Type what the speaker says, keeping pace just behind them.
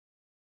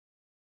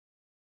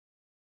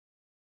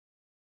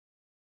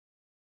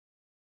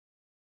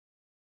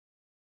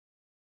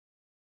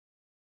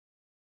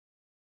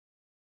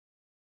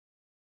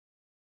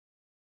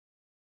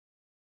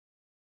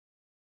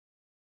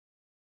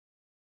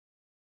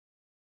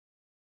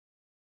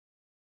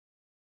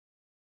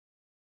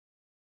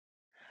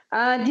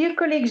Dear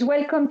colleagues,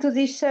 welcome to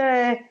this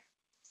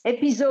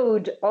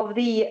episode of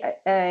the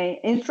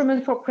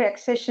Instrument for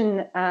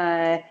Pre-Accession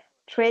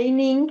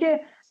training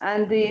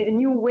and the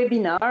new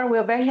webinar.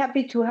 We're very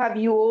happy to have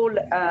you all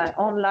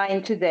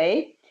online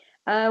today.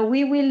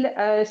 We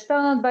will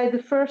start by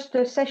the first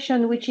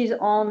session, which is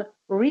on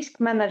risk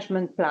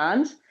management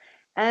plans.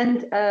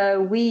 And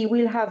we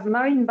will have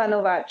Marin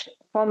Banovac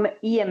from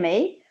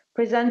EMA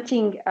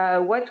presenting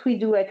what we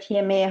do at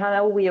EMA and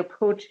how we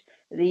approach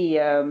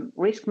the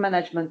risk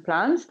management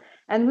plans.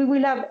 And we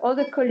will have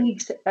other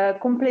colleagues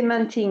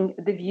complementing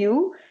the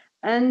view.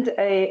 And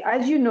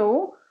as you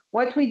know,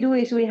 what we do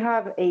is we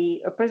have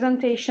a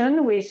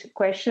presentation with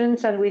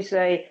questions and with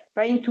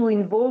trying to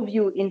involve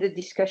you in the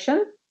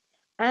discussion.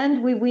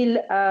 And we will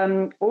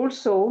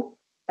also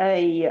have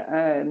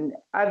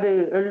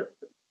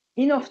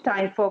enough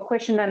time for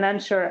question and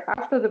answer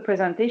after the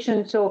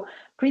presentation. So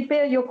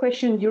prepare your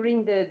question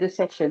during the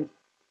session.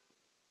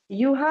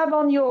 You have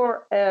on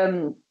your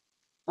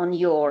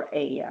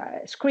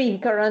screen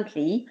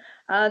currently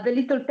the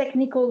little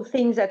technical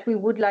things that we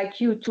would like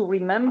you to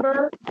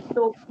remember.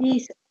 So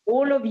please,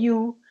 all of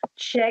you,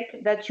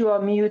 check that you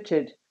are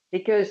muted,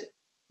 because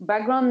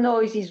background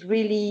noise is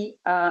really,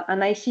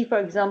 and I see, for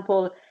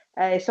example,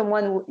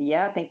 someone,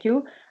 thank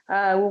you,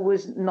 who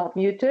was not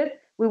muted.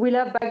 We will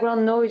have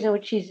background noise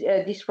which is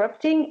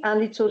disrupting,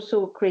 and it's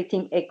also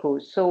creating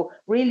echoes. So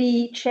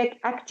really check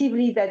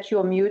actively that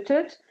you're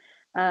muted.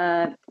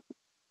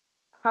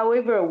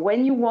 However,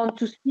 when you want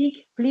to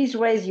speak, please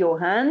raise your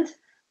hand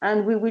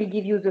and we will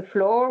give you the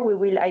floor. We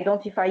will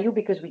identify you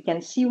because we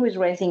can see who is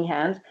raising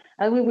hands,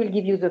 and we will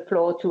give you the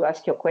floor to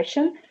ask your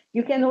question.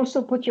 You can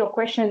also put your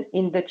question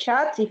in the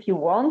chat if you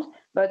want,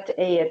 but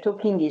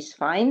talking is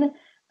fine.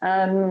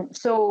 I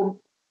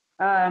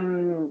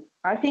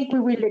think we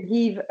will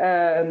give,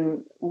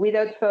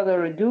 without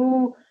further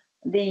ado,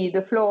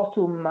 the floor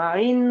to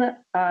Marin.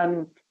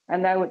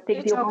 And I would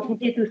take the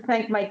opportunity to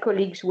thank my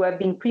colleagues who have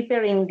been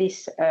preparing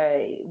this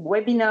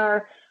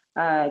webinar,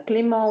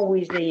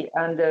 Clément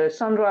and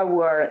Sandra, who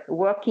are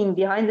working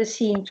behind the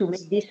scene to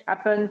make this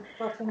happen,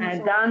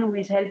 and Dan, who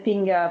is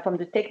helping from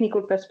the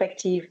technical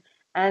perspective,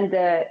 and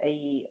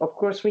of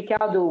course,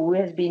 Ricardo, who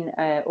has been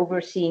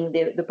overseeing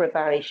the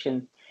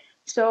preparation.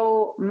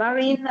 So,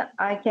 Marin,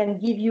 I can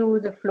give you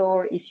the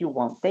floor if you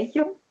want. Thank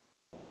you.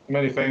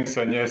 Many thanks,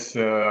 Agnès.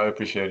 I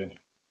appreciate it.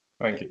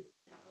 Thank you.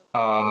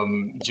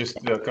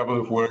 Just a couple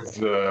of words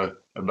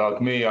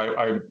about me.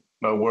 I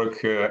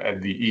work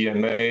at the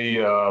EMA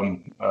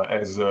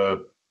as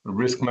a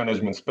risk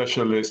management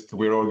specialist.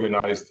 We're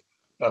organized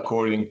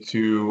according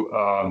to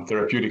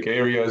therapeutic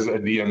areas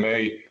at the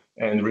EMA,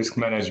 and risk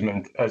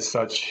management as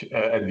such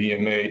at the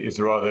EMA is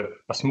rather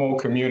a small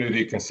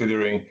community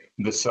considering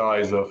the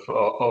size of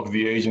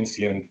the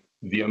agency and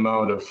the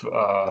amount of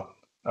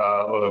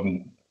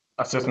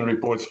assessment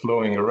reports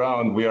flowing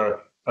around. We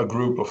are a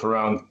group of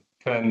around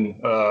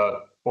 10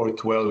 or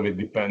 12. It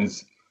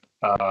depends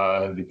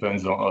on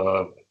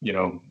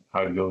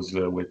how it goes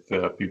with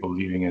people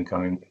leaving and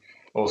coming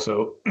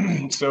also.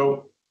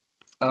 So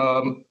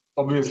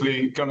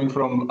obviously, coming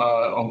from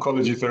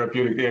oncology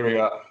therapeutic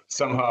area,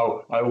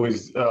 somehow I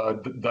always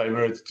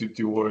divert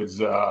towards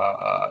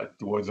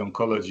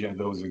oncology and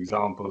those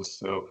examples.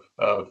 So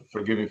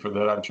forgive me for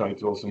that. I'm trying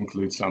to also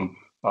include some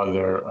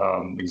other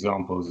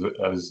examples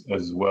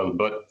as well.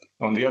 But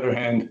on the other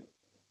hand,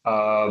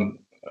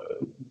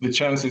 the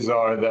chances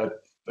are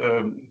that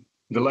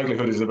the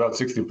likelihood is about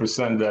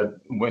 60%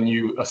 that when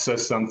you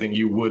assess something,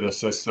 you would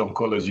assess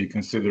oncology,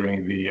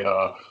 considering the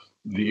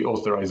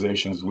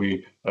authorizations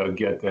we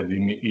get at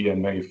the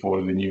EMA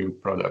for the new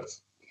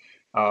products.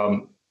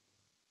 I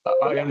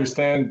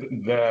understand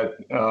that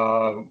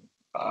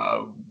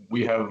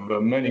we have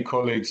many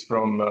colleagues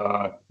from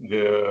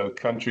the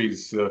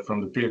countries, from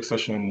the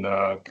pre-accession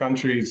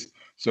countries.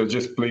 So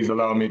just please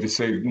allow me to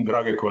say,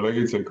 drage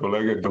kolegice i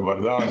kolege,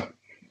 dobar dan.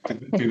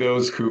 To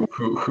those who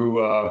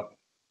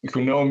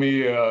know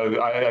me,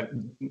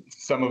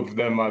 some of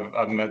them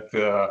I've met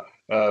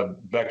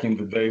back in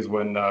the days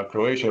when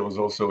Croatia was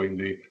also in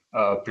the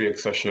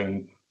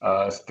pre-accession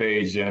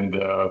stage, and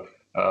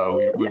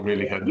we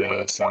really had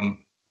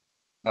some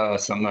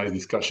nice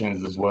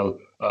discussions as well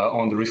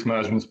on the risk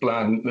management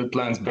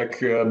plans back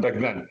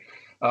then.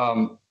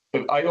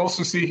 I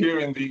also see here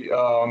in the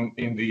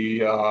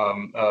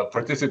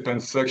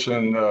participants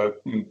section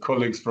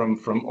colleagues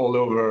from all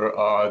over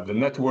the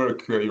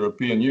network,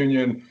 European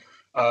Union.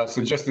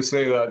 So just to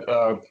say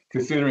that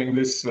considering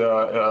this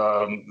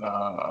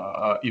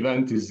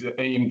event is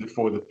aimed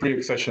for the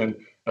pre-accession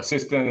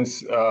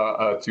assistance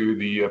to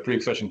the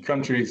pre-accession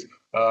countries,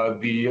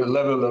 the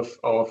level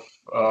of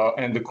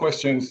and the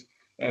questions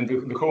and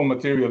the whole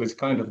material is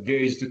kind of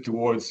gauged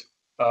towards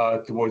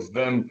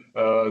them.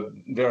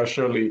 There are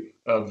surely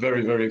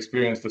very, very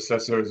experienced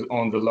assessors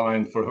on the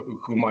line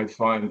who might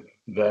find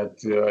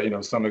that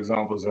some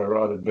examples are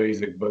rather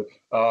basic, but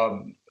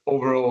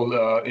overall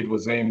it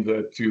was aimed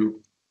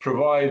to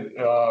provide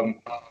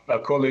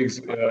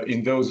colleagues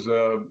in those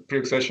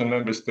pre-accession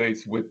member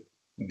states with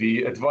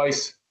the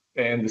advice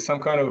and some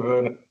kind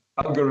of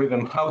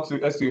algorithm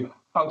as to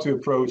how to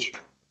approach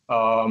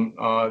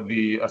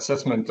the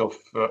assessment of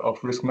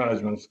risk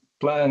management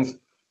plans,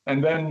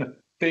 and then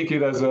take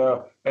it as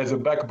a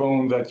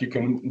backbone that you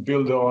can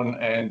build on,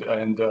 and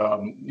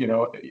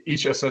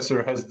each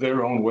assessor has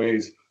their own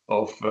ways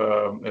of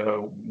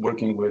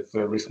working with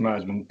risk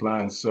management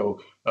plans. So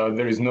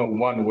there is no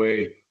one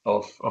way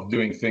of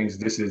doing things.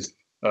 This is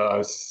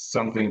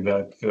something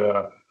that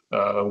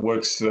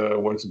works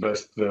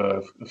best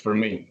for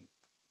me.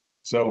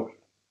 So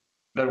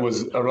that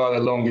was a rather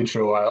long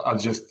intro. I'll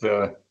just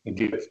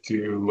get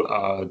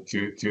to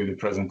the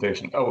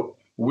presentation. Oh,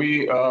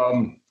 we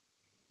have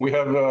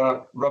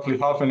roughly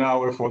half an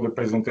hour for the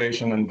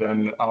presentation, and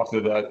then after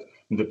that,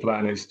 the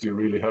plan is to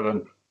really have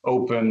an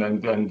open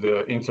and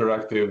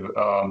interactive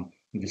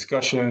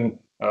discussion.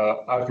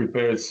 I've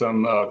prepared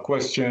some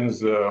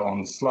questions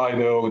on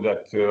Slido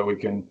that we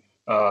can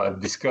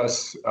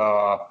discuss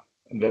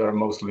that are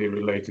mostly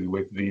related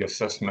with the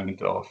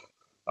assessment of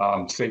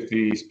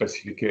safety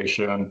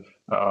specification,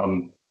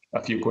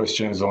 a few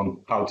questions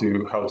on how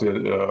to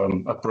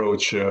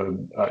approach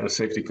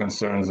safety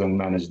concerns and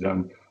manage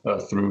them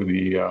through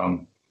the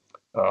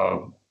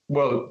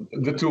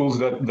the tools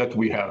that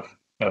we have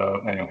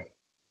anyway.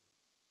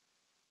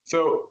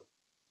 So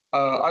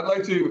I'd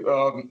like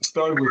to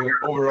start with an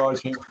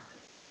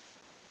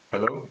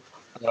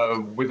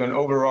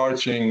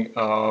overarching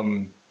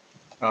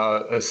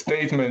a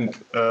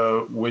statement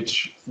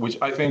which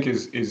I think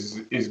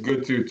is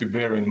good to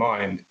bear in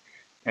mind,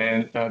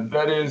 and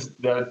that is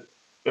that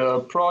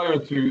prior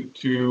to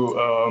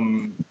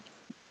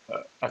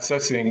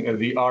assessing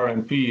the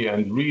RMP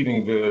and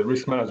reading the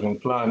risk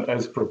management plan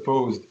as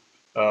proposed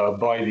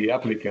by the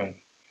applicant,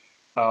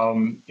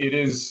 it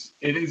is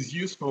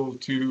useful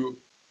to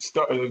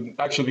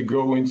actually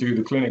go into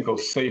the clinical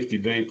safety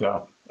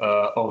data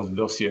of the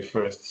dossier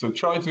first. So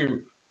try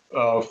to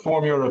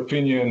form your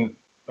opinion,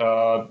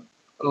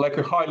 like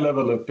a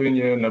high-level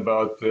opinion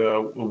about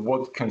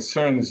what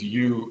concerns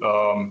you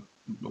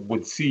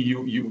would see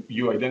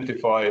you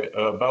identify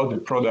about the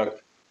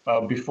product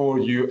before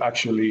you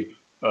actually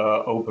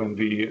open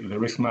the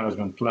risk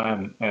management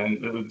plan,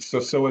 and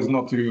so as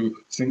not to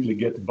simply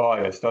get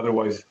biased.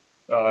 Otherwise,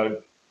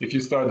 if you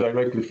start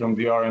directly from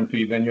the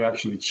RMP, then you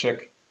actually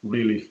check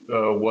really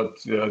what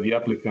the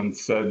applicant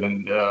said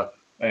and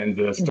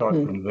start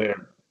from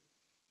there.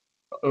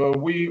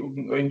 We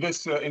in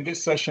this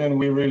session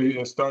we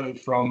really started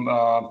from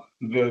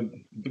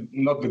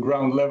not the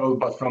ground level,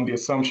 but from the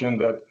assumption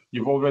that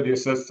you've already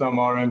assessed some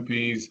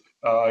RMPs,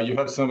 you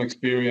have some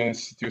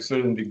experience to a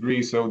certain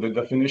degree, so the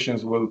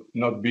definitions will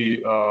not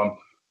be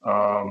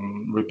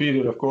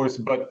repeated, of course,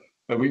 but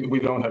we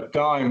don't have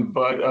time.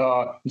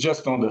 But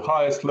just on the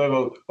highest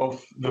level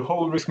of the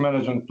whole risk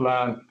management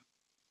plan,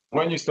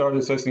 when you start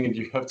assessing it,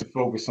 you have to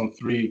focus on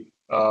three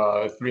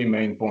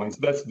main points.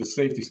 That's the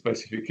safety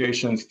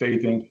specification,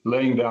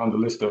 laying down the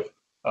list of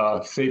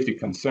safety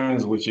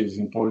concerns, which is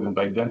important,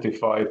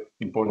 identify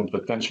important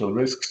potential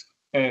risks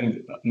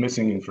and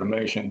missing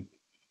information.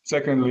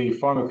 Secondly,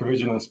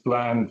 pharmacovigilance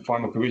plan,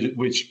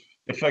 which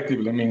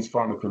effectively means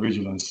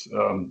pharmacovigilance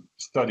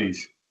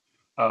studies.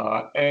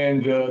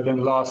 And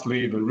then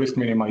lastly, the risk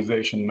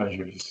minimization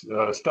measures.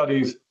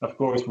 Studies, of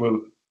course,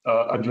 will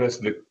address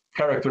the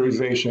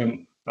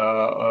characterization,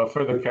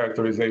 further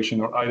characterization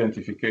or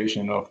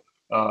identification of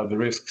the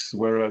risks,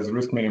 whereas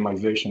risk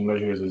minimization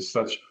measures as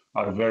such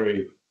are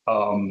very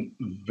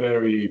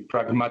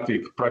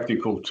pragmatic,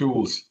 practical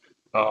tools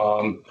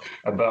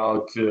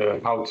about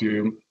how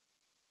to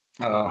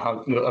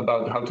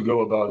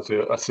go about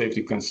a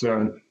safety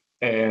concern.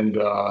 And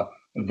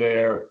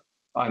there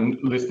I'm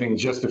listing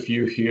just a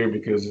few here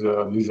because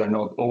these are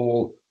not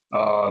all.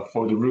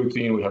 For the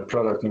routine, we have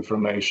product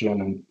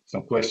information and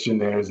some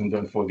questionnaires, and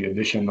then for the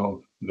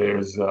additional,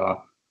 there's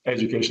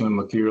educational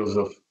materials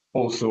of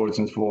all sorts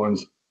and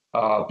forms,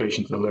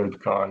 patient alert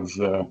cards,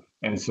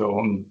 and so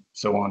on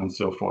and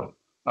so forth.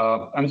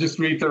 I'm just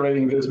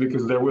reiterating this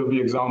because there will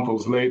be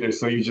examples later,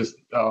 so you just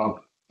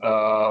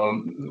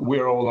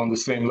we're all on the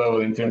same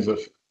level in terms of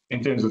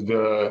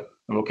the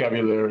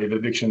vocabulary, the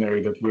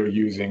dictionary that we're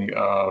using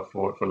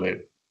for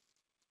later.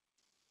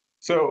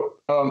 So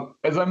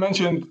as I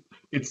mentioned,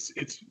 it's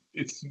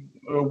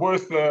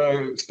worth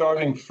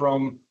starting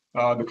from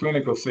the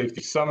clinical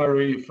safety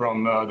summary,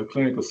 from the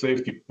clinical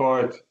safety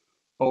part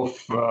of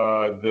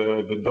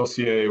the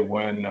dossier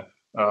when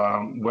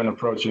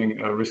approaching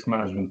a risk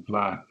management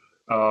plan.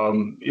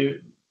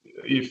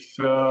 If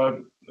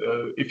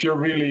you're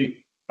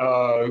really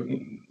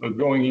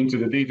going into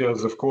the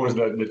details, of course,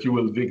 that you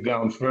will dig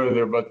down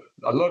further, but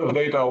a lot of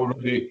data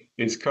already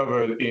is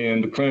covered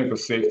in the clinical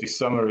safety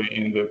summary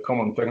in the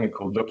common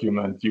technical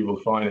document. You will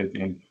find it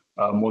in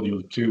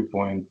module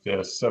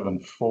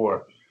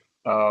 2.74.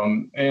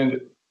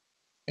 And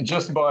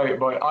just by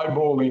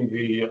eyeballing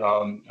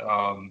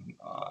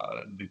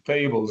the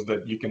tables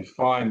that you can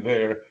find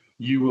there,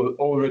 you will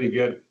already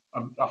get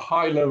a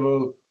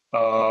high-level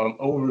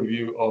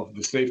overview of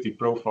the safety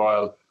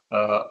profile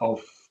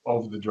of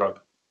the drug.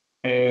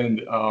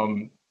 And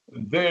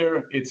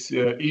there it's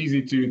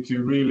easy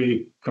to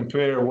really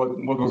compare what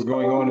was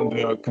going on in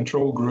the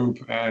control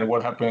group and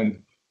what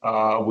happened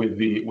with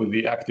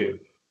the active,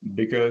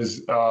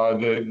 because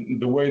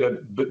the way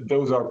that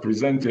those are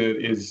presented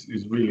is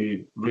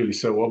really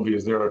so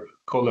obvious. There are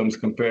columns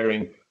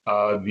comparing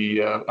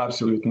the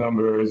absolute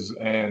numbers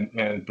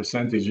and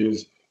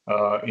percentages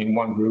in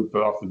one group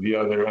after the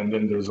other, and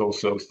then there's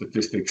also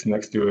statistics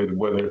next to it,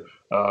 whether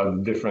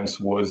the difference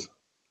was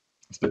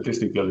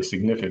statistically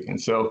significant.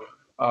 So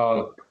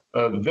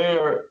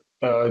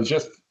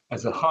just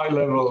as a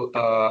high-level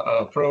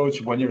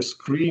approach, when you're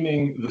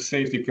screening the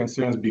safety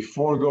concerns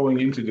before going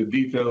into the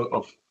detail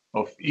of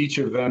each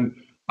of them,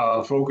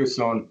 focus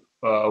on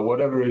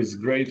whatever is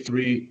grade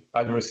 3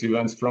 adverse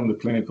events from the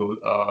clinical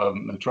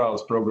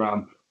trials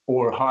program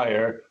or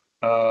higher.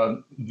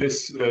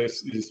 This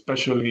is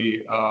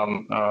especially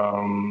applicable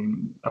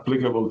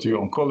to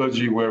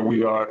oncology, where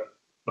we are,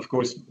 of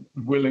course,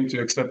 willing to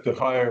accept a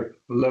higher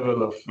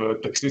level of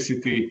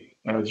toxicity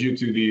due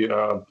to the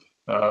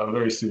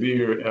very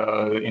severe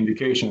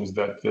indications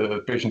that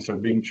patients are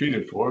being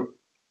treated for.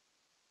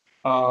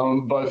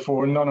 But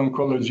for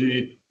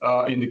non-oncology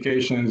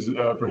indications,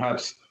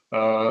 perhaps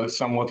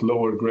somewhat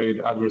lower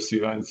grade adverse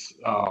events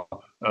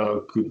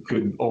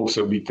could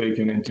also be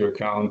taken into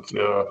account,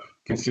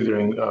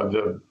 considering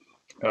the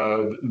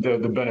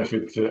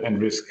benefit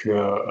and risk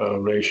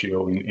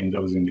ratio in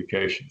those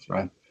indications,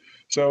 right?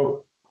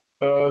 So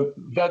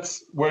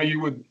that's where you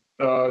would,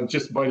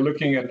 just by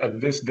looking at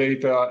this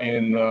data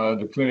in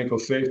the clinical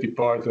safety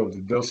part of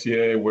the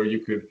dossier, where you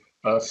could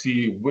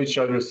see which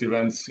adverse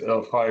events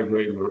of higher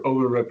grade were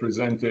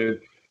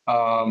overrepresented,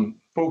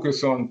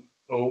 focus on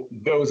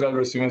those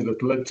adverse events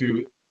that led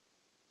to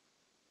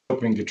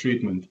stopping the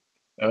treatment.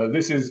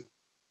 This is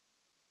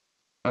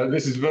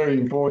very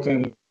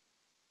important,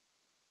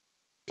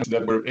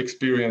 that were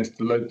experienced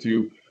led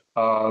to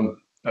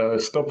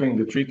stopping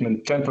the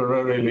treatment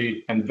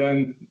temporarily, and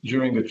then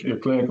during the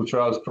clinical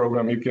trials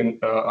program, you can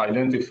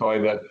identify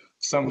that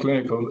some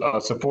clinical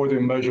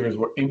supportive measures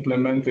were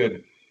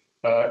implemented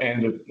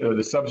and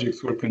the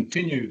subjects were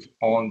continued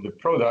on the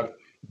product.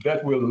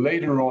 That will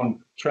later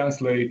on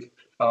translate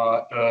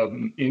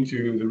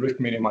into the risk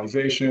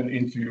minimization,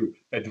 into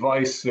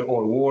advice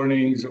or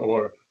warnings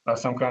or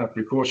some kind of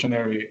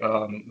precautionary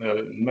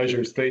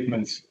measure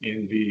statements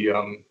in the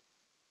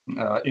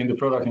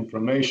product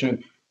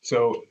information.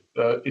 So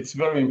it's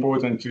very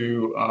important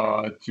to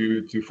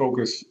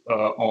focus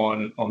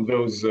on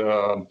those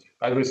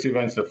adverse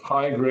events of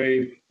high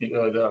grade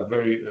that are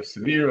very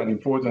severe and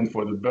important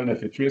for the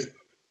benefit risk,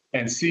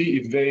 and see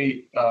if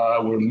they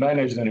were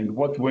managed and in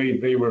what way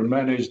they were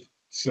managed,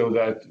 so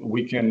that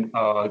we can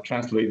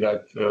translate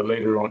that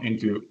later on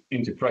into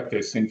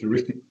practice, into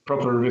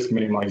proper risk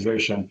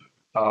minimization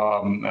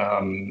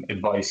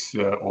advice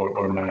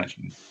or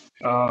management.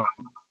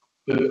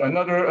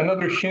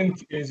 Another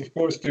hint is, of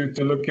course, to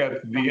look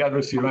at the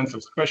adverse events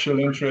of special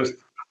interest.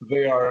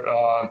 They are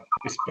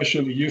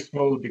especially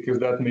useful because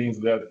that means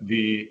that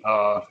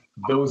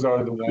those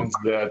are the ones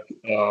that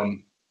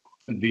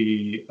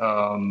the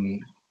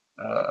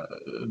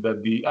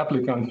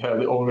applicant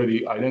had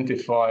already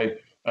identified,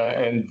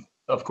 and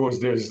of course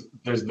there's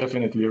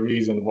definitely a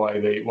reason why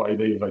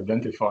they've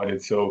identified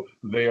it. So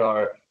they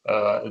are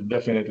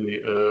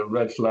definitely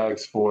red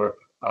flags for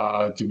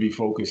to be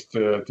focused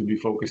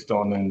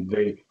on, and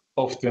they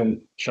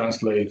often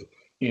translate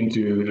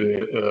into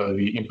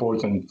the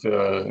important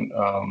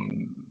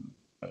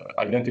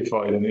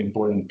identified and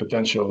important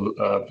potential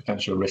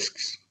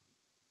risks.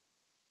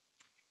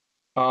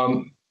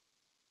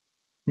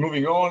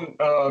 Moving on,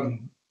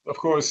 of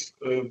course,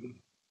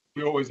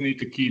 we always need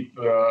to keep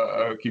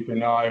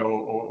an eye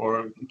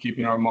or keep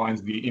in our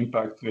minds the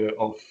impact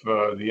of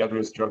the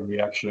adverse drug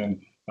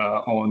reaction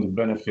on the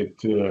benefit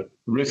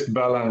risk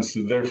balance.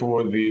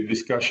 Therefore, the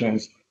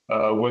discussions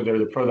whether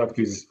the product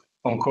is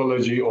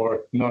oncology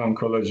or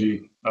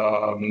non-oncology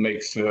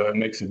makes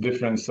a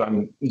difference.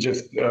 I'm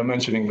just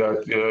mentioning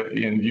that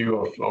in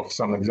view of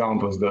some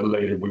examples that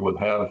later we will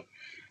have.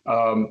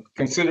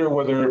 Consider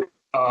whether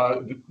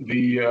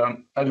the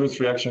adverse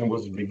reaction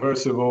was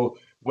reversible,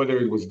 whether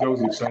it was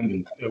dose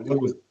dependent,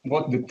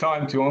 what the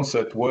time to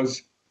onset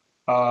was,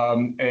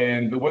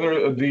 and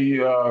whether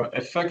the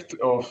effect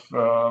of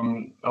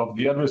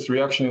the adverse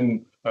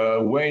reaction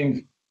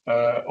waned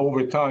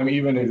over time,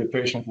 even if the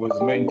patient was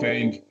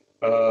maintained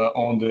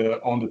on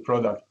the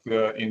product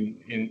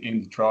in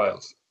the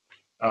trials.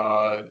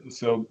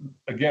 So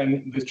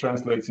again, this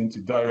translates into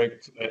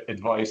direct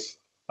advice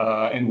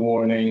and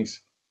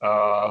warnings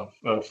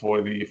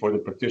for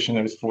the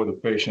practitioners, for the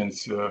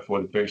patients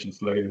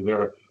later.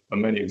 There are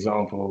many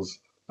examples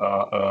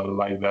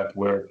like that,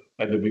 where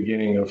at the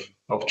beginning of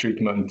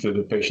treatment,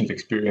 the patient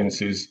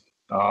experiences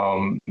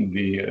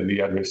the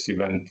adverse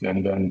event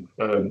and then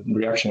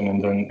reaction,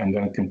 and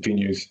then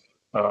continues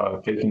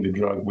taking the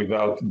drug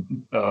without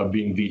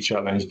being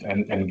de-challenged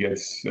and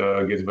gets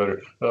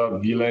better.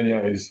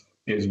 Gilenya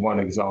is one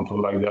example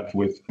like that,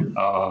 with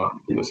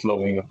the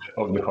slowing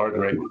of the heart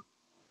rate.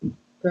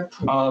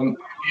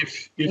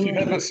 If you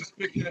have a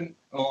suspicion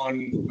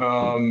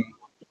on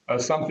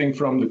something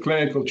from the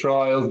clinical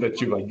trials that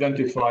you've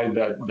identified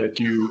that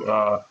you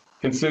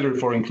consider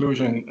for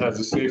inclusion as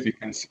a safety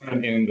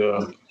concern in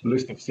the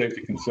list of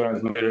safety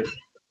concerns later,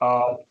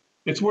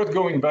 it's worth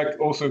going back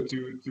also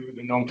to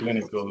the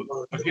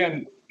non-clinical.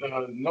 Again,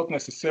 not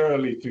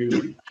necessarily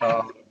to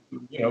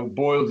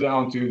boil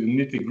down to the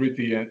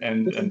nitty-gritty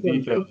and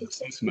detailed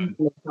assessment.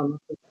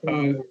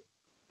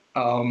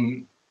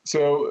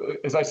 So,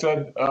 as I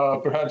said,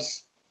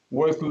 perhaps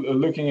worth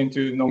looking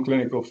into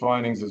non-clinical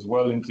findings as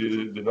well,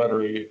 into the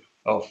battery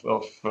of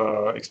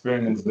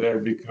experiments there,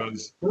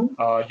 because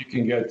you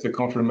can get the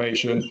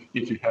confirmation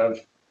if you have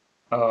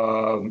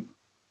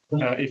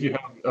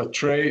a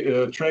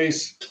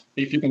trace,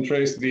 if you can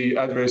trace the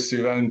adverse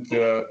event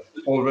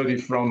already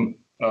from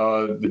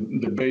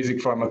the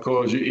basic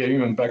pharmacology,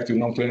 even back to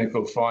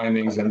non-clinical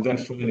findings, and then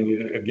finding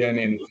it again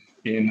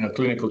in a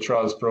clinical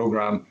trials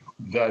program,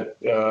 that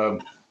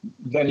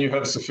then you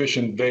have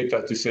sufficient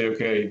data to say,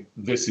 okay,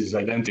 this is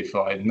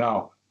identified.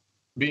 Now,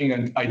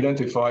 being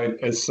identified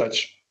as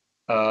such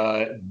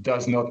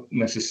does not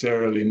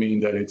necessarily mean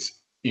that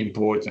it's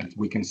important.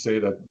 We can say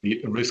that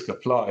the risk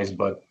applies,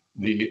 but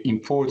the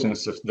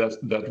importance of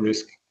that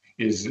risk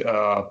is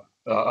a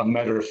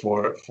matter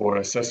for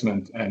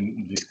assessment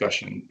and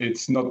discussion.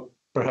 It's not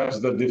perhaps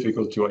that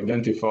difficult to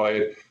identify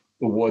it.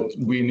 What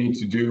we need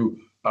to do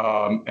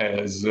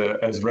as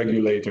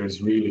regulators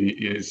really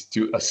is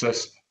to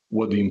assess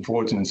what the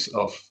importance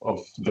of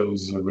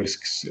those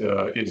risks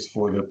is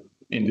for the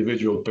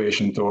individual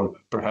patient, or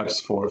perhaps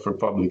for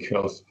public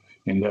health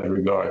in that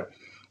regard.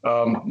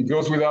 It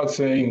goes without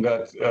saying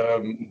that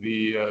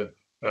the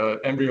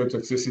embryo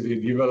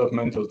toxicity,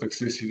 developmental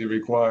toxicity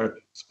require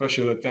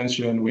special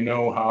attention. We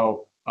know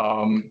how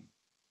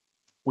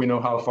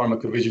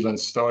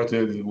pharmacovigilance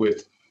started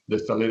with the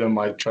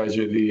thalidomide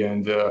tragedy,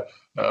 and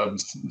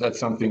that's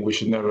something we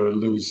should never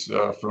lose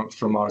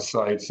from our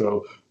side.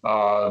 So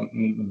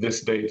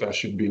this data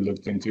should be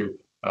looked into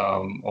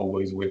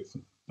always with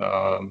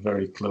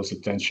very close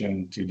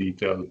attention to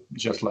detail,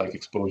 just like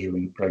exposure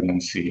in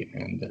pregnancy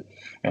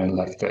and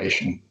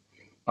lactation.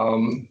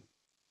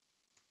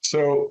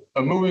 So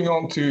moving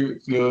on to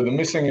the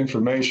missing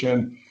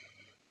information.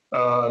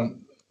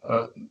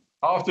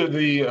 After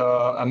the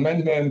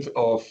amendment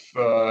of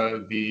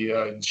the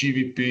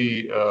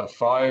GVP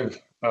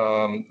 5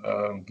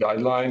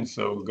 guidelines,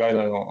 so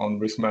guideline on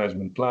risk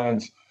management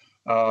plans,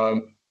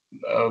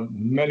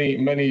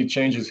 many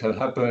changes have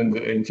happened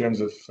in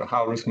terms of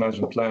how risk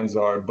management plans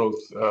are both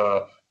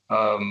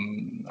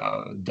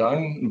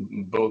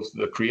done, both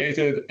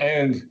created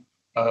and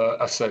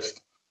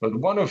assessed. But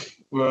one of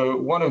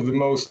the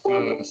most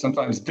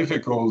sometimes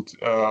difficult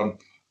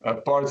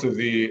parts of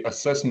the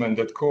assessment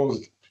that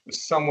caused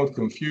somewhat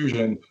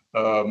confusion,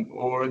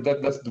 or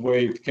that's the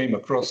way it came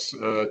across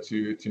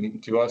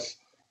to us,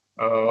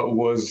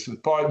 was the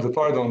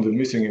part on the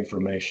missing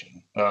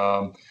information.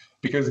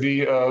 Because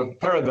the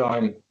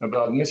paradigm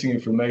about missing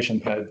information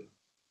had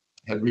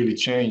really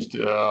changed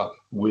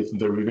with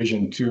the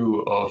revision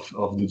 2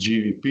 of the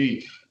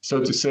GVP.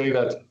 So to say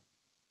that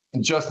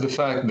just the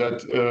fact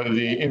that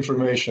the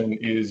information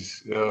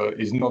is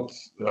not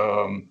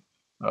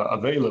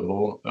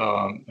available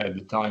at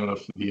the time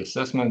of the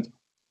assessment,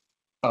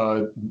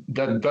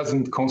 that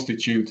doesn't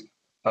constitute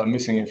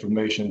missing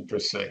information per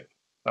se.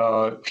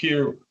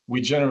 Here,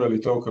 we generally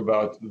talk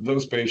about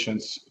those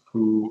patients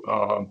who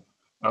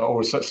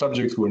or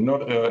subjects who are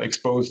not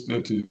exposed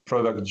to the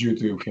product due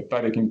to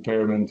hepatic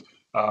impairment,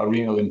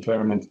 renal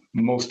impairment,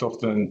 most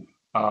often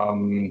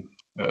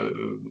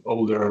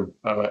older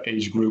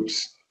age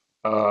groups.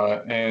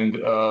 And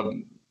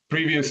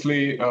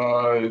previously,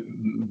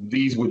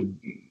 these would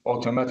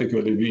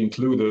automatically be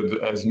included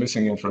as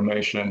missing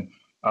information,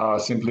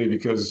 simply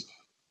because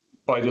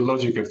by the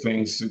logic of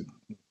things,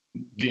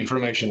 the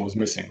information was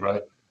missing,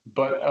 right?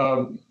 But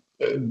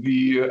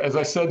as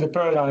I said, the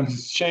paradigm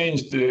has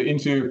changed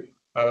into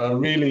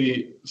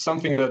really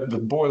something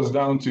that boils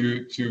down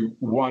to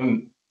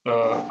one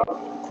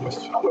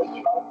question.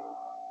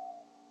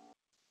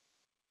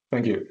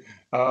 Thank you.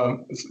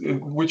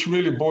 Which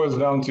really boils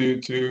down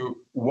to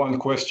one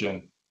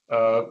question,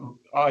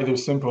 either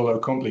simple or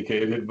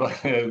complicated, but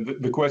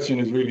the question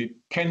is really,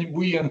 can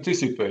we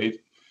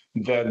anticipate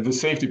that the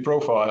safety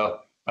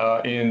profile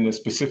in the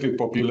specific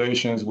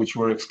populations which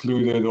were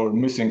excluded or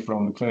missing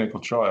from the clinical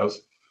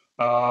trials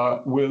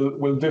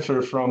will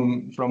differ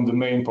from the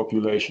main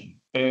population?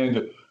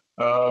 And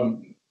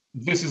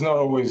this is not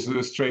always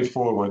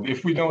straightforward.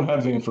 If we don't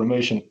have the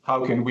information,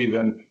 how can we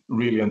then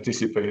really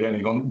anticipate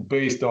anything?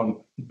 Based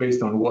on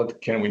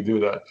what can we do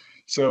that?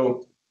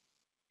 So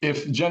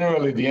if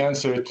generally the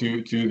answer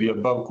to the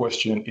above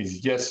question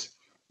is yes,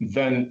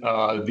 then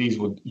these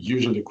would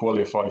usually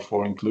qualify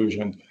for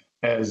inclusion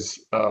as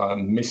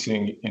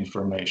missing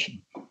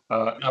information.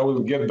 I will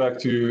get back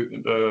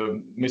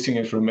to missing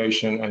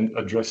information and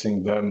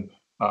addressing them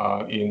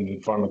in the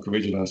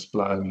pharmacovigilance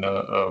plan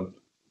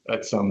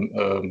at some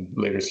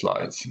later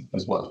slides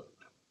as well.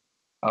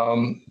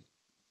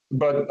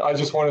 but I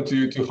just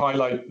wanted to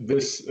highlight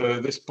this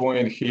this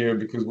point here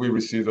because we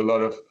received a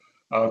lot of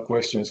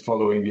questions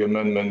following the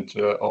amendment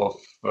of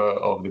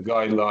the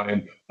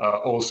guideline,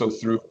 also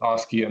through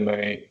Ask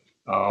EMA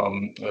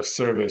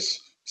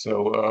service.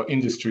 So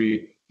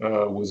industry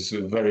was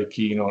very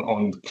keen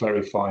on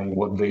clarifying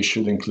what they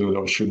should include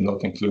or should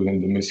not include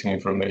in the missing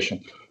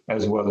information,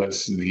 as well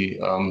as the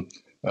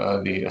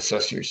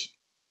assessors.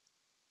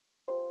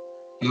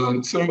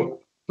 So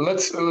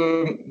let's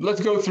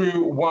go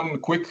through one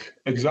quick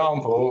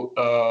example.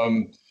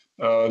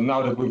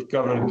 Now that we've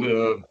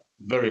covered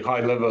very high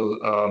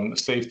level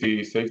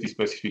safety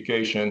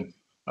specification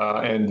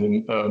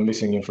and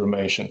missing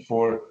information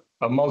for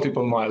a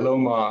multiple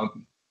myeloma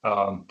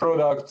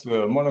product,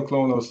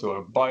 monoclonal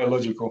or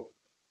biological.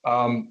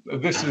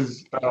 This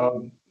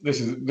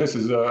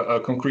is a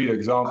concrete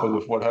example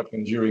of what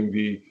happened during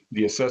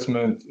the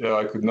assessment.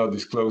 I could not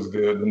disclose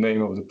the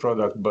name of the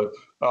product, but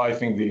I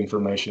think the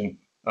information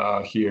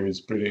here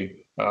is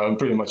pretty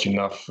much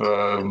enough.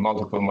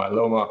 Multiple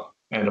myeloma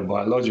and a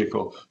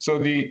biological. So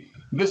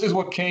this is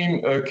what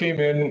came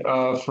in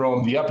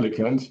from the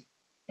applicant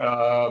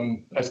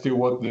as to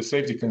what the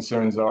safety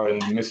concerns are in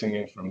missing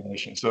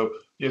information. So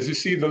as you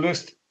see, the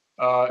list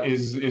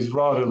is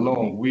rather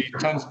long. We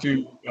tend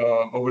to,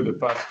 over the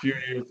past few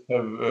years,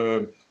 have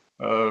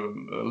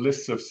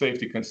lists of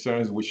safety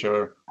concerns which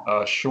are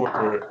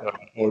shorter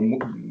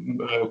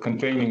or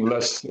containing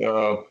less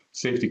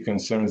safety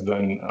concerns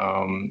than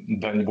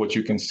what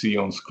you can see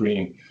on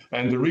screen.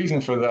 And the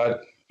reason for that,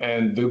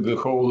 and the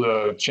whole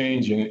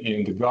change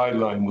in the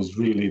guideline was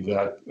really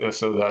that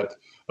so that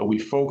we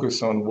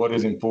focus on what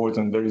is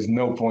important. There is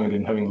no point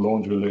in having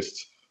laundry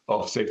lists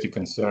of safety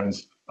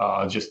concerns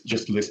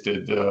just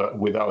listed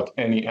without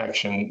any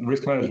action.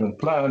 Risk management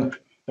plan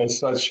as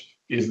such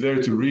is there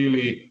to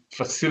really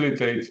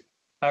facilitate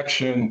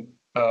action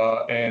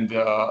and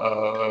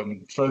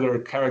further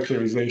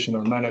characterization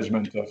or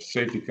management of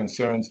safety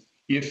concerns.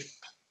 If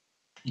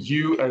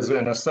you as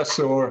an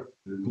assessor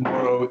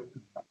tomorrow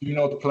do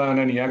not plan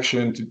any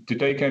action to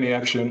take any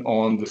action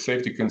on the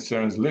safety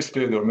concerns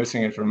listed or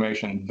missing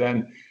information,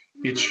 then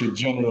it should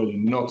generally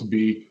not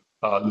be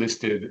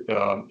listed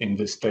in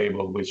this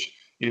table, which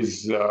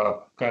is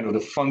kind of the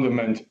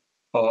fundament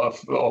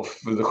of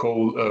the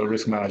whole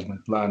risk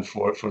management plan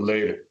for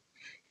later.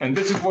 And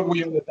this is what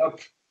we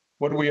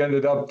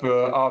ended up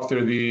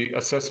after the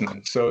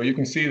assessment. So you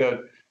can see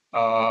that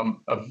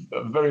a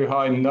very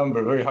high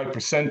number, very high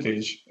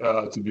percentage,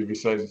 to be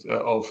precise,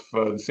 of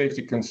the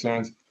safety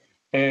concerns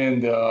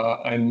and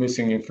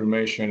missing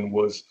information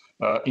was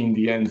in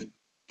the end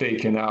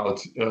taken out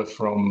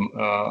from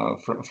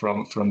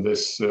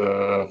this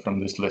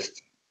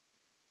list.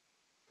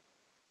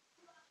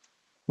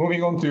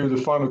 Moving on to the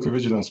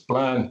pharmacovigilance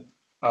plan.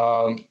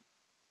 A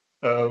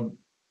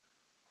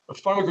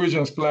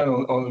pharmacovigilance plan,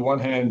 on the one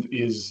hand,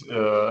 is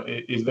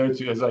there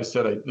to, as I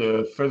said,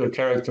 further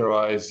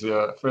characterize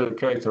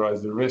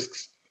the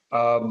risks.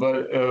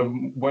 But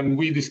when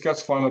we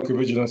discuss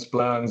pharmacovigilance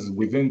plans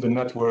within the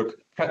network,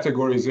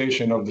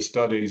 categorization of the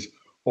studies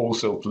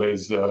also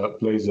plays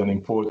an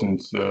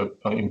important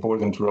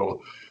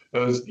role.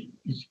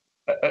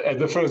 At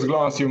the first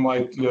glance, you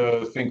might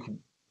think,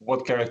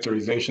 what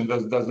characterization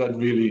does that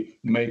really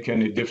make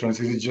any difference?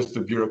 Is it just a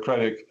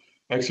bureaucratic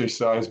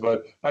exercise?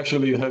 But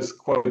actually, it has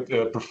quite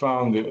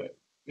profound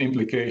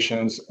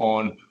implications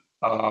on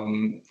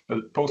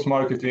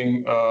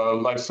post-marketing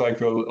life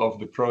cycle of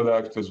the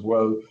product, as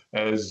well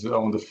as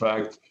on the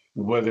fact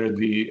whether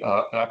the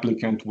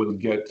applicant will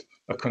get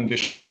a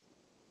condition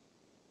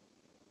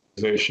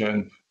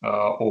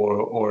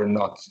or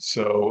not.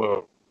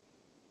 So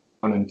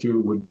 1 and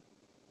 2 would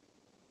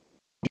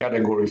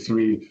category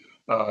 3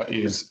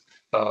 is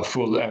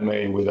full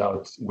MA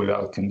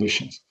without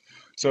conditions.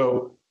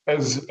 So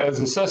as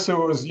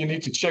assessors, you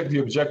need to check the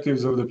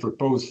objectives of the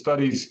proposed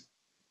studies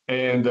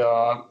and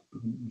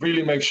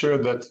really make sure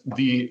that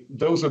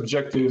those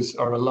objectives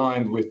are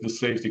aligned with the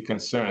safety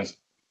concerns.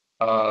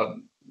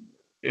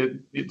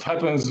 It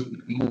happens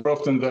more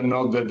often than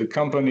not that the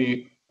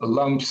company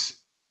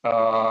lumps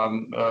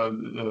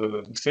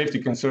safety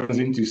concerns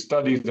into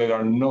studies that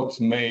are not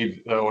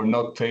made or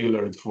not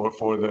tailored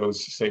for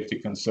those safety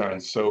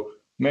concerns. So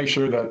make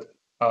sure that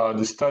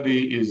the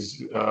study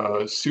is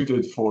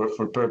suited for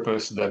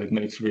purpose, that it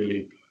makes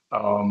really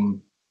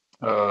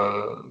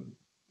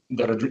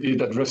that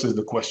it addresses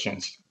the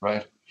questions,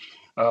 right?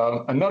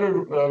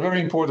 Another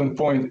very important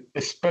point,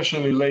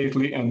 especially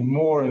lately and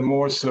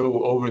more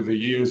so over the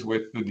years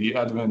with the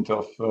advent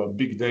of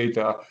big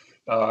data,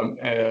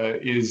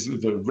 is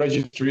the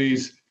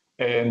registries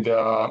and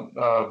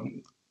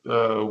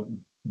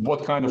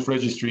what kind of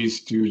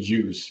registries to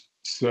use.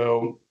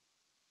 So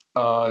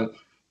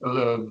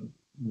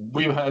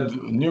we've had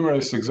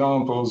numerous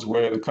examples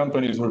where the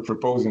companies were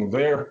proposing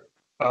their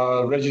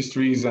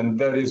registries, and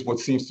that is what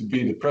seems to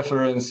be the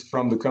preference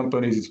from the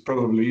companies. It's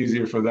probably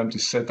easier for them to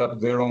set up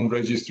their own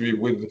registry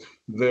with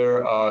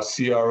their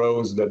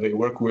CROs that they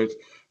work with,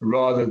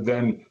 rather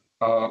than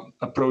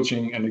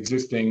approaching an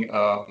existing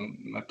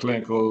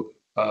clinical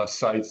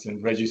sites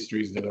and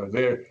registries that are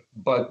there.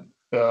 But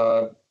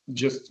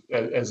just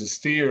as a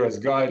steer, as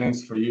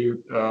guidance for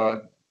you,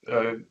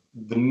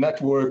 the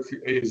network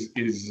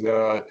is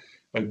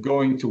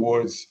going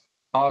towards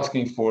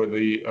asking for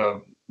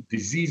the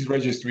disease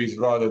registries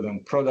rather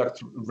than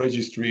product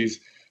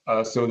registries,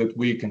 so that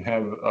we can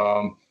have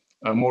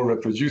more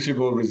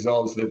reproducible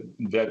results,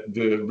 that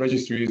the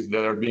registries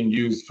that are being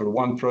used for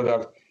one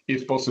product,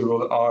 if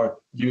possible, are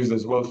used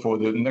as well for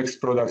the next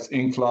products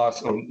in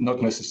class, or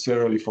not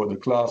necessarily for the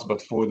class,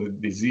 but for the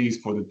disease,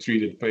 for the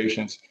treated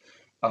patients,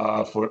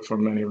 for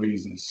many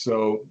reasons.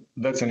 So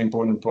that's an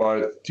important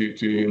part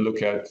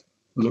to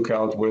look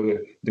out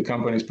whether the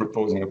company is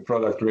proposing a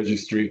product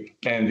registry,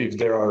 and if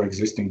there are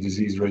existing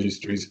disease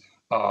registries,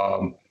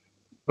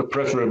 but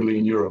preferably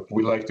in Europe.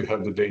 We like to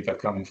have the data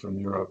coming from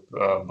Europe,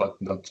 but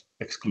not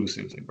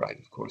exclusively, right,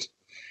 of course.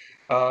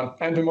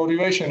 And the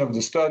motivation of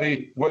the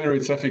study, whether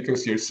it's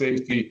efficacy or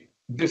safety,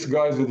 this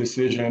guides the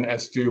decision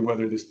as to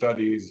whether the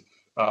study is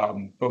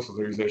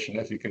post-authorization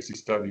efficacy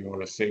study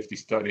or a safety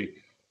study.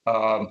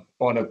 On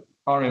a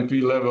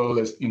RMP level,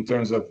 in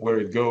terms of where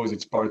it goes,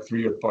 it's part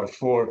 3 or part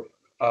 4.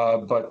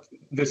 But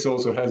this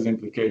also has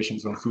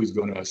implications on who's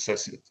going to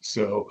assess it.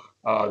 So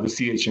the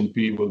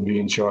CHMP will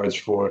be in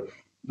charge for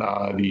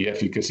the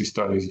efficacy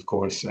studies, of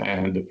course,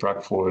 and the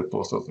PRAC for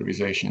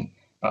post-authorization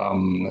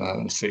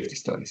safety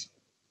studies.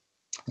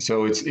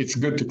 So it's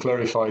good to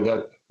clarify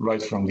that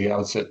right from the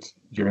outset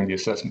during the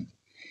assessment.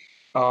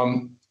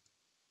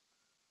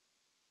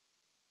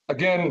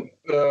 Again,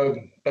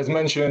 as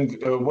mentioned,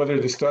 whether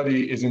the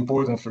study is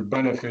important for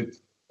benefit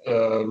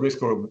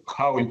risk, or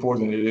how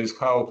important it is,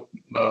 how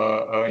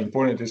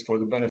important it is for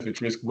the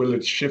benefit risk, will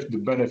it shift the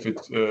benefit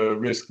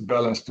risk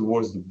balance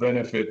towards the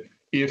benefit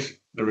if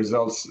the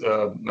results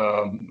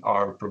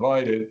are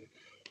provided?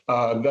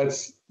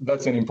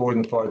 That's an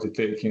important part to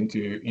take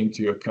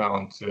into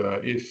account.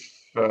 If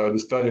the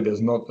study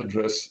does not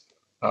address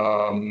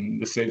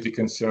the safety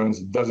concerns,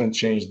 doesn't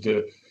change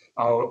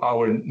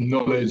our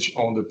knowledge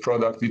on the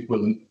product, it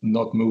will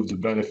not move the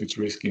benefits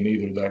risk in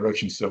either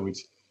direction. So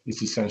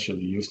it's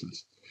essentially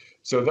useless.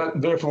 So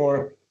that,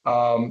 therefore,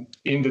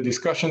 in the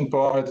discussion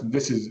part,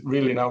 this is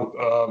really now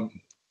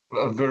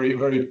a very,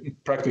 very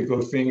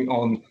practical thing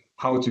on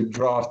how to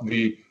draft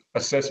the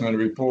assessment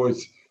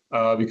reports,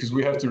 because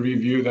we have to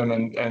review them,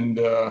 and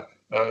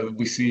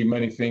we see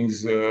many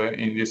things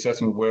in the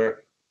assessment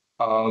where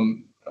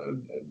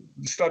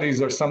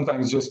studies are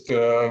sometimes just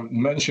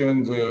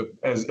mentioned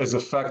as a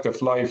fact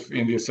of life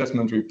in the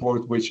assessment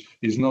report, which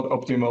is not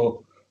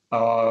optimal.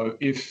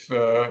 If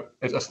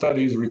a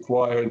study is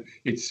required,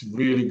 it's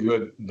really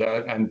good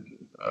that, and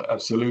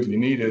absolutely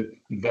needed,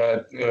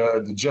 that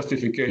the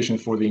justification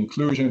for the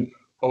inclusion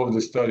of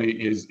the study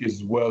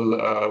is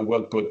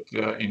well put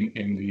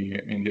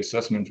in the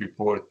assessment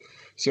report.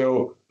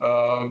 So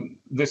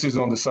this is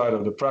on the side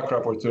of the PRAC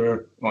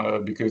rapporteur,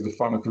 because the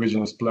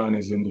pharmacovigilance plan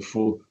is in the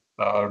full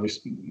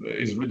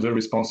is the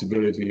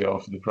responsibility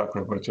of the PRAC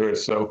rapporteur.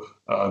 So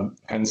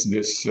hence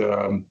this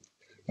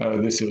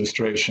this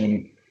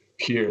illustration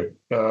here.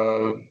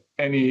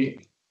 Any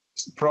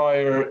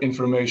prior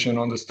information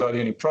on the study,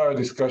 any prior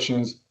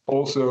discussions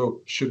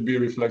also should be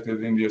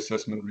reflected in the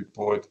assessment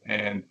report,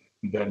 and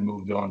then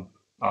moved on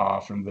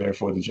from there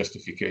for the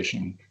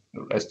justification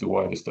as to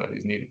why the study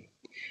is needed.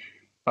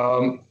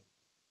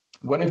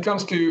 When it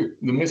comes to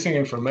the missing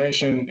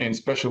information in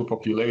special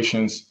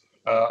populations,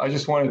 I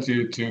just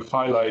wanted to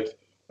highlight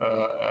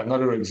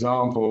another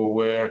example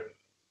where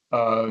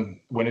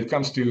when it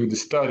comes to the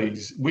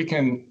studies, we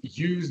can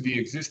use the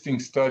existing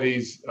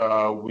studies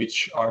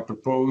which are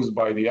proposed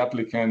by the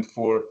applicant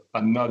for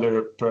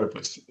another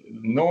purpose.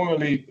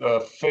 Normally,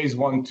 phase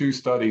 1-2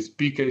 studies,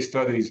 PK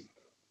studies,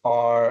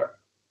 are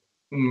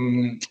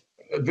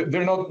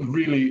they're not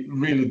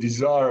really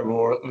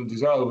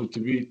desirable to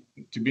be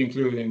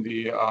included in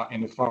the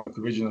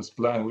pharmacovigilance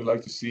plan. We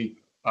like to see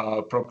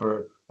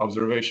proper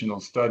observational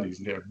studies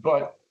there,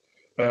 but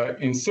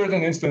in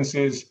certain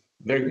instances,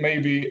 there may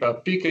be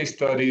PK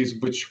studies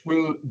which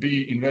will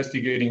be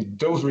investigating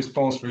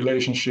dose-response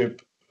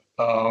relationship.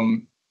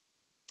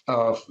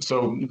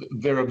 So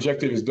their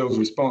objective is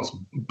dose-response,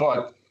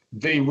 but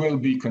they will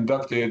be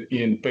conducted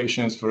in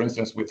patients, for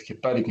instance, with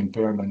hepatic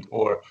impairment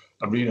or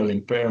renal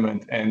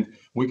impairment, and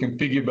we can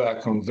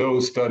piggyback on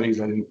those studies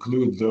and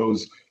include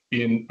those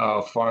in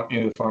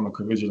the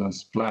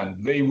pharmacovigilance plan.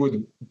 They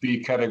would be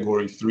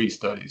category 3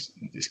 studies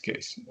in this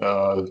case.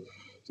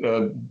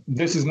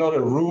 This is not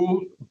a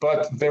rule,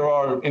 but there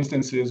are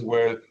instances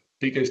where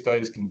PK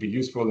studies can be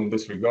useful in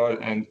this regard,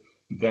 and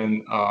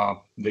then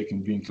they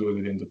can be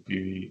included in the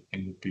PV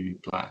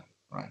plan,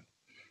 right?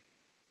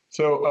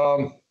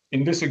 So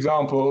in this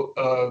example,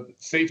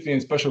 safety in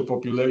special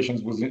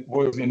populations was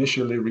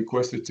initially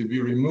requested to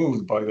be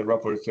removed by the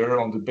rapporteur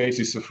on the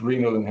basis of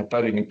renal and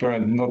hepatic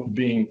impairment not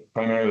being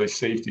primarily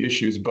safety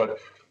issues, but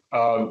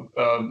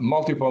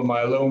multiple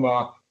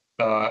myeloma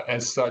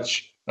as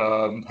such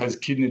has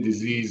kidney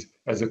disease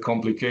as a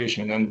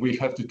complication, and we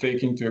have to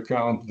take into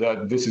account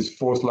that this is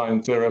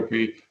fourth-line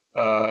therapy.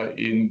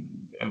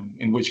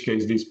 in which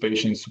case these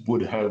patients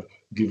would have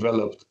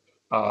developed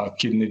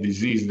kidney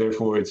disease.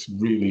 Therefore, it's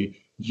really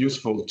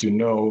useful to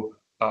know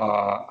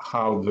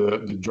how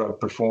the drug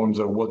performs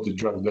or what the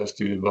drug does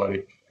to the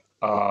body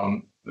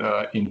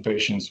in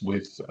patients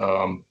with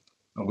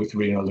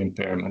renal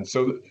impairment.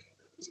 So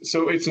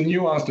it's a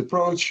nuanced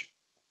approach,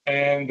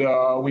 and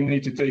we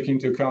need to take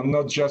into account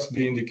not just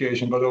the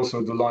indication, but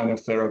also the line of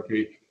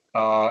therapy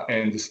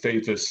and the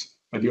status,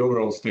 the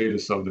overall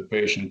status of the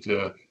patient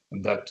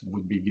that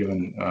would be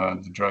given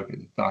the drug at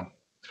the time.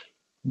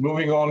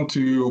 Moving on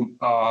to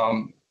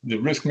the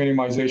risk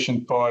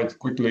minimization part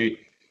quickly.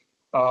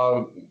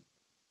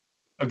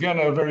 Again,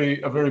 a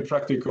very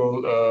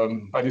practical.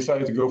 I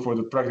decided to go for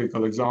the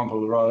practical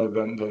example rather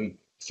than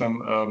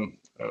some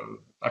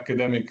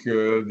academic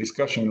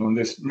discussion on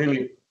this.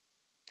 Really,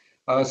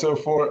 so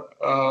for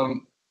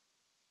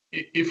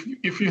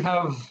if you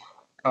have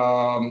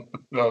a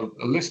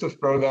list of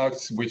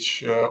products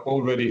which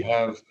already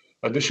have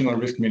additional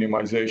risk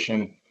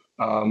minimization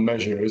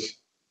measures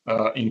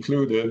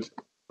included,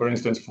 for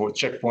instance, for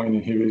checkpoint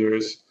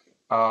inhibitors,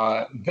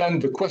 then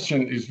the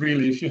question is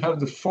really, if you have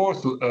the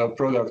fourth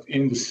product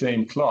in the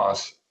same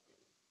class,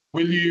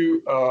 will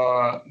you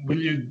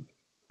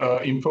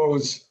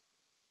impose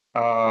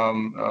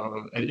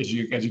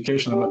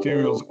educational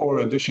materials or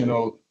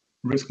additional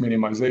risk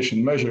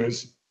minimization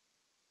measures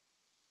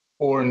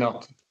or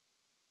not?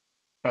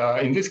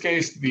 In this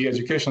case, the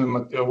additional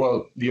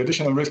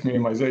risk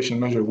minimization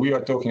measure we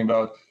are talking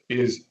about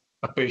is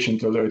a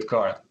patient alert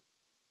card.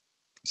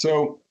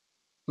 So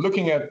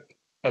looking at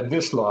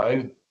this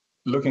slide,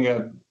 looking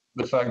at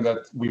the fact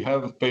that we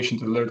have a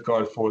patient alert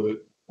card for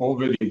the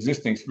already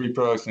existing 3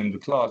 products in the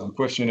class, the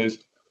question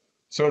is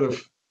sort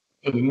of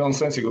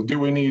nonsensical. Do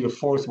we need a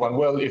fourth one?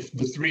 Well, if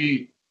the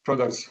 3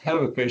 products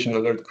have a patient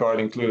alert card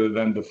included,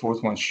 then the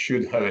fourth one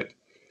should have it.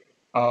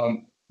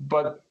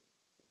 But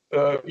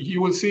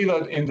you will see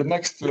that in the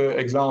next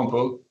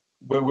example,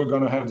 where we're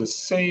going to have the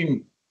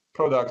same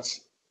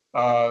products,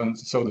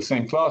 so the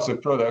same class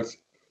of products,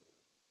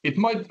 it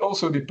might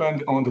also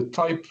depend on the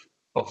type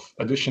of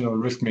additional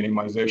risk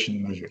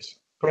minimization measures.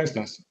 For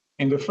instance,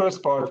 in the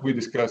first part, we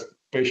discussed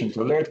patient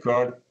alert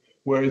card,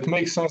 where it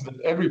makes sense that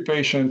every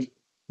patient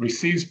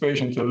receives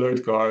patient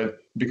alert card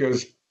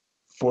because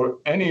for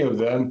any of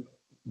them,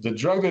 the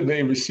drug that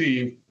they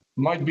receive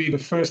might be the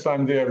first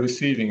time they are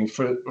receiving.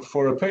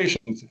 For a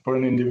patient, for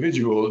an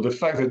individual, the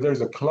fact that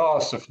there's a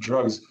class of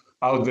drugs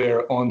out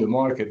there on the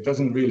market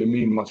doesn't really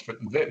mean much for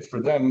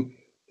them.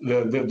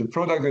 The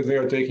product that they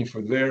are taking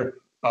for their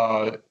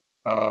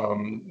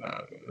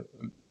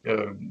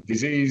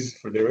disease,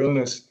 for their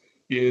illness,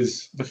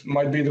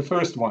 might be the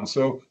first one.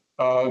 So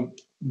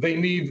they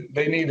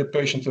need a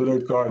patient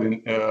alert card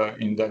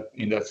in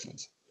that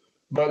sense.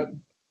 But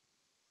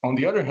on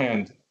the other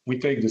hand, we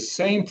take the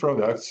same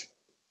products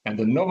and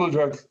the novel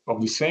drug of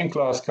the same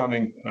class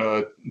coming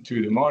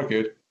to the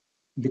market.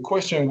 The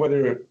question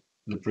whether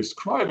the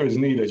prescribers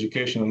need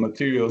educational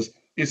materials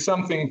is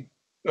something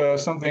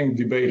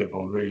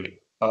debatable, really.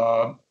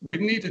 We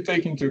need to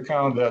take into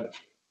account that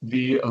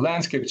the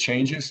landscape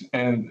changes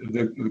and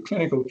the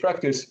clinical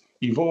practice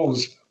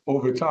evolves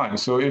over time.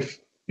 So if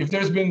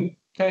there's been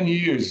 10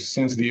 years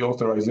since the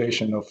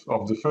authorization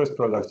of the first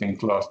product in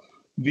class,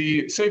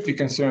 the safety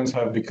concerns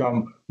have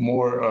become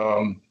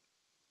more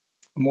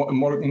not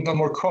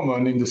more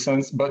common in the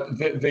sense, but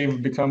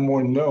they've become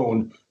more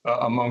known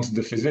amongst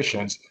the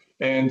physicians.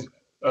 And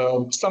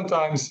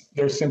sometimes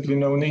there's simply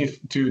no need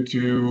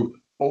to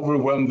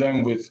overwhelm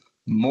them with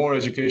more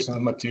educational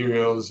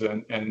materials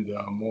and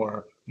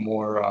more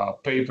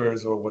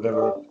papers or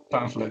whatever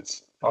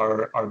pamphlets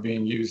are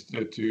being used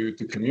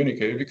to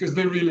communicate, because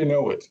they really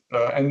know it.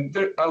 And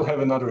I'll have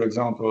another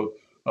example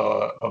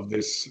of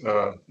this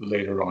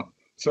later on.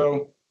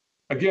 So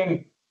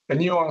again, a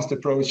nuanced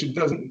approach.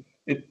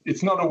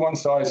 It's not a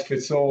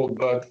one-size-fits-all,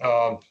 but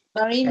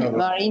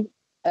Marin,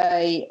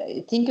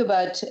 I think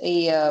about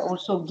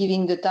also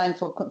giving the time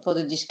for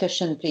the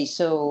discussion, please.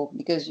 So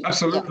because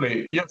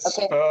absolutely, yeah. Yes.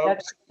 Okay,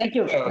 thank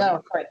you.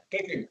 No, correct.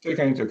 Taking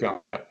into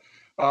account.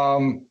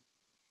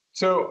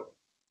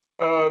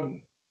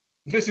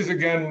 This is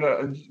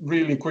again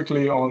really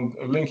quickly on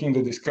linking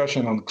the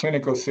discussion on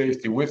clinical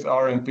safety with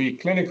RMP.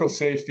 Clinical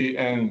safety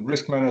and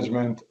risk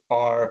management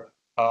are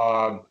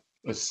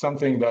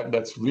something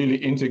that's really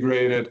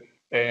integrated,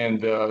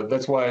 and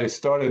that's why I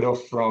started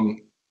off from,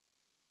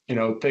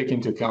 take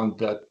into account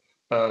that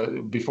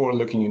before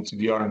looking into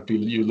the RMP,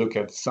 you look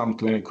at some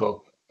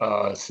clinical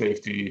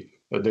safety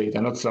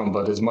data, not some,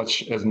 but as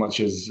much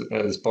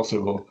as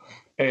possible.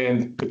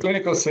 And the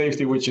clinical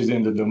safety, which is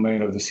in the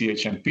domain of the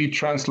CHMP,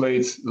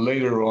 translates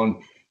later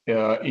on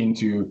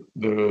into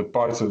the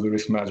parts of the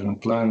risk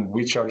management plan,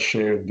 which are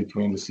shared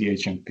between the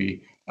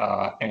CHMP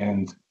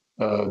and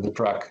the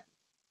PRAC.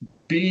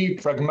 Be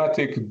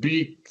pragmatic,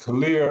 be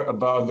clear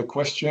about the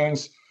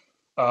questions.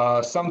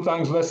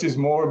 Sometimes less is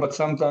more, but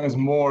sometimes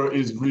more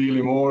is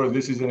really more.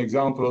 This is an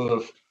example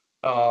of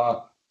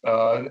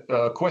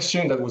a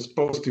question that was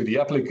posed to the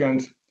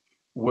applicant,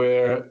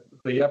 where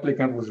the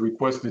applicant was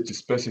requested to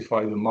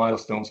specify the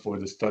milestones for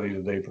the study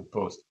that they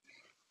proposed.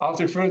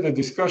 After further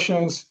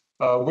discussions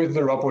with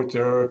the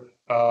rapporteur,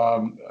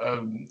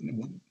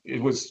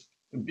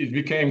 it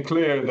became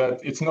clear that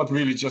it's not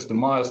really just the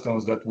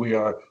milestones that we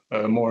are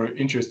more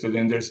interested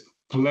in. There's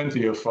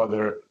plenty of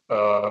other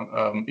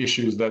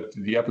issues that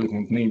the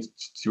applicant needs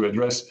to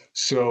address.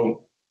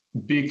 So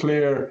be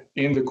clear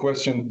in the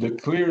question. The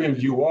clearer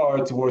you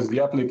are towards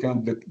the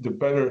applicant, the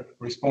better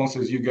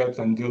responses you get,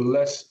 and the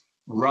less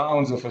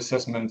rounds of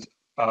assessment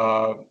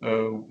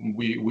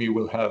we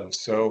will have.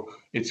 So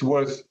it's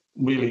worth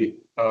really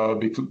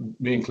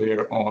being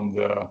clear on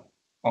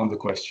the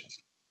questions.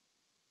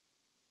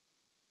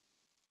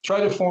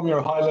 Try to form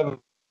your high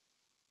level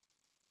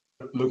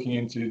looking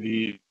into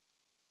the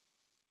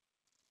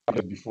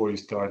before you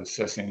start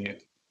assessing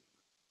it.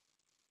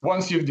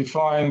 Once you've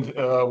defined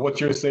what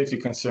your safety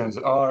concerns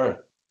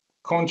are,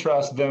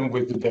 contrast them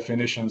with the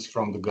definitions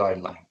from the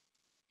guideline.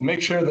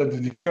 Make sure that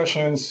the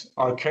discussions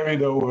are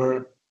carried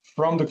over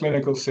from the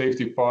clinical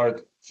safety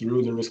part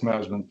through the risk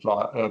management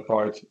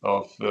part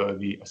of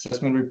the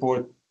assessment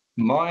report.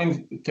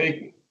 Don't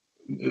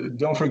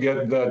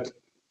forget that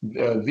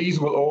these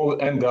will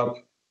all end up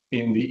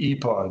in the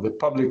EPAR,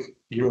 the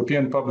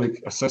European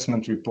Public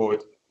Assessment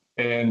Report.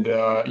 And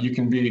you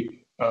can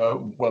be,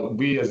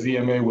 we as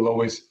EMA will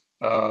always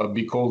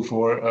be called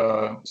for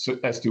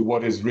as to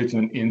what is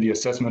written in the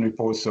assessment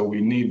report. So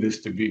we need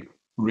this to be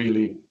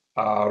really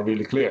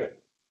clear.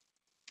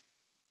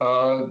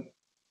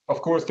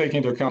 Of course, taking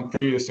into account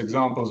previous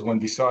examples when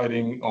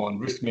deciding on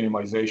risk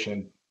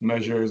minimization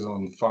measures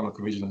on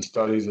pharmacovigilance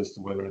studies as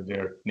to whether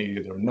they're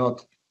needed or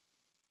not.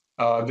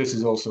 This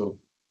is also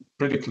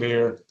pretty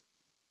clear.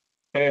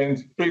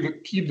 And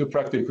keep the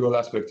practical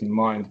aspect in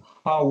mind.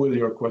 How will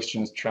your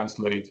questions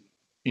translate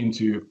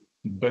into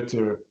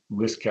better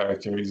risk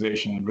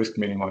characterization, risk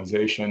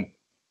minimization?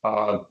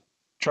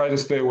 Try to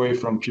stay away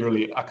from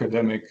purely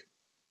academic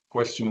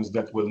questions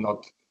that will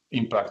not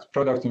impact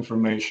product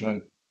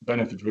information,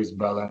 benefit risk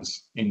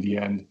balance in the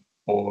end,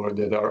 or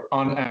that are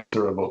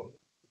unanswerable.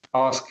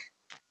 Ask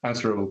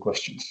answerable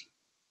questions.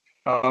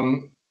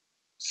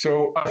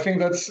 So I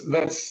think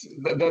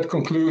that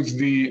concludes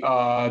the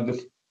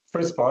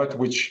first part,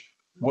 which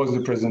was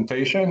the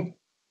presentation.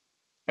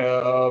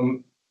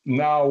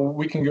 Now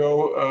we can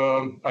go,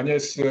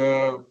 Agnes,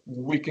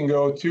 we can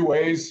go two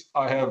ways.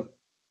 I have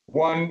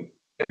one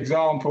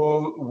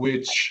example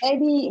which...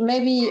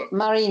 Maybe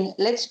Marin,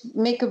 let's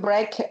make a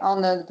break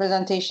on the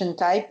presentation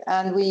type,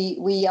 and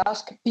we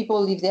ask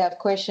people if they have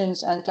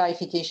questions and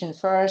clarification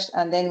first,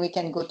 and then we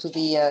can go to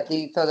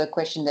the further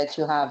question that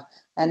you have.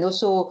 And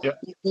also,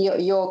 if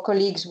your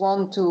colleagues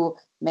want to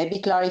maybe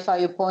clarify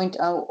your point,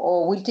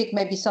 or we'll take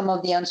maybe some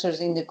of the answers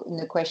in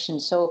the question.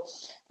 So,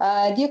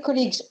 dear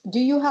colleagues, do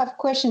you have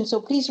questions?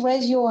 So please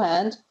raise your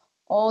hand,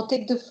 or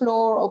take the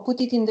floor, or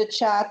put it in the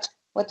chat,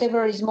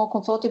 whatever is more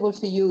comfortable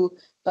for you.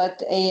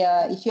 But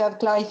if you have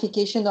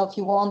clarification, or if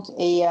you want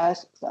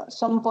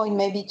some point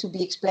maybe to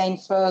be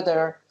explained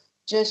further,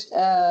 just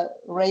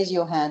raise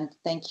your hand.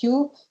 Thank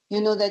you.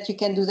 You know that you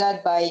can do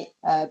that by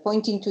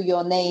pointing to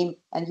your name,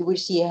 and you will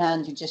see a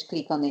hand. You just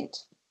click on it.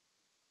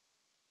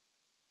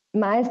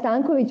 Maja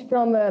Stanković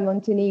from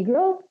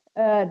Montenegro.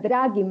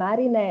 Dragi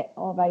Marine,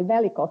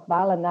 veliko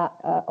hvala na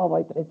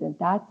ovoj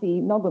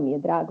prezentaciji. Mnogo mi je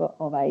drago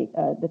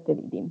da te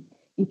vidim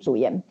I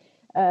čujem.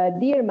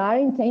 Dear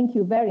Marin, thank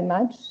you very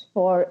much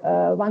for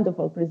a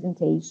wonderful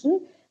presentation.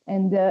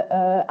 And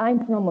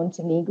I'm from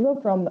Montenegro,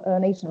 from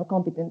National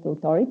Competent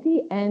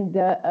Authority. And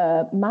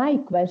my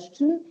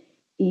question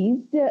is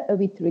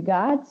with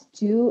regards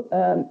to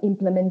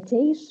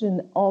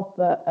implementation of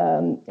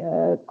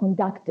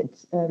conducted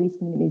risk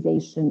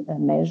minimization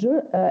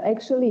measure.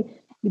 Actually,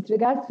 with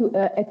regard to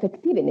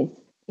effectiveness,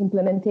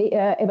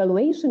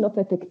 evaluation of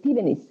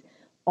effectiveness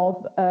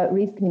of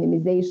risk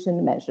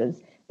minimization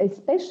measures,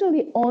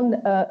 especially on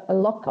a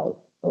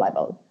local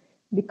level,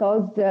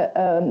 because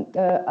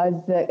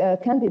as a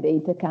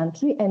candidate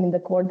country and in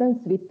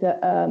accordance with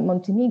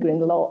Montenegrin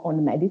law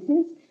on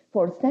medicines,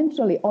 for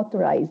centrally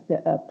authorized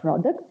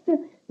products,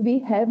 we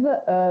have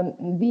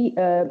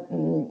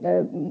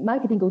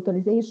marketing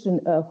authorization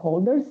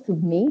holders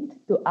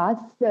submit to us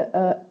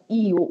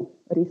EU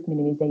risk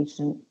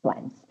minimization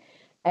plans.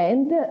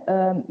 And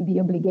the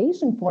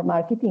obligation for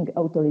marketing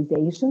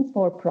authorizations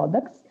for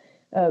products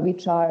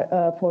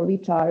for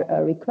which are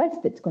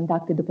requested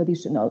conducted of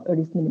additional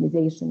risk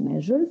minimization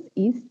measures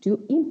is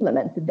to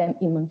implement them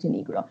in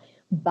Montenegro.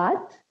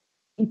 But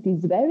it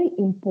is very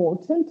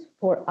important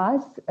for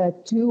us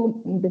that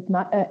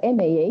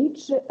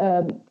MAH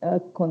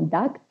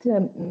conduct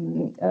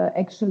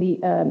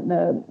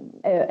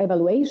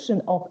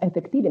evaluation of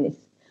effectiveness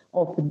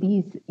of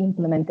these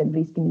implemented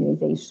risk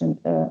minimization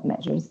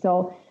measures.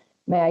 So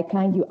may I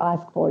kindly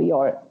ask for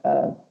your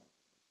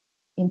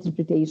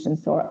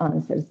interpretations or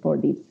answers for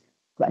this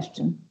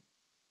question?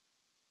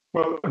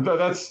 Well,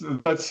 that's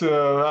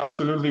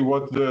absolutely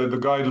what the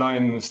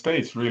guideline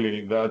states,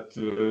 really, that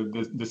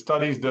the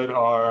studies that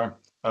are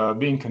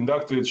being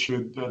conducted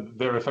should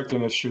their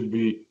effectiveness should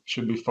be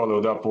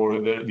followed up, or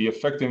the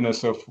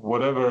effectiveness of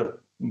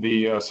whatever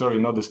the sorry,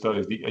 not the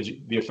studies,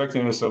 the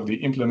effectiveness of the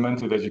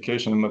implemented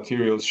educational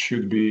materials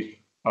should be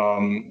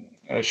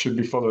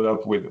followed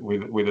up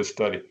with a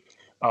study.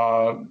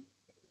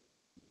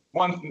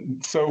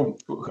 So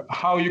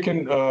how you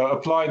can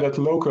apply that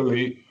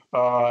locally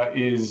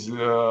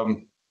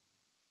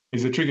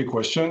is a tricky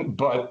question,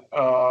 but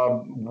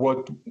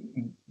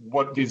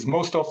what is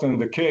most often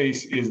the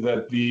case is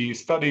that the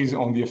studies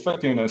on the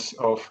effectiveness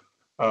of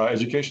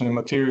educational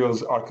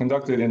materials are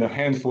conducted in a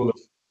handful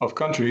of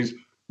countries,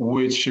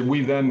 which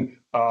we then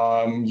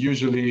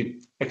usually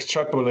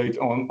extrapolate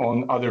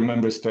on other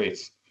member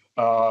states.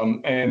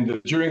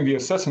 And during the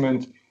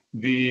assessment,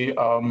 we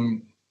are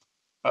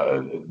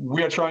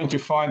trying to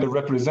find a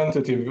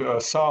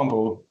representative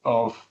sample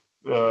of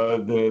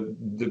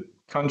the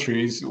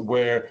countries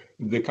where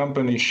the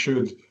company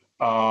should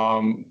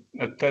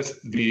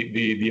test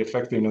the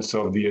effectiveness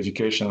of the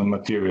educational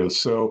materials.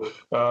 So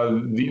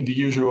the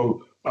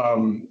usual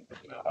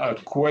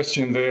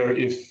question there,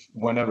 if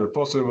whenever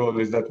possible,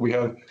 is that we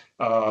have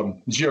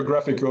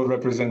geographical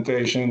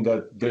representation,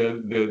 that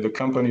the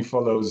company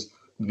follows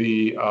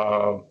the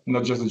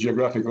not just the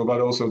geographical, but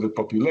also the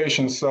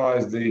population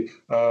size, the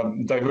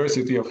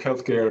diversity of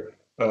healthcare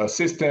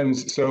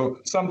systems. So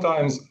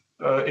sometimes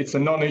it's a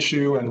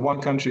non-issue, and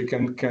one country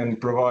can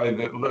provide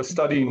a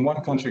study in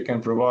one country can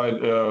provide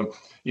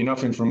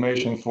enough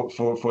information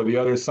for the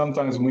others.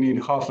 Sometimes we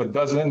need half a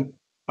dozen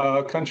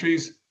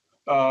countries,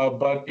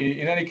 but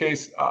in any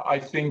case, I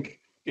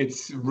think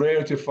it's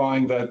rare to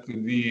find that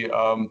the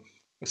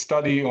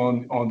study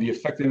on the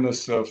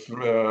effectiveness of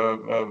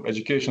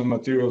educational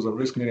materials or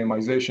risk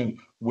minimization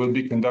will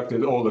be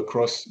conducted all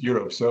across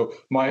Europe. So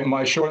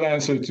my short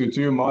answer to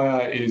you,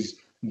 Maya, is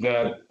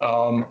that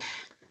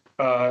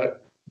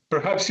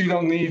perhaps you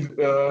don't need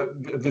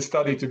the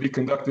study to be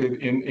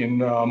conducted in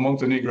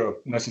Montenegro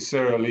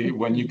necessarily,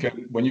 when you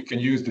can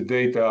use the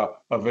data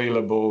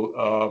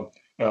available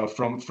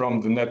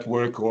from the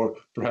network, or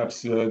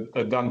perhaps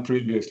done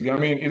previously. I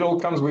mean, it all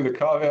comes with a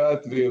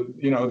caveat.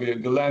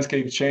 The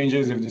landscape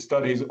changes. If the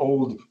study is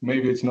old,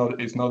 maybe it's not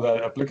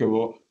that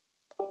applicable.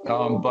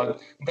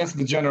 But that's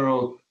the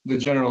general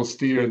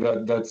steer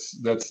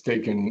that's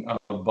taken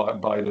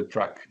by the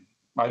track.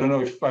 I don't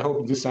know I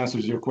hope this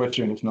answers your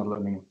question. If not,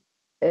 let me know.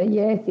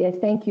 Yes,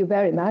 thank you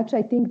very much.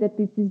 I think that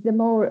this is the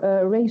more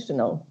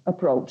rational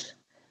approach,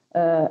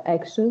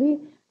 actually.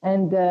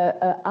 And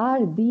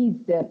are these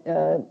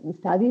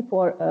studies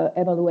for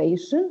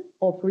evaluation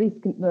of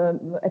risk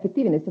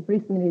effectiveness of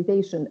risk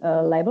minimization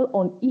level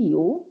on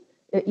EU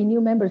in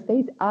EU member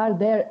states? Are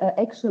there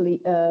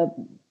actually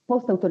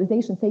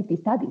post-authorization safety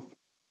studies?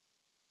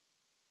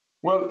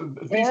 Well,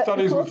 these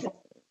studies would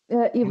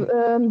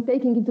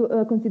taking into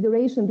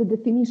consideration the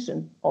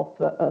definition of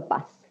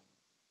PAS.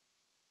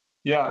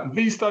 Yeah,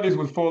 these studies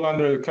would fall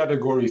under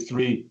category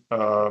 3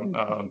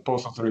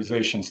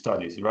 post-authorization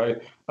studies,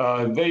 right?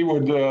 They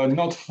would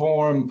not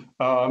form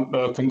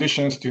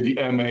conditions to the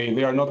MA.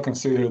 They are not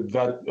considered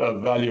that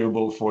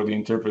valuable for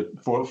the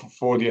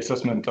for the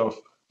assessment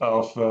of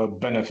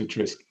benefit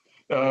risk.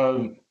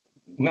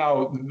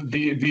 Now,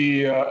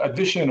 the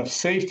addition of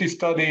safety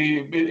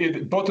study,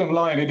 bottom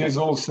line, it is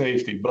all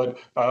safety. But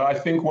I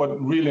think what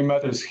really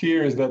matters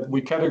here is that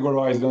we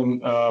categorize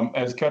them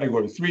as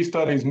category 3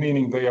 studies,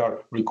 meaning they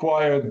are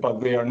required, but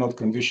they are not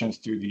conditions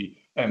to the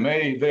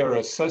MA. They are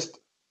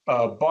assessed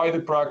by the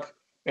PRAC,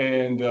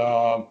 and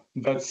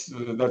that's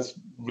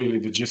really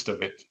the gist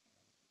of it.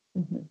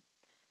 Mm-hmm.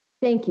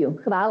 Thank you.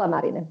 Hvala,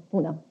 Marine.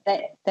 Puno.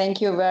 Thank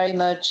you very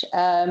much.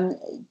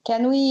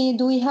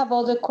 Do we have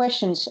other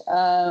questions,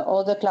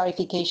 other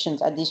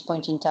clarifications at this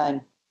point in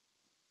time?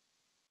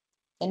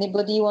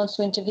 Anybody wants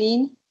to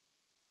intervene?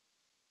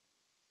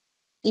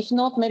 If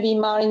not, maybe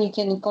Marine, you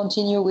can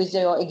continue with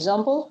your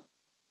example.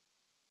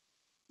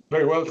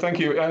 Very well, thank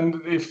you.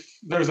 And if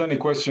there's any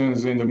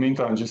questions in the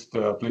meantime, just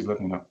please let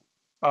me know.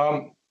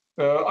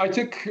 I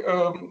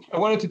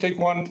wanted to take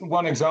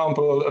one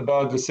example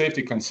about the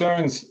safety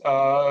concerns.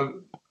 I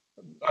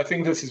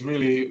think this is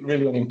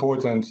really an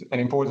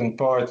important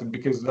part,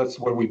 because that's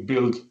where we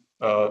build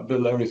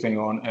everything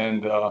on,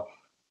 and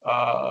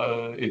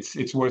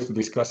it's worth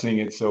discussing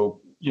it.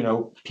 So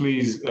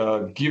please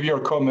give your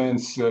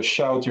comments,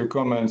 shout your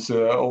comments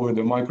over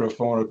the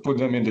microphone, or put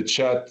them in the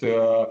chat.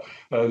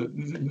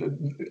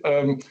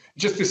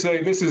 Just to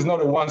say, this is not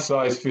a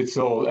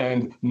one-size-fits-all,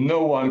 and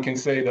no one can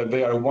say that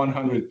they are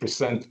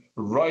 100%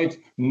 right,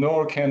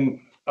 nor can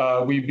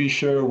we be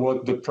sure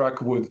what the PRAC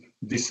would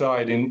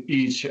decide in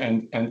each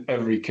and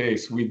every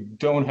case. We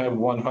don't have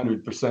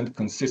 100%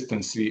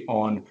 consistency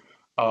on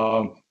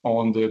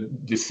the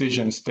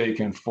decisions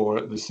taken for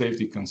the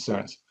safety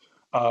concerns.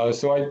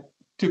 So I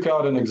took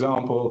out an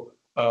example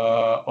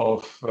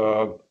of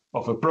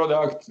a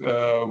product.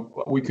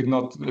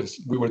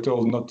 We were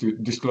told not to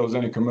disclose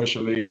any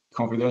commercially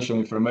confidential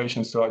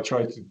information, so I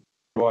tried to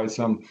provide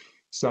some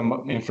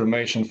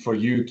information for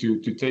you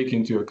to take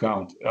into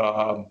account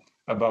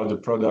about the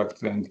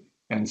product and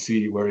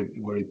see where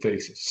it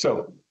takes us.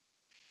 So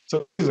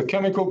So this is a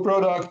chemical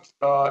product.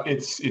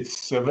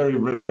 It's a very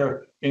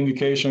rare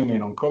indication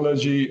in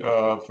oncology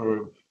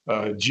for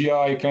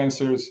GI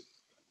cancers.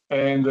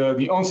 And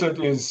the onset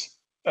is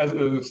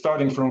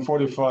starting from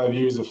 45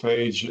 years of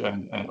age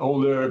and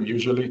older,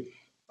 usually.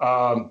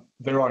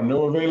 There are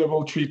no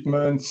available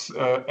treatments.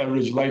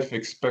 Average life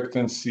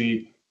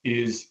expectancy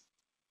is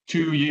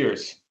 2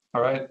 years.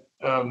 All right.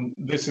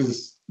 This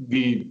is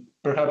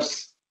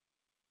perhaps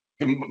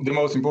the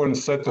most important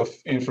set of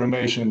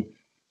information.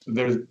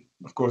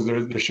 Of course,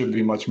 there should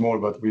be much more,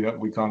 but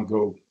we can't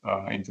go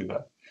into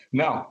that.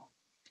 Now,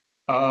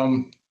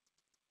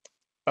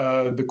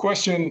 the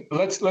question,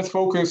 let's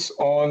focus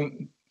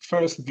on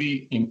first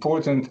the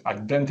important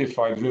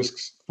identified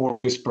risks for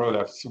these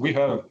products. We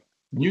have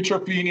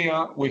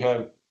neutropenia, we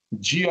have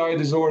GI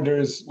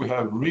disorders, we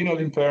have renal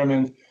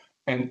impairment,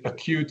 and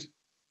acute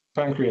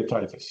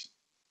pancreatitis.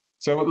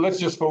 So let's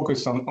just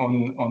focus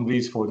on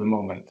these for the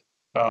moment,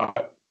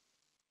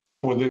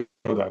 for this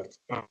product.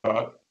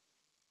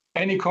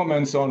 Any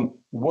comments on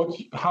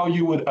how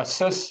you would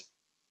assess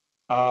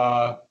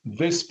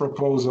this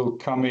proposal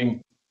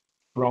coming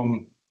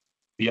from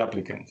the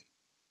applicant?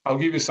 I'll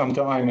give you some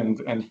time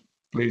and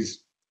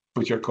please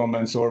put your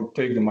comments or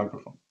take the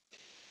microphone.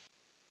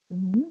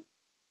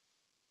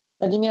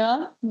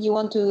 Vladimira, you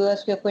want to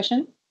ask your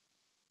question?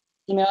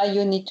 Vladimira,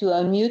 you need to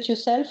unmute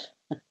yourself.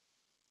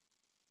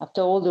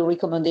 After all the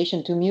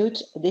recommendation to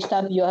mute, this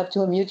time you have to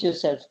unmute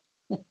yourself.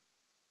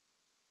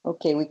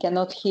 Okay, we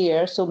cannot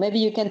hear. So maybe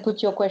you can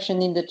put your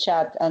question in the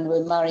chat and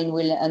Marin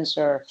will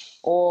answer.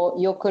 Or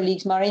your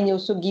colleagues, Marin, you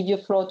also give your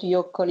floor to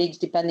your colleagues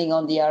depending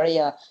on the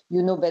area.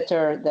 You know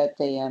better that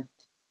they,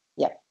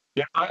 yeah.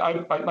 Yeah,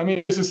 I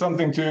mean, this is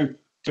something to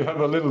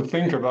have a little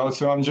think about.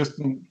 So I'm just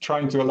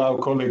trying to allow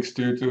colleagues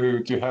to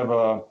have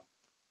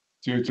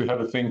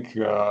a think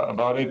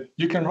about it.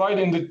 You can write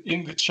in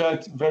the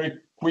chat very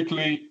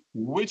quickly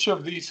which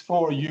of these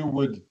four you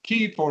would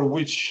keep or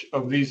which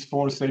of these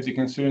four safety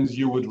concerns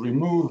you would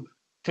remove,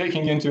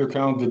 taking into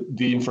account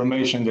the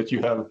information that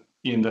you have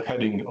in the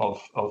heading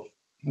of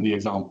the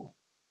example.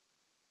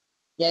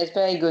 Yes,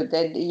 very good.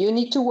 You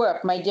need to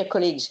work, my dear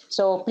colleagues.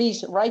 So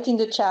please write in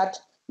the chat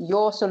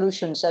your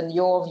solutions and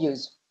your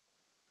views.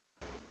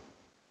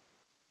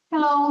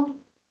 Hello.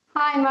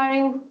 Hi,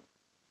 Marin.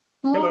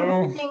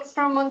 Hello. Thanks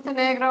from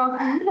Montenegro.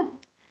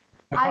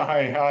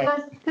 Hi.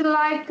 Just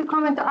like to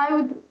comment, I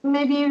would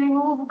maybe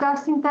remove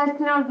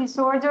gastrointestinal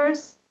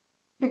disorders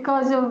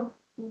because of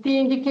the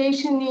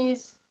indication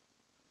is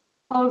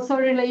also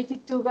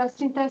related to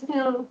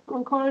gastrointestinal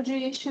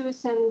oncology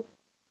issues, and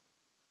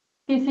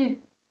this is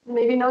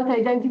maybe not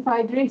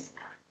identified risk.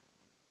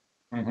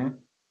 Mm-hmm.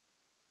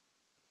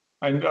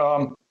 And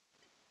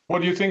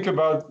what do you think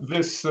about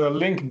this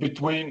link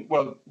between,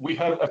 well, we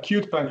have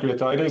acute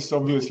pancreatitis,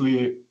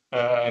 obviously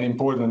an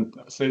important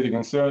safety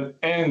concern,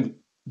 and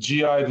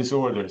GI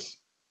disorders.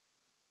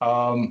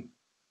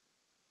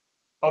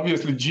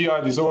 Obviously,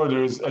 GI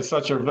disorders as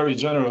such are very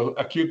general.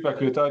 Acute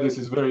pancreatitis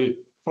is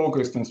very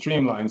focused and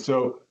streamlined.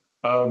 So,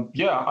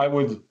 yeah, I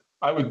would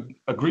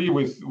agree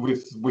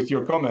with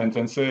your comment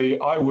and say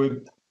I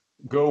would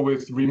go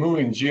with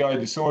removing GI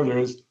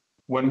disorders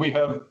when we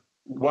have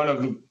one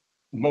of the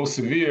most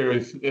severe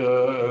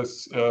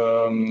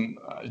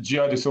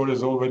GI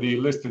disorders already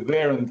listed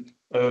there, and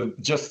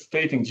just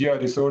stating GI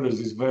disorders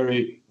is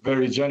very,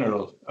 very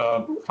general.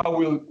 How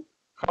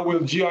will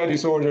GI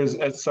disorders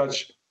as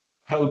such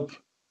help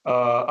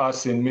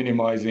us in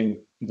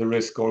minimizing the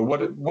risk, or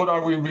what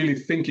are we really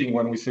thinking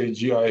when we say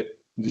GI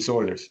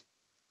disorders?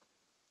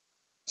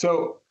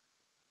 So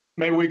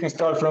maybe we can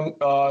start from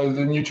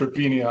the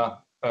neutropenia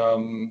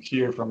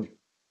here from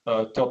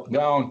top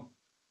down.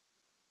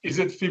 Is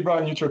it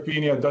febrile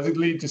neutropenia? Does it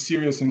lead to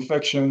serious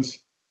infections?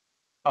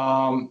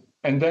 And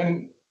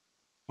then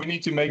we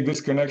need to make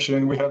this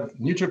connection. We have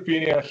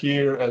neutropenia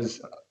here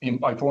as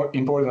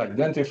important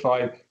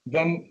identified.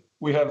 Then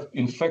we have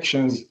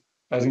infections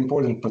as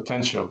important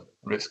potential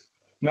risk.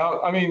 Now,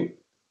 I mean,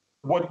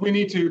 what we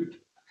need to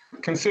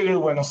consider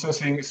when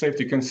assessing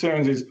safety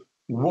concerns is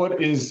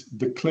what is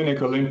the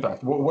clinical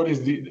impact? What is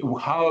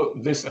how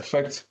this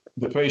affects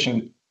the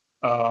patient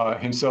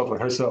himself or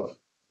herself?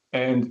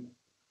 And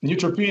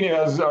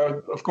neutropenias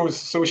are, of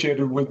course,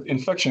 associated with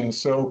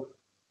infections. So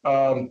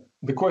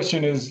the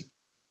question is,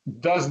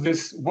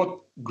 what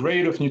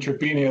grade of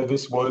neutropenia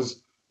this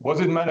was? Was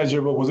it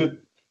manageable? Was it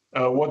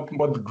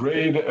what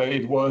grade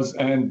it was,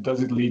 and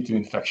does it lead to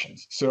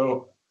infections?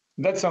 So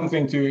that's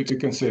something to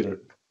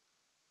consider.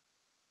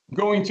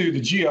 Going to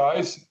the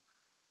GIs,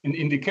 an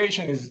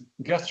indication is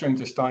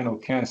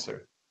gastrointestinal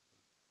cancer.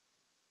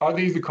 Are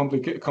these the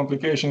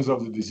complications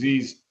of the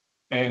disease,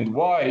 and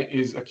why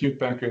is acute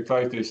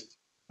pancreatitis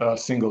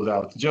singled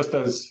out, just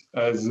as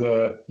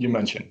you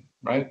mentioned,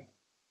 right?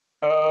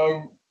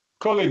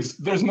 Colleagues,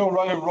 there's no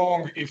right or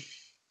wrong.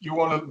 If you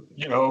want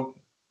to,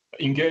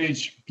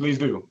 engage, please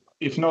do.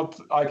 If not,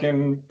 I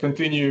can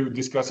continue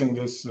discussing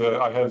this.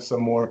 I have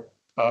some more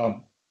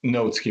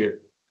notes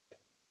here.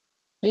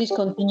 Please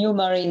continue,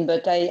 Marine,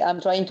 but I'm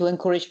trying to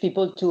encourage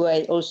people to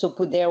also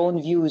put their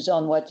own views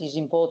on what is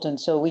important.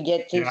 So we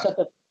get sort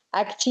of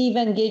active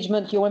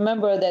engagement. You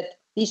remember that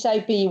these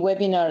IPA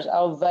webinars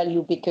are of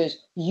value because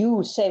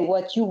you say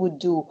what you would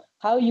do,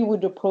 how you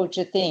would approach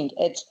a thing.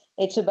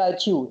 It's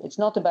about you. It's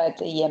not about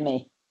the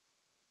EMA.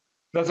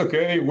 That's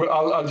okay.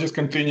 Well, I'll just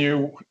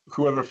continue.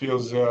 Whoever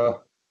feels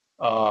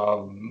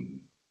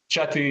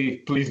chatty,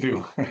 please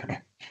do.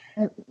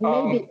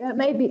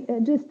 Maybe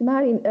just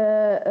Marin,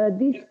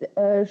 this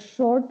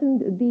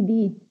shortened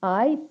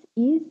DDIs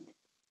is.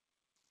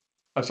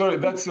 I'm sorry,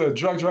 that's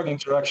drug-drug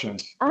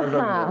interactions.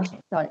 Sorry.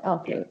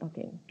 Okay.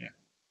 Yeah.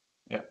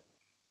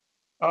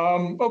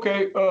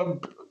 Okay.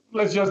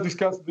 Let's just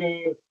discuss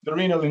the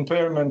renal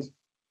impairment.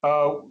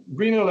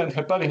 Renal and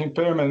hepatic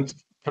impairment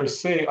per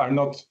se are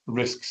not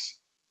risks.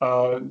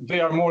 They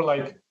are more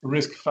like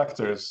risk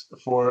factors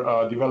for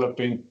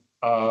developing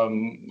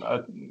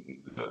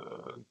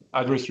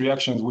adverse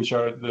reactions, which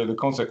are the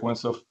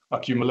consequence of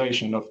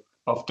accumulation of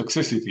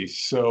toxicities,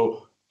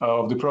 so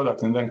of the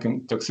product and then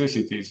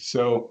toxicities.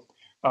 So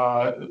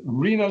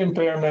renal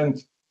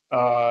impairment,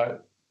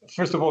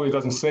 first of all, it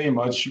doesn't say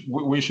much.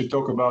 We should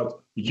talk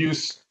about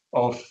use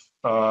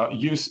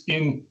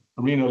in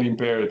renal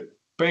impaired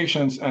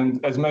patients.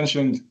 And as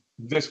mentioned,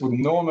 this would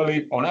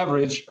normally, on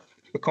average,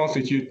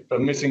 constitute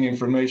missing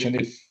information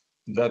if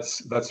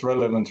that's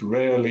relevant.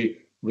 Rarely,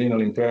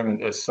 renal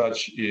impairment as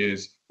such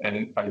is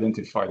an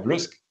identified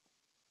risk.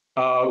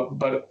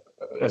 But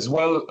as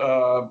well,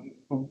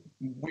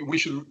 we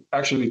should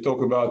actually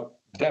talk about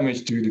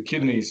damage to the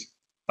kidneys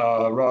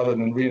rather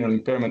than renal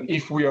impairment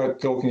if we are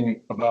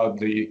talking about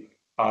the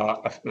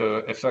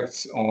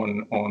effects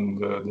on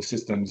the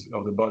systems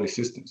of the body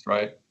systems,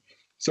 right?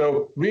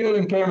 So renal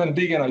impairment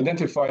being an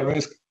identified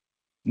risk,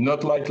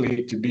 not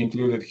likely to be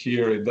included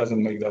here. It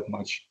doesn't make that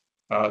much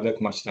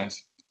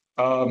sense.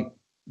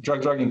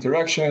 Drug-drug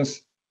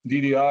interactions,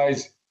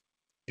 DDIs,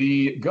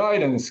 the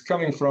guidance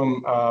coming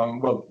from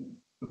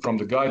from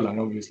the guideline,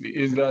 obviously,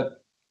 is that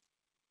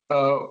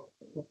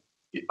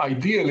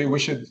ideally we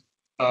should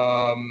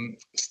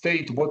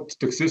state what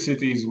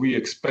toxicities we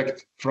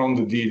expect from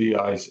the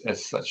DDIs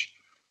as such.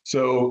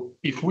 So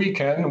if we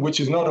can, which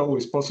is not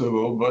always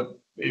possible, but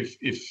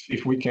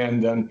if we can,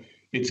 then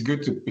it's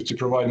good to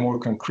provide more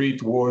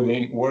concrete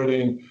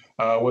wording.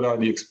 What are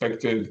the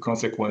expected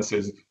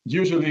consequences?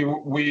 Usually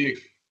we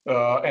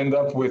end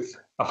up with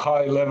a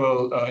high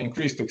level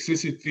increased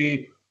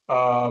toxicity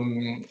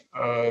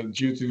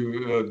due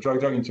to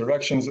drug-drug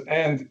interactions.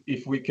 And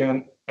if we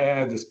can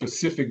add a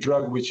specific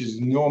drug, which is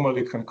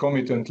normally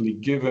concomitantly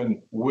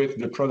given with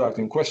the product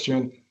in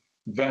question,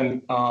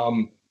 then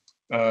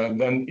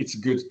it's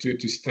good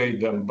to state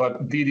them.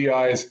 But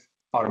DDIs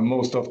are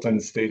most often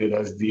stated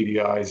as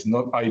DDIs,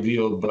 not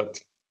ideal, but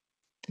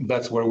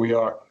that's where we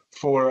are.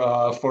 For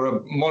a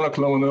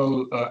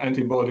monoclonal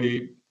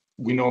antibody,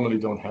 we normally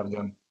don't have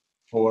them.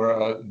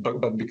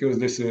 But because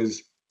this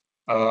is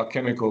a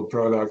chemical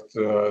product,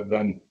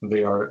 then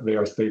they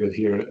are stated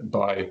here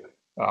by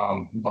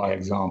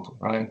example,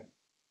 right?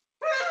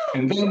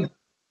 And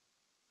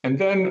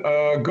then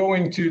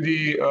going to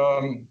the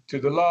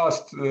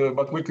last,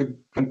 but we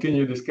could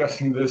continue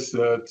discussing this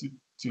to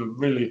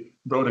really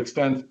broad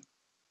extent.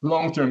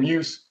 Long-term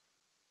use.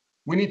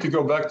 We need to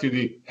go back to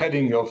the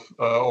heading of,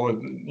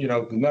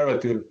 the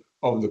narrative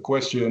of the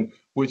question,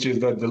 which is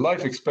that the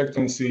life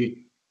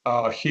expectancy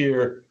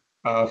here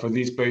for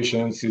these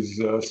patients is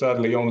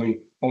sadly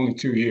only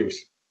 2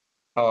 years.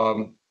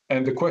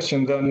 And the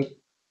question then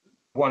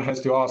one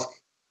has to ask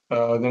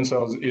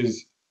themselves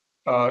is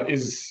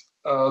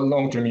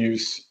long-term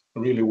use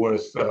really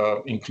worth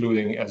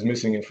including as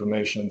missing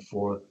information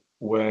for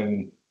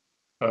when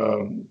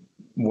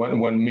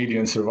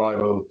median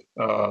survival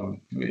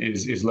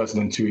is less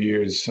than 2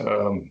 years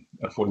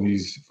for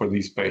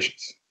these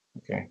patients?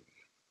 Okay.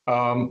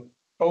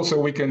 Also,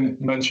 we can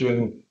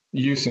mention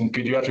use in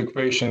pediatric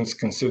patients,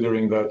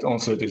 considering that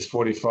onset is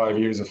 45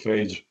 years of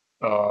age.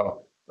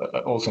 Also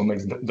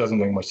doesn't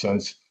make much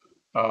sense.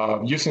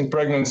 Use in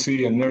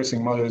pregnancy and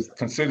nursing mothers,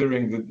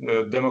 considering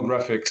the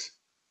demographics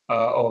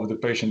of the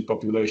patient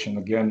population.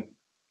 Again,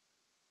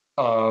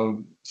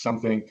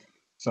 something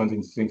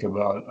to think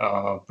about.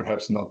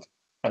 Perhaps not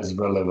as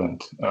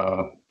relevant.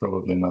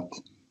 Probably not.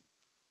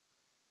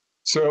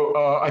 So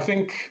I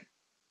think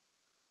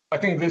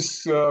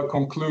this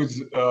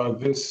concludes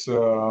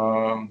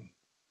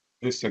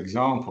this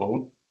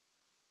example.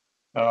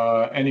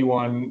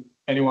 Anyone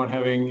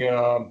having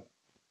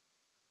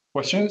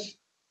questions,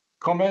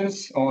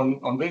 comments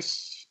on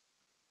this?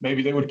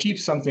 Maybe they would keep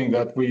something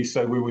that we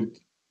said we would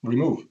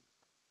remove.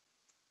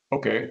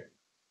 Okay.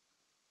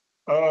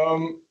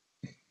 One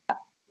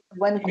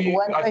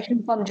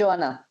question from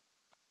Joanna.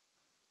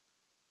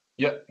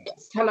 Yeah.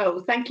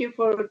 Hello, thank you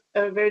for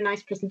a very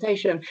nice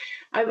presentation.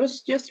 I was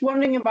just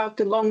wondering about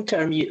the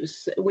long-term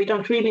use. We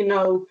don't really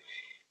know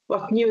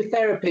what new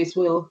therapies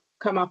will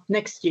come up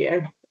next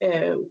year,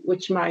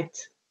 which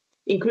might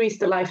increase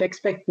the life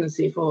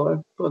expectancy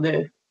for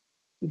the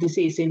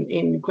disease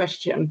in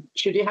question.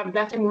 Should you have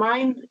that in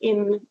mind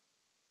in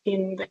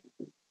in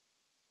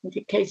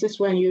the cases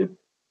when you,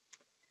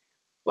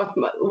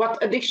 what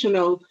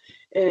additional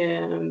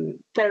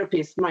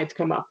therapies might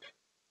come up?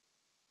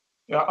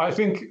 Yeah, I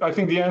think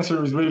the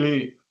answer is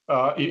really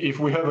if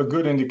we have a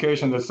good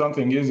indication that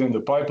something is in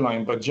the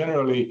pipeline. But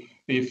generally,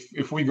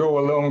 if we go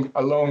along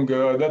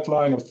that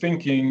line of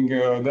thinking,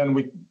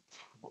 then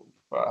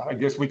I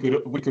guess we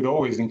could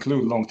always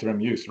include long-term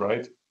use,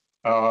 right?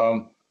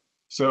 RMP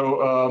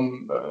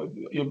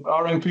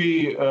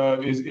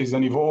is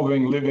an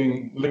evolving,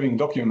 living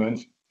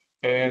document,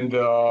 and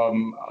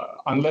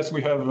unless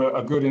we have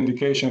a good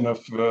indication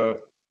of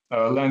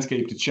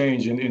landscape to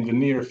change in the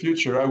near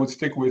future, I would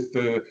stick with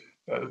the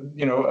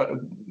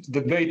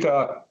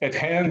data at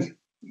hand,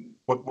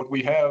 what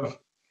we have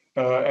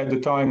at the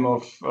time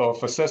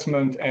of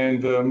assessment,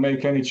 and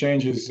make any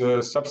changes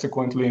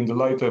subsequently in the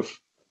light of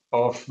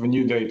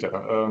new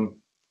data.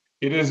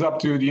 It is up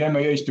to the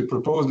MAH to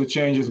propose the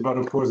changes, but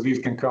of course these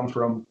can come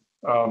from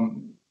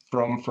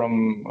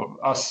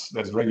us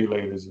as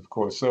regulators, of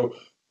course. So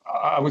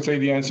I would say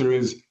the answer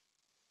is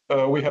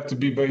we have to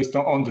be based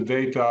on the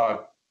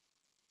data,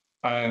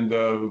 and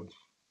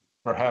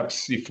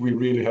perhaps if we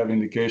really have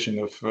indication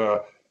of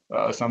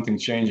something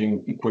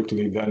changing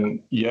quickly,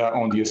 then yeah,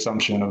 on the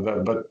assumption of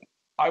that. But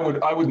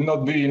I would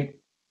not be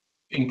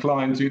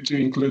inclined to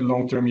include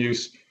long-term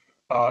use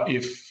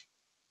if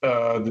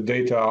the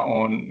data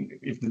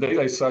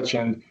is such,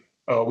 and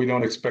we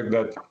don't expect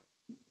that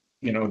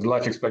the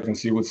life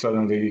expectancy would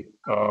suddenly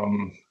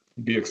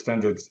be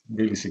extended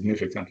really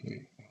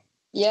significantly.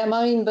 Yeah,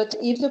 Marin, but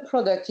if the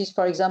product is,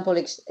 for example,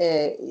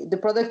 the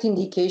product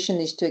indication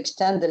is to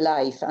extend the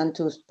life and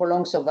to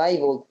prolong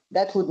survival,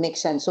 that would make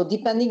sense. So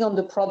depending on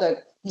the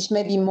product, this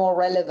may be more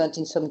relevant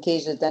in some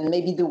cases than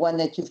maybe the one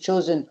that you've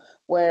chosen,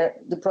 where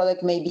the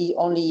product may be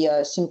only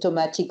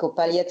symptomatic or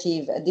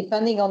palliative.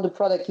 Depending on the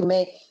product, you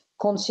may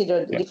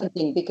consider the different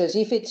thing, because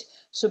if it's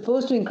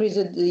supposed to increase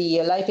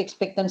the life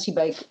expectancy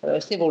by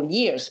several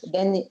years,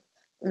 then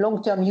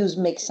long-term use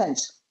makes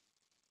sense.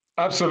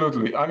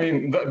 Absolutely. I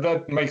mean,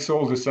 that makes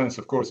all the sense,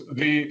 of course.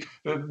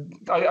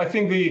 I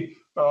think the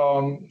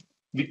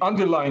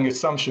underlying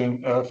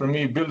assumption for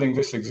me building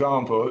this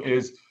example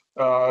is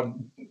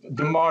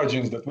the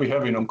margins that we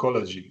have in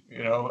oncology.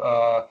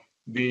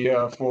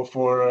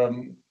 For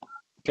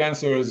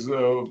cancers,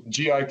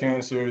 GI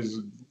cancers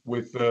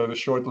with the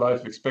short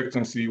life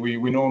expectancy, we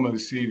normally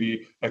see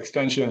the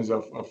extensions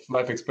of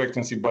life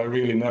expectancy by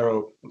really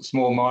narrow,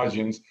 small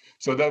margins.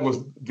 So that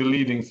was the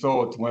leading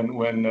thought when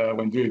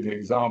doing the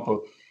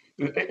example.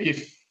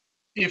 If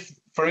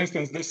for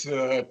instance, this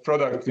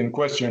product in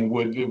question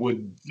would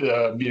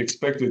be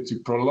expected to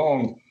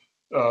prolong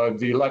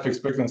the life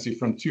expectancy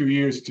from 2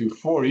 years to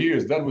 4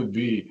 years, that would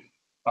be,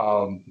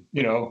 like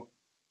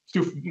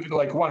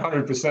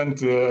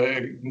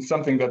 100%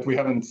 something that we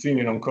haven't seen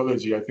in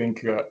oncology, I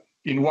think,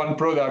 in one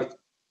product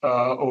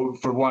or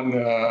for one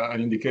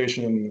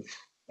indication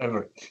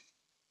ever.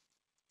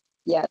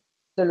 Yeah,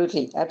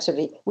 absolutely.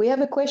 We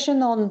have a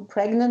question on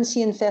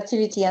pregnancy and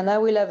fertility, and I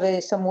will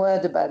have some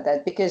word about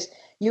that, because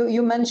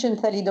you mentioned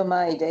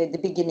thalidomide at the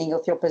beginning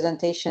of your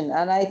presentation,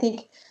 and I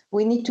think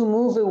we need to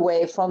move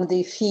away from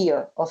the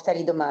fear of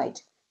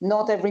thalidomide.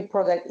 Not every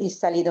product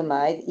is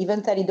thalidomide.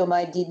 Even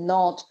thalidomide did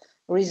not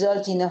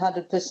result in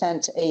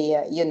 100%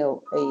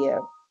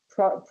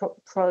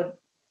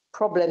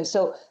 problem.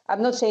 So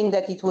I'm not saying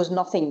that it was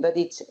nothing, but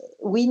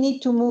we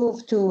need to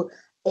move to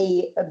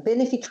a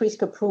benefit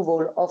risk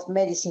approval of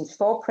medicines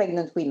for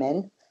pregnant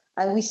women.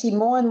 And we see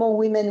more and more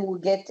women who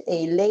get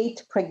a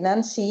late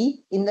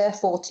pregnancy in their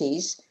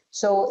 40s.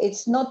 So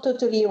it's not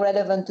totally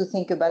irrelevant to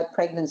think about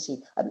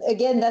pregnancy.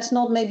 Again, that's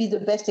not maybe the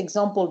best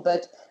example,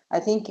 but I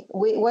think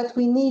what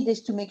we need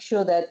is to make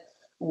sure that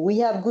we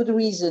have good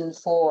reason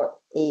for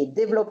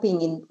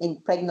developing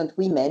in pregnant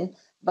women,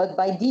 but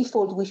by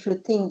default, we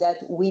should think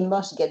that we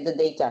must get the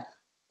data.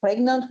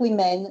 Pregnant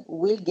women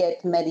will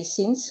get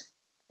medicines.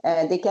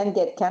 They can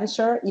get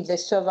cancer. If they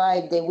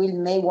survive, they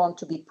may want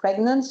to be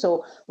pregnant.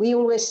 So we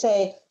always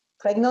say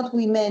pregnant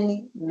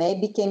women may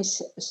become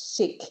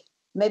sick,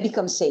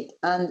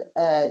 and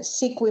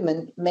sick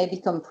women may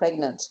become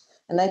pregnant.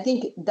 And I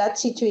think that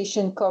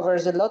situation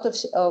covers a lot of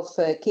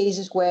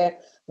cases where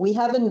we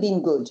haven't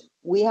been good.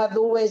 We have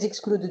always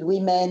excluded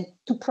women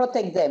to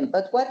protect them.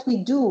 But what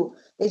we do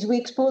is we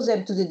expose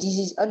them to the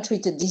disease,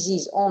 untreated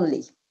disease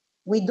only.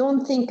 We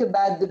don't think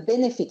about the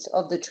benefits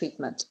of the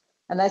treatment.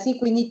 And I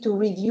think we need to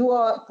review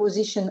our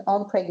position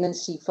on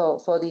pregnancy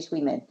for these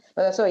women.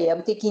 Sorry,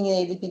 I'm taking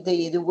a little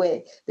bit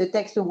the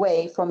text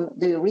away from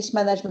the risk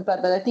management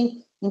part. But I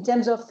think in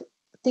terms of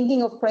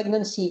thinking of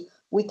pregnancy,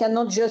 we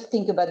cannot just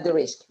think about the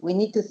risk. We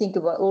need to think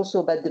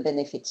also about the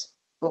benefits.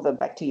 Over,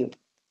 back to you.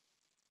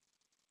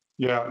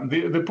 Yeah,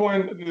 the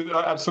point,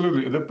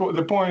 absolutely.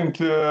 The point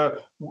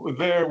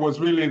there was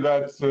really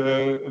that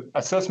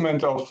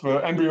assessment of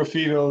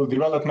embryo-fetal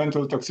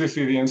developmental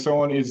toxicity and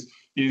so on is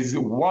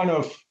one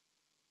of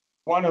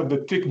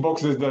the tick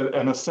boxes that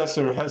an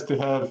assessor has to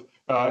have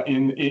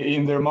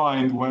in their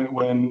mind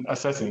when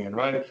assessing it,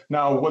 right?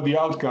 Now, what the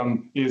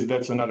outcome is,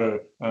 that's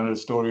another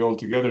story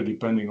altogether,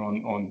 depending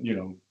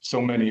on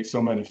so many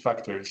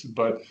factors.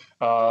 But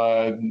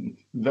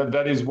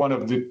that is one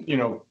of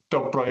the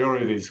top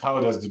priorities. How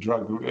does the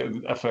drug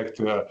affect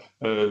the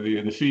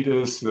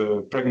fetus,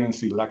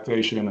 pregnancy,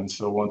 lactation, and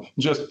so on?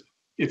 Just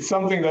it's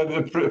something that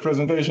a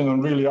presentation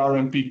on really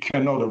RMP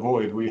cannot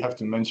avoid. We have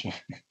to mention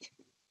it.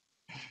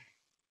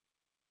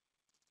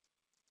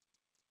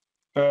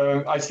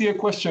 I see a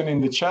question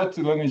in the chat.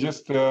 Let me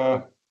just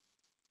have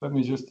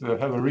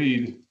a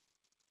read.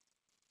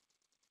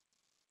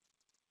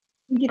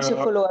 It's a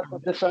follow-up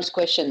of the first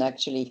question,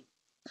 actually,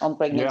 on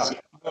pregnancy.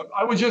 Yeah,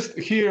 I would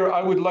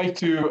like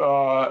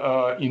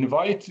to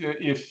invite,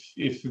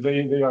 if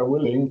they are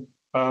willing,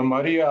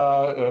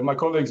 my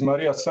colleagues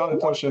Maria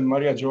Santos and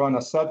Maria Joanna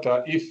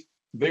Sata, if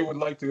they would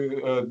like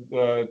to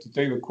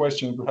take the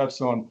question, perhaps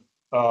on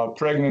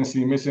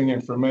pregnancy, missing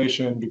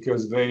information,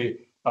 because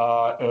they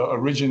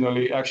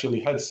originally actually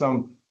had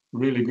some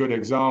really good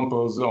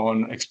examples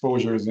on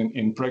exposures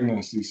in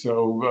pregnancy.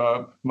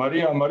 So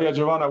Maria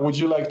Giovanna, would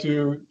you like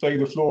to take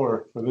the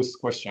floor for this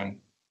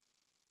question?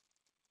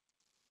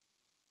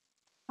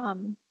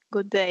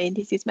 Good day,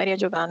 this is Maria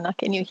Giovanna.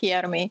 Can you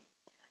hear me?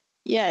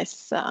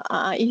 Yes,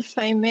 if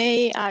I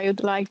may, I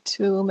would like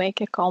to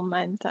make a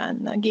comment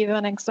and give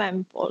an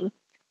example.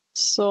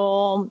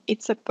 So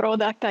it's a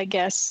product, I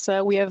guess,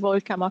 we have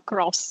all come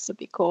across,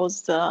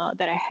 because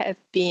there have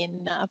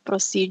been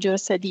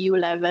procedures at EU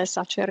level,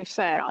 such a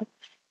referral.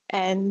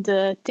 And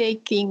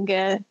taking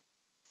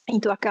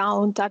into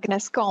account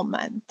Agnes'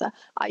 comment,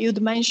 I would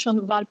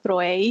mention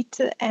valproate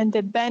and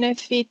the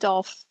benefit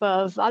of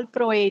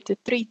valproate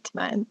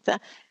treatment.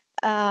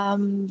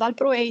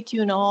 Valproate,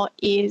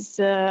 is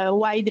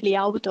widely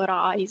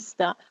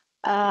authorized.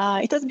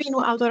 It has been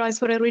authorized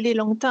for a really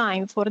long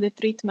time for the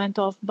treatment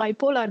of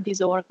bipolar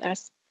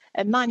disorders,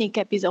 manic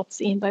episodes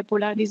in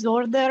bipolar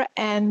disorder,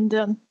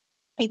 and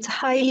it's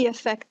highly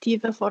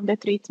effective for the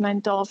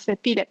treatment of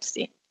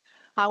epilepsy.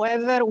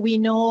 However, we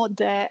know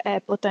the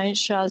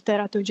potential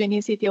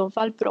teratogenicity of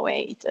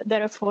valproate.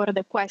 Therefore,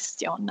 the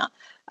question,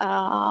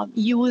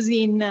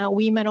 using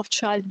women of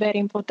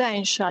childbearing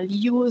potential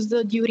used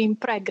during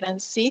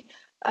pregnancy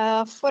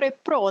for a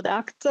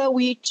product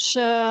which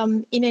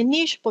in a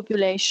niche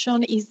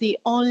population is the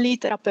only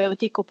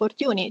therapeutic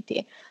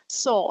opportunity.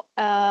 So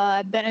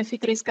a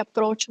benefit-risk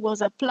approach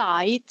was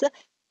applied,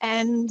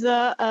 and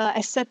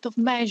a set of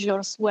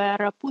measures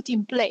were put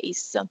in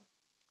place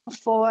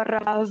for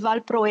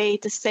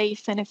valproate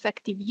safe and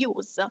effective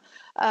use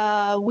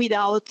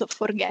without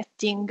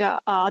forgetting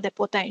the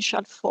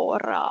potential for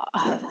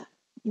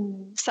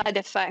side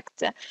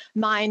effects,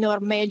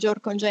 minor, major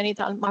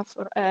congenital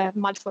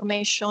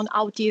malformation,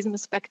 autism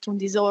spectrum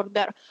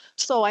disorder.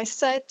 So a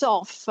set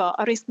of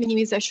risk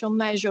minimization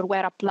measures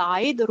were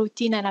applied,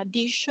 routine and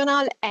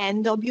additional,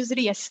 and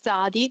obviously a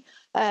study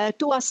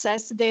to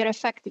assess their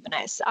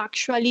effectiveness,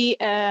 actually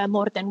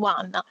more than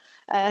one.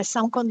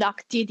 Some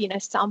conducted in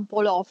a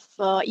sample of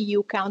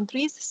EU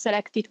countries,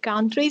 selected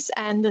countries,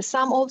 and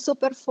some also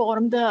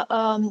performed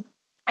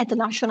at the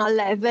national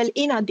level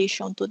in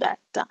addition to that.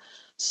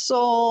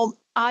 So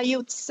I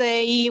would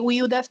say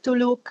we would have to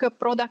look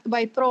product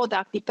by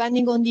product,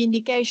 depending on the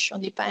indication,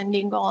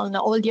 depending on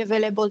all the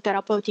available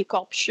therapeutic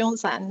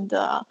options, and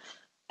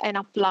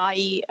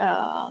apply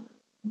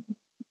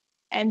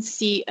and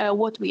see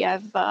what we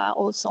have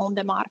also on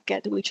the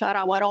market, which are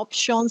our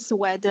options,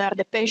 whether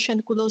the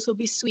patient could also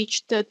be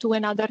switched to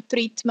another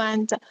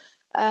treatment.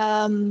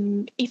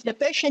 If the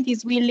patient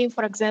is willing,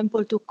 for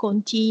example, to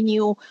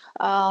continue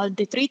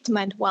the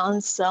treatment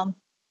once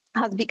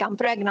has become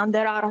pregnant,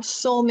 there are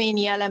so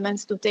many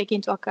elements to take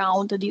into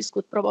account. This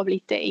could probably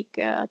take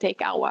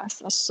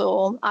hours.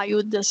 So I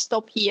would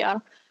stop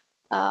here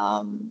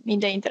in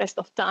the interest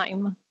of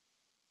time.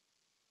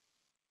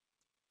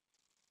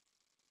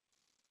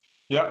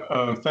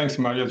 Yeah, thanks,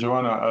 Maria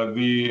Joanna.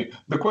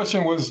 The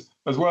question was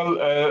as well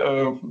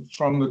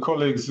from the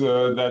colleagues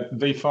that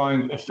they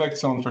find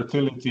effects on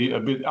fertility a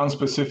bit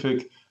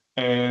unspecific,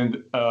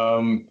 and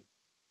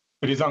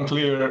it is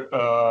unclear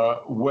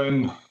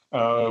when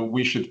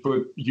we should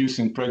put use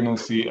in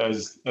pregnancy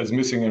as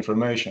missing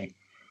information.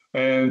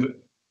 And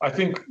I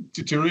think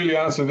to really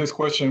answer this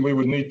question, we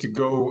would need to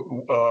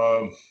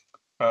go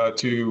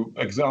to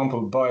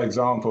example by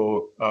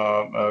example,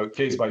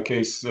 case by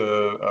case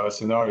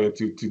scenario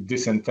to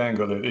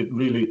disentangle it. It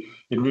really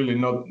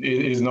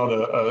is not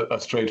a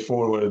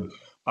straightforward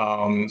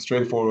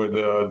answer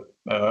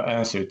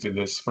to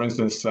this. For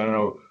instance, I don't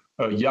know,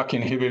 YAC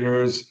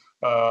inhibitors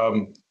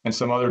and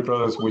some other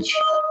products which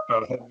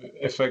have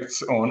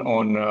effects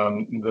on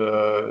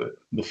the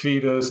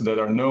fetus that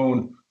are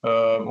known,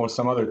 or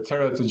some other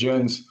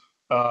teratogens.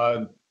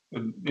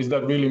 Is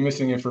that really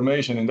missing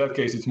information? In that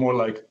case, it's more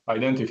like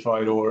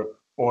identified or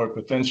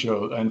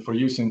potential. And for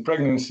use in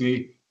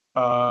pregnancy,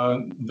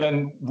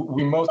 then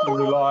we mostly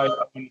rely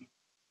on,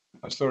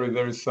 I'm sorry,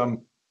 there is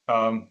some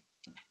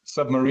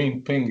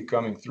submarine ping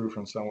coming through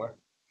from somewhere.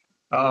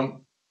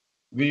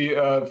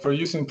 For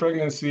use in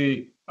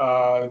pregnancy,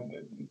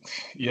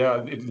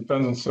 Yeah, it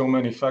depends on so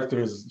many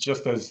factors,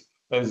 just as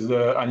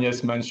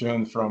Agnes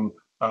mentioned, from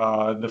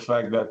the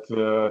fact that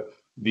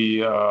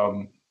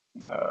the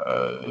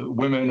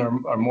women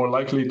are more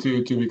likely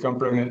to become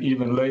pregnant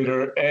even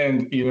later,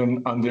 and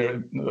even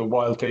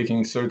while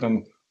taking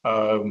certain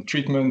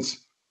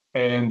treatments.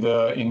 And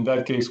in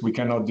that case, we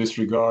cannot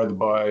disregard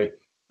by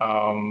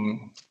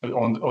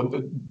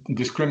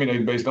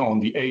discriminate based on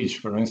the age,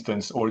 for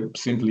instance, or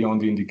simply on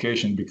the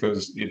indication,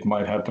 because it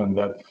might happen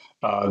that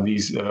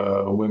these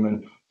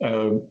women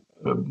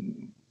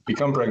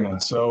become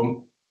pregnant.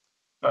 So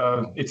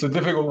it's a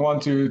difficult one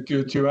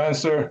to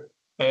answer,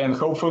 and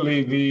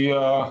hopefully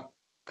the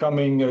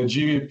coming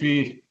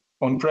GVP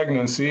on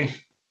pregnancy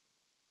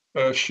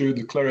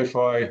should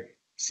clarify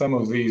some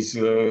of these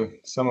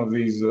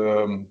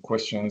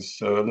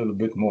questions a little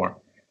bit more.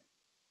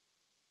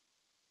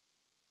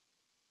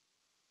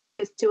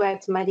 Just to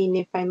add, Marine,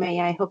 if I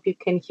may, I hope you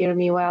can hear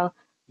me well.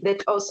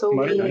 That also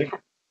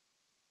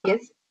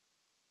yes.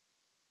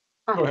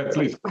 Go ahead,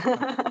 please.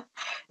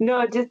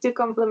 No, just to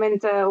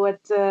complement what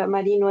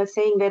Marine was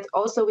saying, that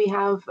also we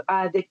have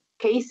the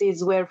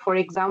cases where, for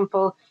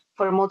example,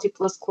 for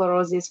multiple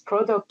sclerosis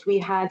product, we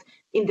had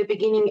in the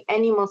beginning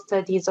animal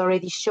studies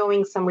already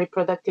showing some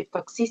reproductive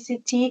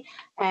toxicity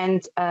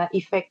and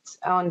effects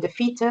on the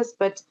fetus,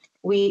 but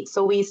we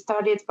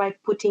started by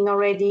putting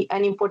already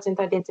an important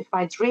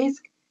identified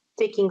risk,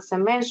 taking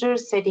some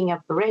measures, setting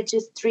up a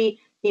registry,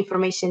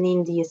 information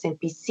in the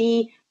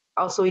SMPC,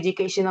 also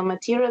educational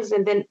materials.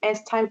 And then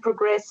as time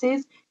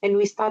progresses and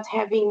we start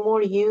having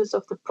more use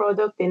of the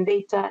product and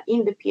data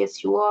in the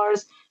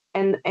PSURs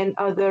and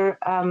other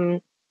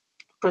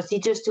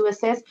procedures to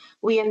assess,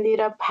 we ended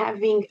up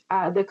having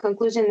the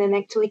conclusion and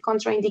actually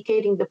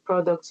contraindicating the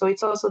product. So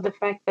it's also the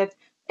fact that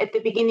at the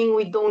beginning,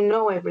 we don't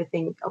know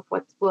everything of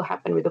what will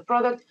happen with the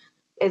product.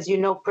 As you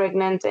know,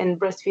 pregnant and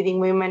breastfeeding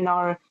women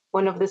are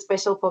one of the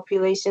special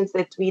populations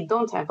that we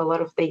don't have a lot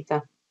of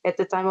data at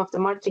the time of the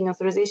marketing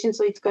authorization.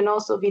 So it can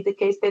also be the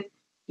case that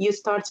you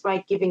start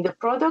by giving the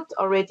product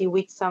already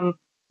with some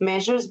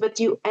measures, but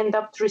you end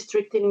up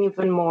restricting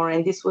even more.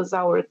 And this was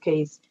our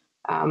case,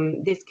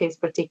 this case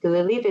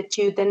particularly, that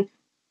you then,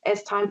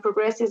 as time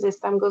progresses, as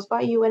time goes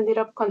by, you ended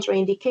up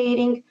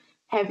contraindicating,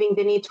 having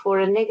the need for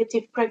a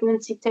negative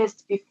pregnancy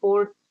test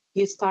before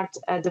you start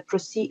the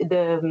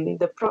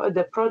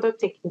product,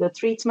 taking the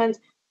treatment.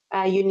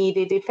 You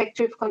needed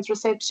effective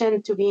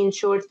contraception to be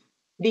ensured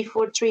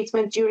before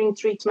treatment, during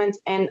treatment,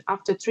 and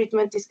after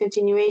treatment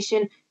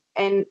discontinuation,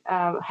 and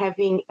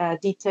having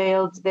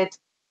detailed that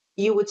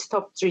you would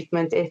stop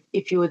treatment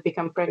if you would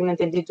become pregnant,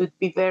 and it would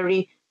be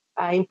very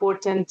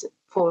important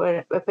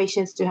for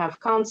patients to have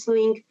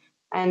counseling,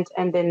 and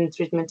then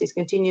treatment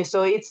discontinue.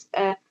 So it's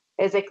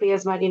exactly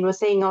as Marine was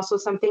saying, also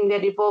something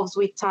that evolves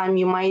with time.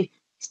 You might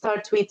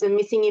start with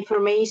missing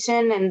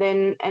information and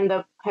then end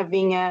up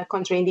having a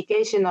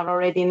contraindication or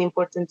already an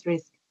important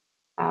risk.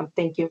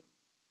 Thank you.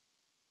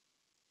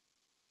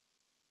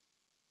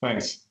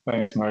 Thanks,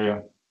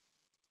 Maria.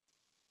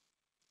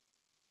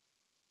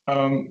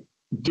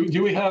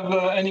 Do we have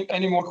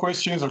any more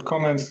questions or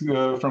comments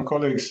from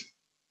colleagues?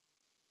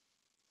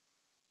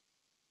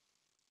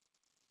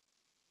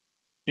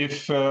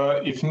 If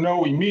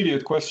no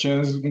immediate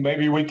questions,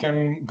 maybe we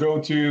can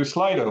go to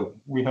Slido.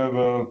 We have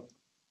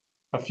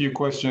a few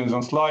questions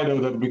on Slido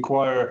that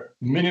require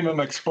minimum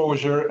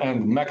exposure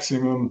and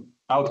maximum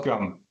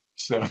outcome.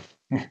 So.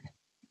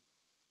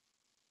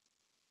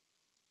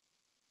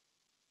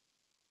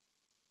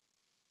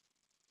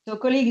 So,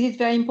 colleagues, it's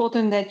very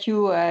important that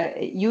you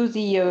use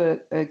the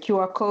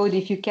QR code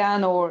if you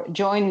can, or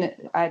join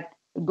at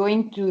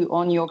going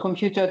on your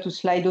computer to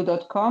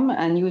slido.com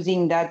and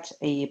using that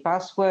a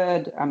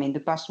password,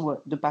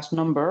 the pass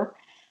number,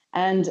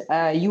 and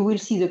you will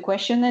see the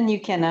question and you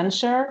can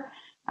answer,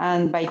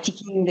 and by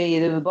ticking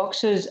the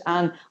boxes,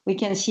 and we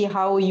can see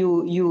how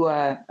you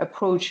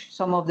approach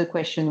some of the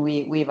questions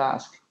we've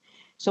asked.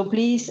 So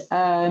please,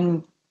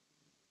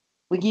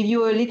 we give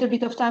you a little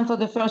bit of time for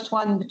the first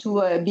one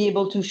to be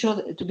able to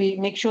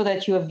make sure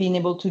that you have been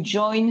able to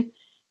join.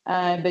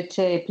 But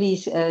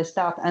please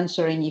start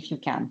answering if you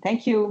can.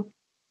 Thank you.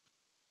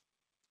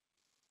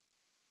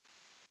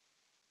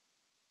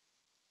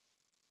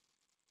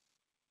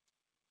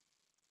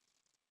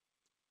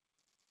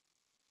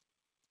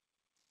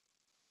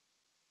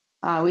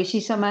 We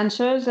see some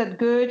answers. That's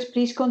good.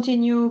 Please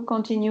continue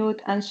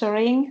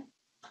answering.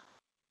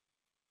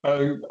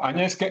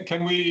 Agnes,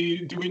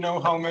 do we know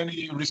how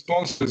many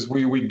responses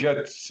we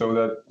get so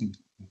that?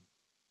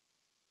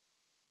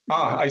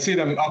 I see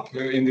them up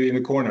in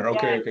the corner.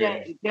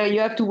 Okay. Yeah, you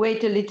have to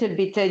wait a little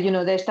bit.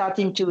 They're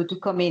starting to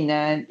come in.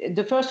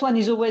 The first one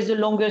is always the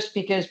longest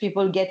because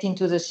people get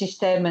into the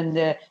system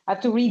and have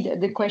to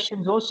read the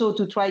questions also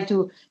to try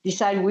to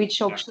decide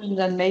which options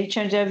and may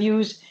change their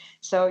views.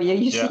 So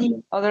you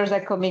see others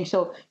are coming.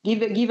 So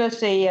give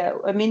us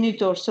a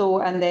minute or so,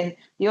 and then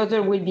the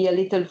other will be a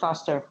little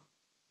faster.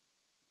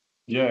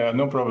 Yeah,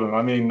 no problem.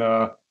 I mean,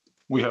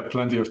 we have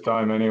plenty of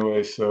time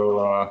anyway,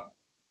 so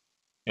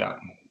yeah.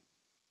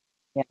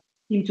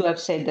 seem to have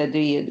said that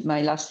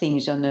my last thing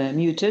is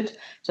unmuted.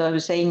 So I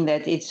was saying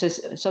that it's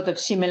a sort of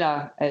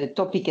similar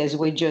topic as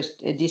we just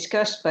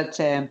discussed, but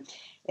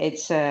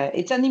it's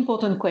an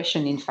important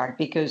question, in fact,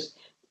 because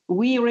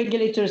we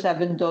regulators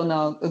haven't done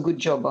a good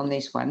job on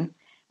this one.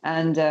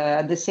 And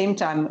at the same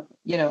time,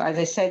 as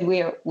I said,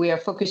 we are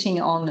focusing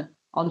on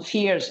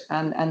fears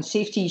and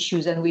safety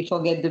issues, and we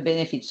forget the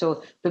benefits.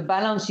 So the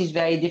balance is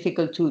very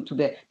difficult to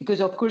bear,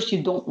 because of course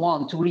you don't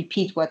want to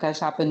repeat what has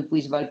happened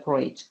with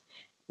valproate,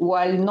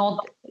 while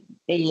not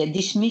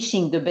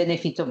dismissing the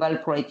benefit of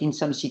valproate in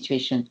some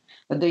situations.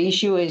 But the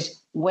issue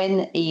is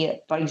when,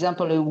 for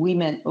example, a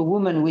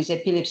woman with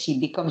epilepsy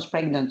becomes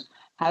pregnant,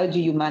 how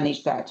do you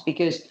manage that?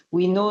 Because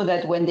we know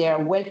that when they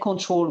are well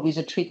controlled with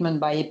a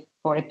treatment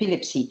for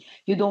epilepsy,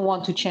 you don't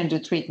want to change the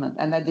treatment.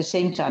 And at the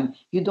same time,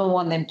 you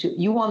want them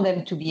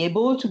to be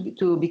able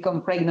to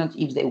become pregnant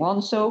if they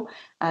want so,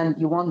 and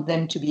you want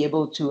them to be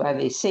able to have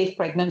a safe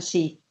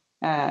pregnancy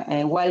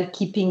while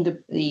keeping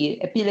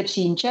the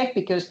epilepsy in check,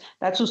 because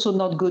that's also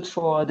not good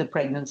for the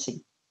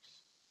pregnancy.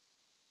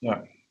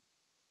 Yeah.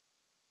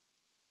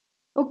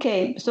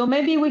 Okay, so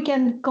maybe we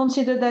can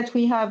consider that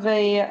we have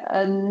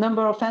a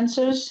number of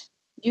answers.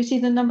 Do you see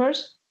the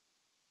numbers?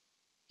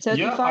 35?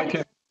 Yeah, I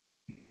can.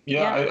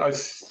 Yeah.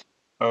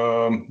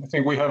 I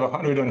think we have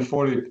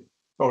 140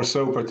 or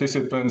so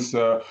participants.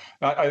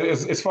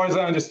 As far as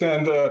I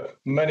understand,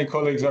 many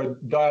colleagues are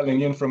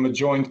dialing in from a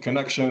joint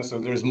connection, so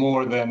there's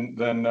more than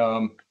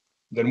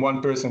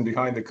one person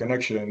behind the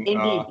connection.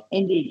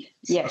 Indeed,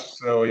 yes.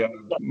 So yeah,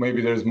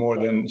 maybe there's more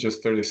than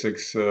just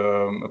 36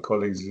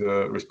 colleagues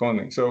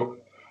responding. So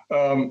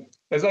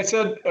as I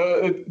said,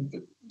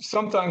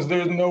 sometimes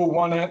there is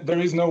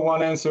no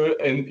one answer,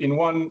 and in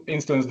one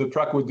instance the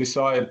track would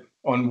decide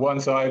on one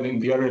side, in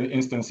the other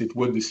instance it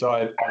would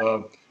decide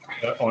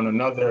on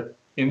another.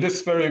 In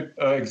this very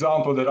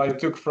example that I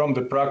took from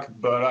the PRAC,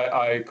 but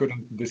I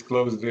couldn't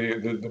disclose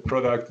the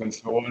product and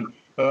so on,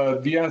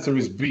 the answer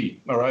is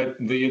B. All right,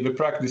 the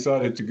PRAC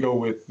decided to go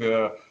with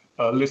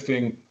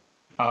listing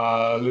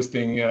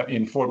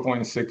in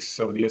 4.6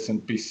 of the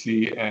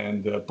SNPC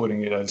and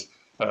putting it as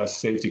a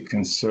safety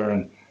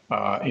concern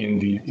in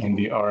the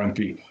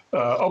RMP.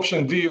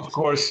 Option D, of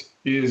course,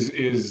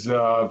 is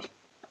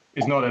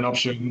not an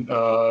option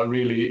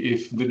really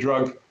if the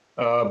drug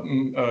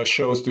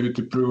shows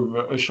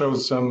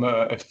shows some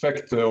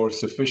effect or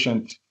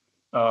sufficient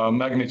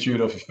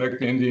magnitude of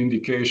effect in the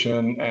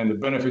indication, and the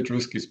benefit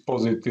risk is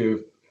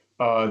positive.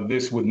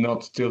 This would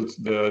not tilt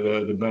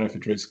the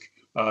benefit risk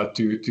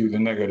to the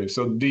negative.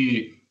 So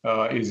D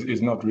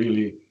is not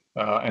really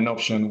an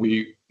option.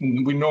 We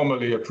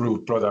normally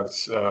approve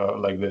products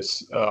like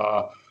this.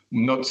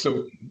 Not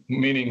so,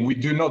 meaning we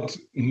do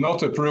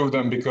not approve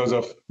them because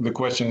of the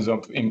questions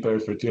of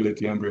impaired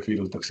fertility,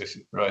 embryo-fetal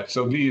toxicity, right?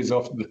 So D is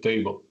off the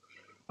table.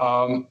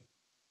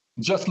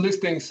 Just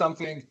listing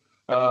something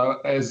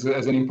as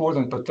an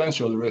important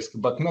potential risk,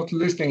 but not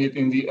listing it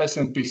in the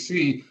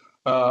SNPC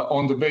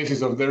on the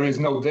basis of there is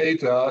no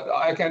data,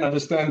 I can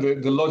understand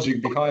the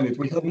logic behind it.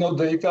 We have no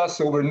data,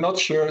 so we're not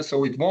sure,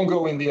 so it won't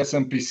go in the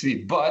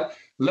SNPC. But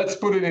let's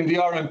put it in the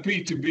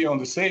RMP to be on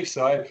the safe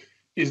side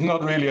is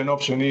not really an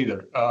option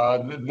either.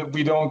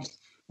 We don't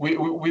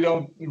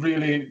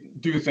really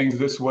do things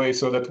this way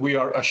so that we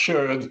are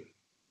assured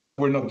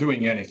we're not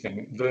doing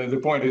anything. The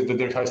point is that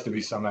there has to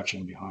be some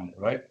action behind it,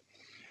 right?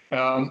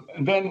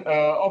 Then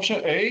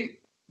option A,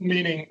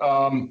 meaning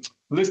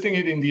listing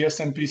it in the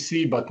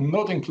SNPC but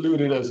not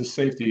included as a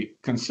safety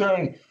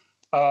concern,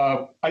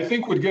 I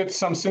think would get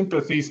some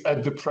sympathies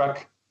at the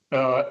PRAC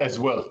as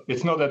well.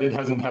 It's not that it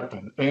hasn't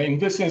happened. In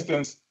this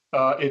instance,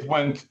 it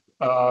went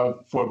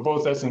for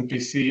both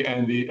SNPC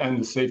and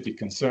the safety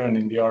concern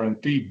in the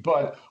RMP,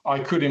 but I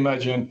could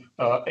imagine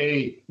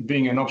A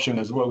being an option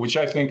as well, which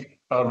I think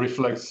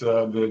reflects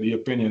the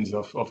opinions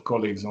of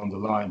colleagues on the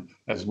line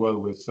as well,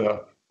 with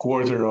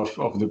quarter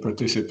of the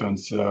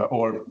participants,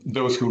 or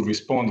those who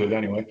responded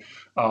anyway,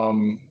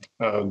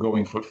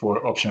 going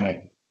for option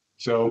A.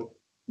 So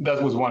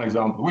that was one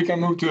example. We can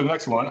move to the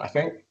next one, I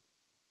think.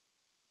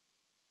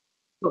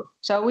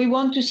 So we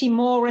want to see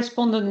more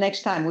respondents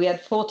next time. We had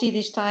 40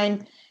 this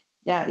time.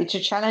 Yeah, it's a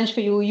challenge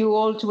for you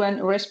all to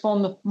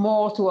respond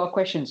more to our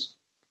questions.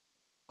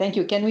 Thank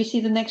you. Can we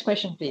see the next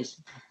question,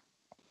 please?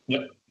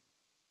 Yep.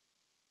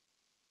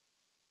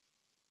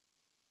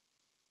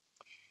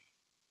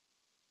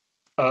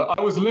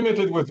 I was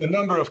limited with the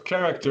number of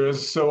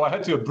characters, so I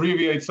had to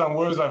abbreviate some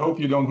words. I hope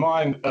you don't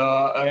mind.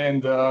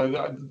 And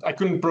I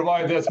couldn't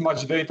provide as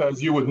much data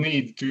as you would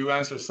need to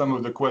answer some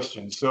of the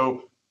questions.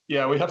 So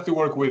yeah, we have to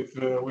work with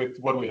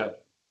what we have.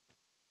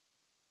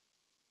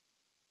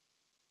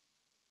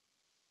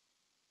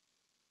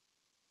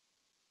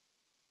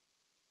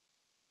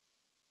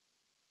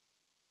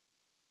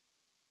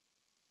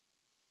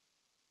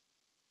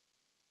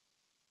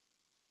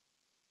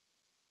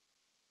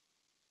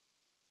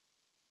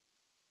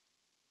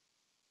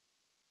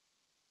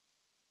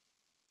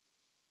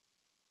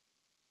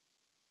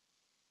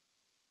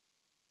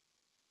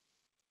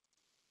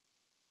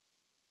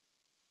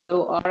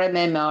 So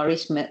RMM are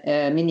risk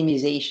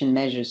minimization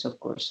measures, of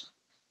course.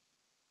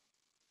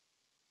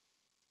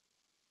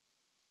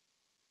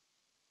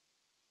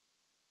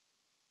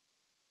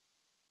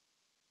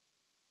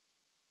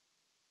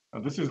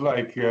 This is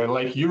like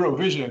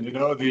Eurovision, you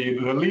know,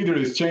 the leader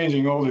is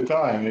changing all the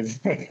time. It's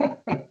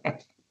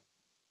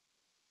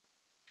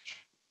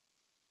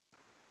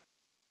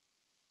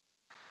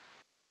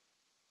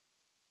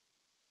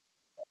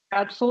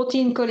At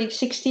 14, colleague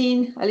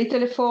 16, a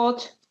little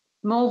effort.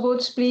 More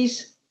votes,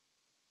 please.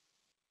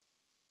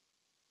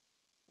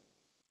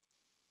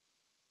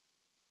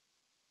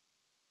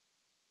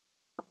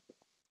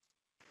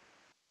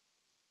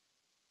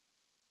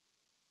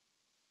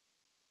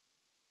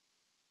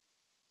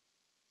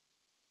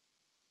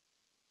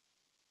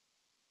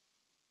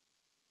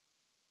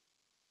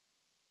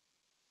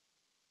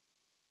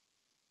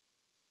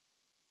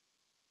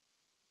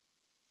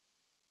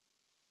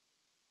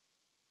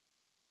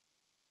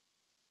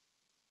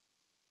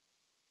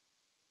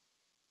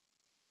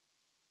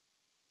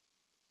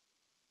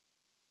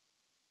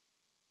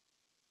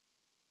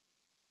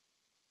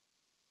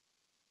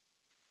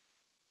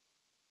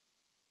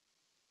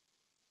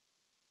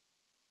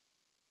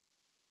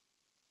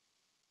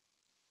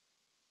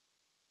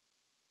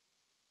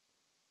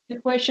 The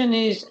question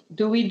is,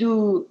 do we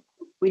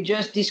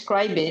just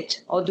describe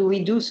it, or do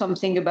we do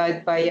something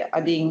about by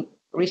adding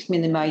risk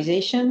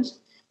minimizations?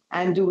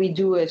 And do we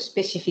do a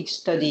specific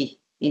study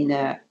in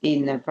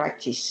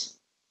practice,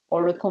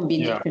 or a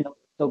combination of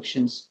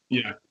options?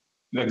 Yeah,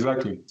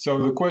 exactly. So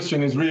the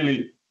question is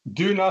really,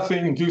 do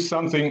nothing, do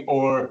something,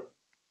 or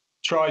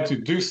try to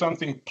do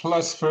something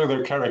plus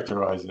further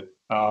characterize it.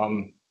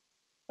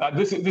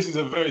 This is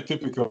a very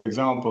typical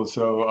example.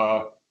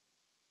 So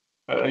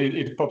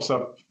it pops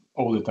up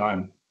all the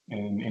time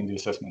in the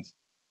assessments.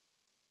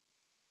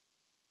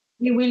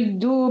 We will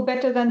do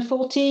better than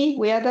 40.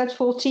 We had at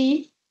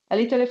 40. A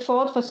little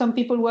effort for some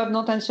people who have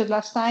not answered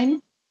last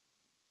time.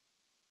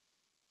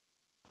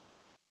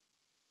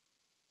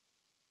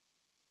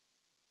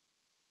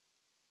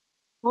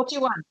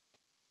 $41.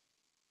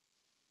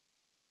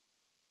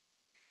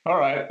 All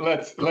right,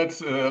 let's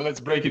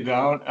break it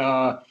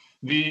down.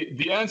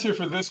 The answer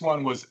for this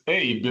one was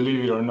A,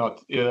 believe it or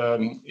not.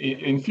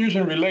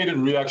 Infusion-related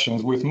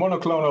reactions with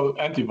monoclonal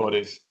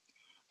antibodies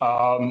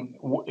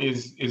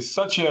is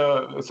such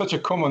a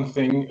common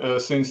thing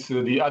since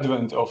the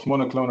advent of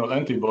monoclonal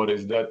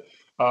antibodies that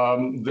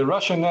the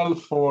rationale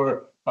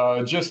for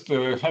just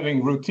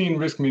having routine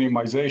risk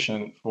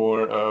minimization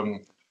for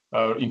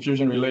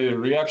infusion-related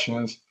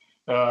reactions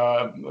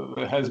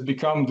has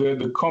become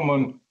the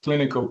common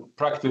clinical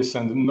practice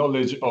and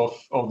knowledge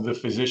of the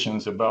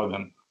physicians about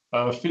them.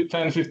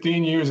 10,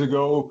 15 years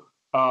ago,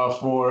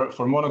 for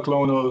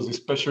monoclonals,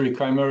 especially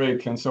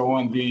chimeric and so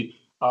on, the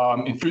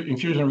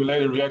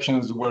infusion-related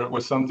reactions were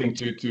something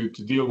to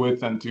deal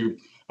with and to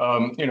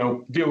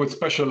deal with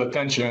special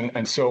attention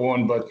and so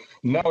on. But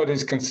now it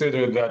is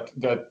considered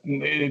that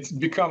it's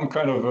become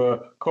kind of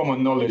a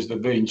common knowledge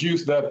that they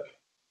induce that.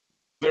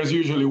 There's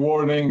usually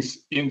warnings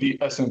in the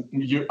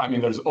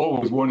there's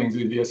always warnings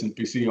in the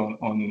SNPC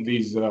on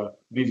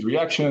these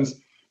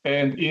reactions.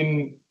 And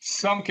in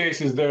some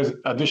cases, there's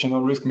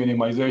additional risk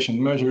minimization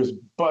measures,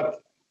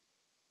 but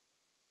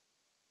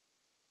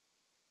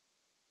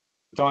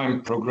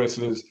time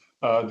progresses,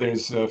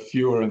 there's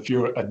fewer and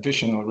fewer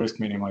additional risk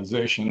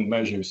minimization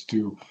measures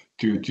to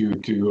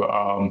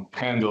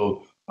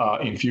handle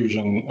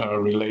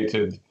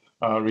infusion-related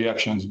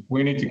reactions.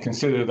 We need to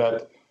consider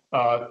that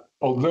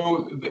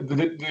although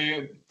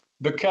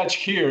the catch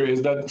here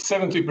is that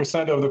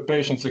 70% of the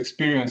patients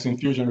experience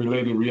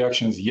infusion-related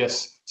reactions,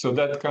 yes. So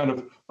that kind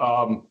of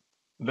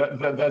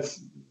that's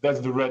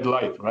the red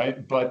light,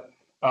 right? But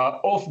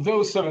of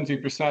those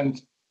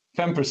 70%,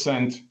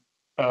 10%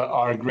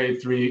 are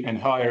grade 3 and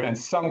higher, and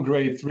some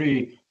grade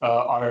 3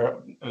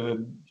 are,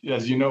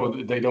 as you know,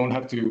 they don't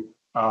have to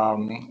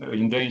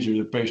endanger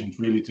the patient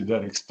really to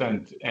that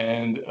extent.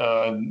 And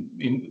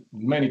in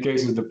many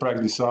cases, the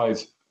practice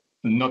decides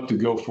not to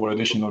go for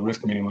additional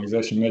risk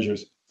minimization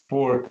measures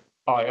for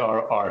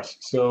IRRs.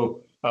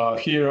 So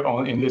here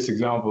in this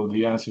example,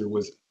 the answer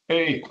was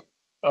A.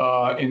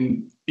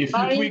 If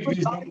you tweak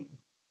these.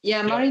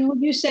 Marin,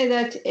 would you say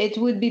that it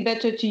would be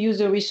better to use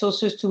the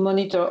resources to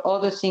monitor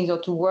other things or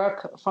to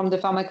work from the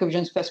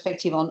pharmacovigilance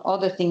perspective on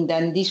other things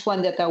than this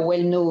one that are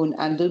well known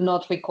and do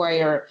not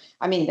require,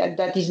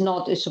 that is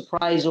not a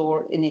surprise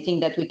or anything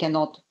that we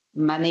cannot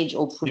manage,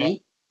 hopefully? Yeah.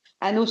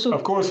 And also,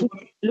 of course,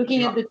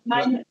 looking at the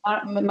time,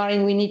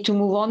 Marin, we need to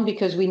move on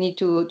because we need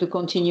to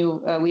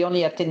continue. We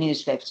only have 10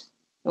 minutes left.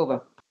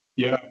 Over.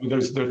 Yeah,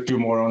 there's 2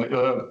 more on it.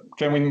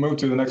 Can we move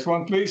to the next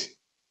one, please?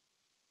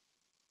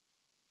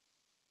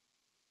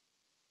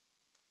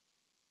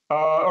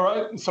 All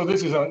right, so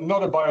this is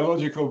not a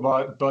biological,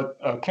 but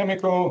a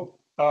chemical.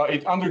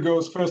 It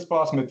undergoes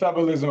first-pass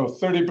metabolism of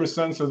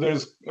 30%, so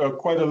there's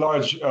quite a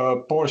large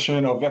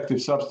portion of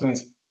active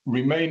substance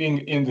remaining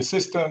in the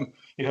system.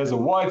 It has a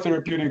wide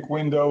therapeutic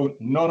window,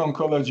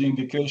 non-oncology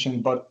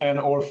indication, but an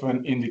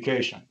orphan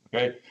indication.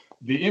 Okay,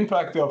 the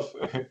impact of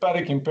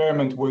hepatic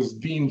impairment was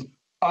deemed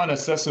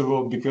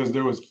unassessable because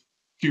there was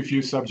too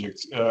few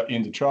subjects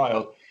in the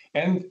trial.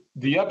 And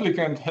the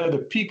applicant had a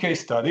PK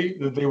study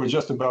that they were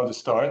just about to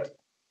start.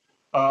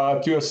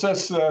 to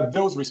assess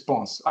dose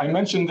response. I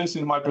mentioned this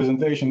in my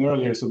presentation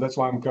earlier, so that's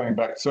why I'm coming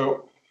back.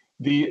 So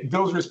the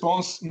dose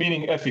response,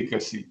 meaning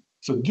efficacy.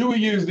 So do we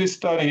use this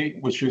study,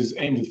 which is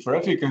aimed for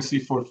efficacy,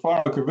 for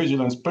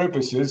pharmacovigilance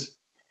purposes,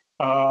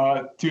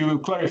 to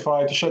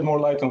clarify, to shed more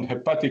light on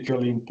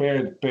hepatically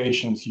impaired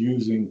patients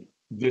using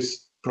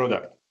this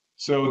product?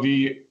 So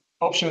the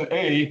option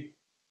A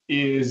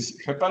is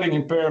hepatic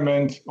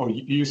impairment, or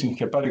using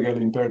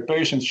hepatically impaired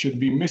patients should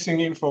be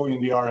missing info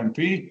in the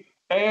RMP,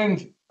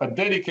 and a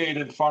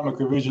dedicated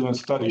pharmacovigilance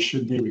study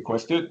should be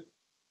requested.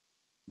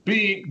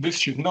 B, this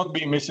should not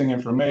be missing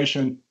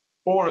information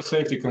or a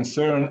safety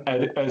concern,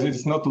 as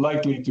it's not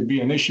likely to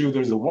be an issue.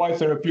 There's a wide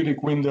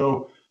therapeutic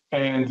window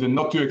and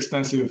not too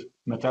extensive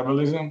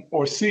metabolism.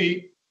 Or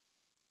C,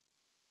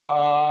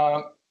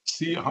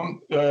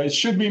 it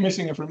should be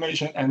missing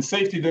information, and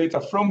safety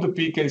data from the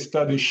PK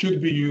study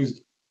should be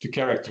used to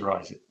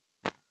characterize it.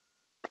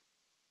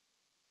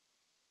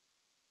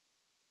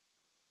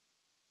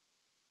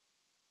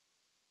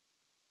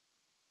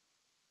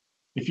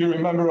 If you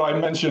remember, I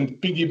mentioned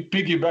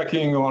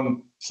piggybacking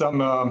on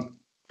some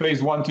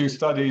phase 1-2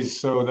 studies,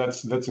 so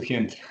that's a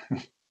hint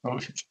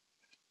of it.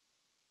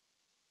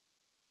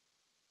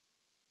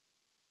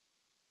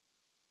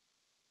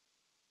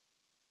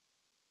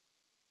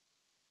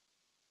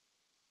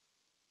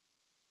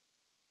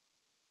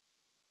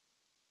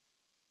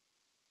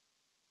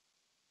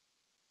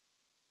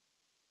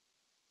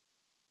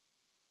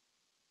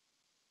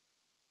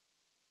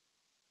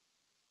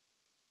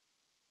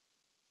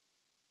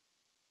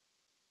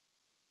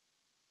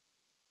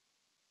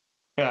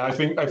 Yeah, I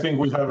think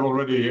we have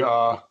already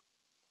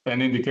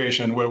an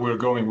indication where we're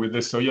going with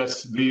this. So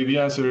yes, the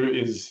answer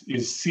is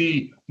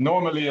C.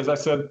 Normally, as I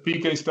said,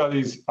 PK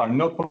studies are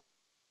not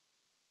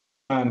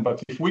planned,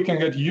 but if we can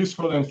get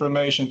useful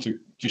information to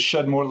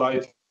shed more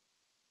light on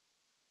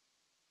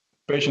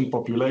patient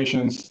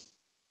populations,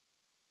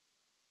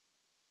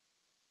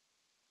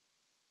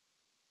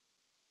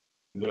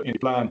 in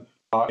plan,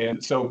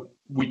 and so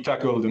we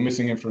tackle the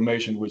missing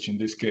information, which in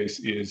this case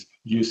is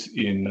use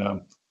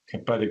in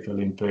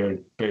hepatically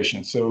impaired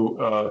patients.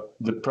 So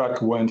the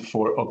PRAC went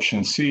for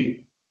option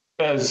C,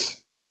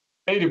 as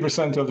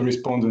 80% of the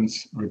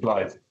respondents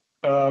replied.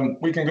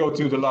 We can go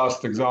to the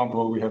last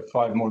example. We have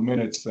 5 more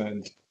minutes,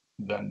 and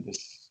then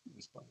this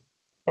one.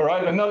 All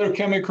right, another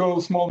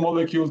chemical, small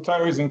molecule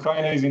tyrosine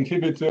kinase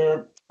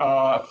inhibitor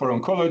for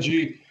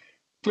oncology.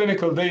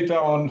 Clinical data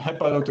on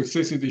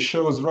hepatotoxicity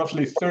shows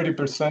roughly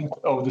 30%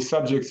 of the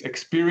subjects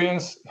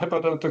experience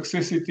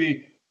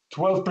hepatotoxicity.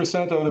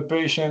 12% of the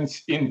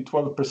patients, in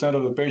 12%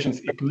 of the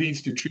patients, it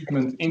leads to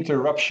treatment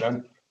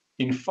interruption.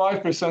 In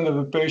 5% of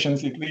the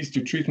patients, it leads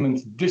to treatment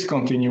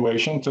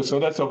discontinuation. So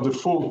that's of the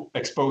full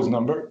exposed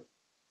number.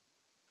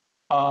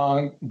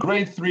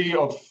 Grade 3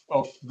 of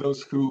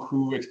those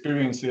who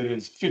experience it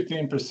is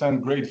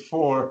 15%. Grade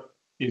 4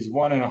 is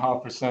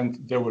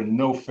 1.5%. There were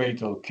no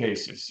fatal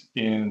cases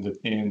in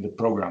the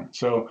program.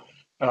 So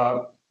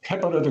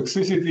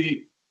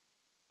hepatotoxicity,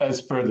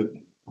 as per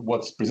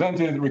what's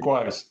presented,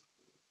 requires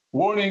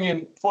warning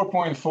in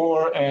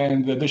 4.4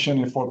 and addition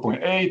in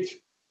 4.8.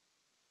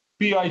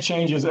 PI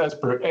changes as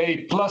per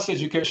A, plus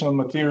educational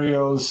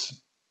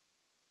materials,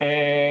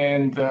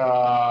 and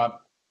all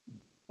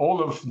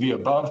of the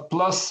above,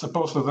 plus a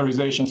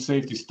post-authorization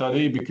safety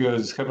study,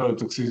 because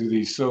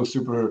hepatotoxicity is so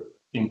super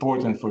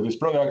important for this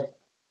product.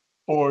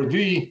 Or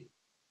D,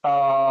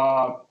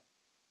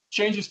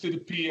 changes to the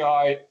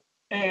PI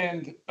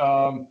and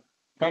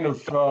kind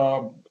of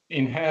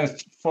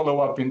enhanced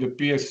follow-up in the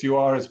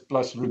PSURs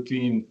plus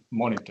routine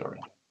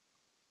monitoring.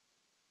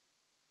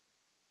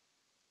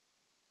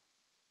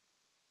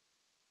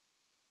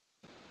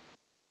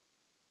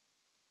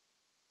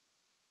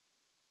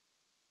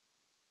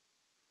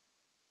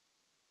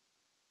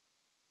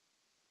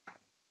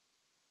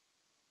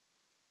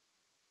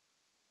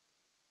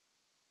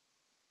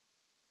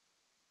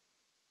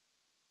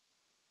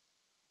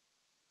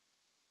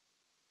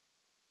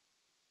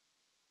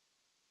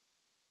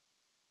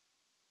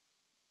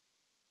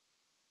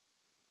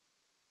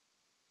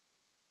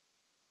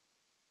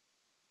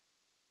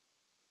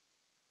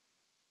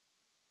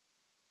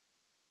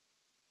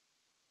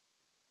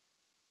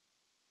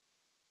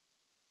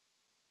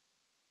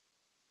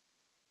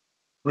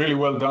 Really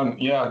well done.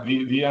 Yeah,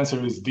 the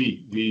answer is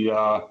D.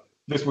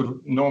 This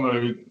would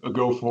normally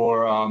go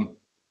for,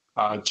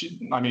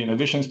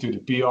 additions to the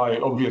PI,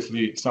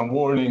 obviously some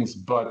warnings,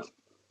 but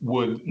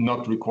would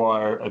not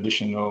require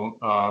additional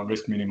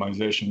risk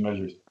minimization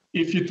measures.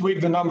 If you tweak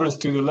the numbers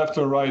to the left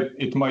or right,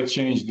 it might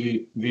change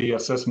the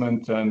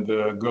assessment and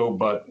go,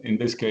 but in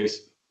this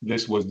case,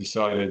 this was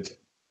decided.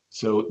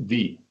 So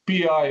D,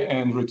 PI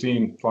and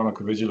routine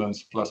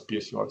pharmacovigilance plus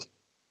PSURs.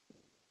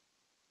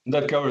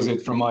 That covers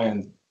it from my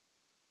end.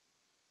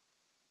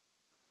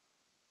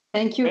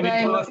 Thank you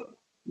very much.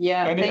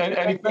 Yeah,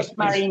 any questions,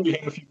 Marine?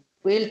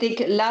 We'll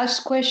take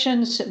last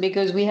questions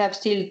because we have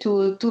still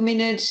two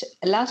minutes.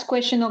 Last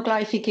question or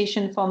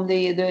clarification from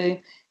the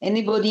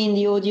anybody in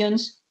the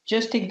audience?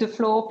 Just take the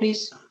floor,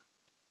 please.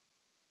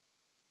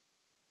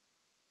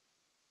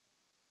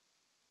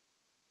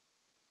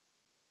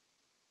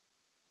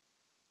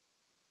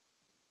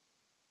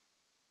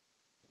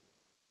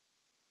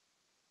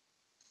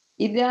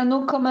 If there are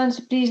no comments,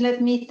 please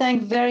let me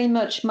thank very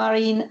much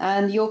Marine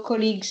and your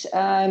colleagues.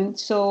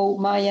 So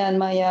Maya and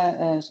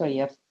Maya,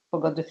 sorry, I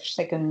forgot the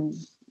second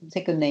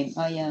name.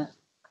 Maya,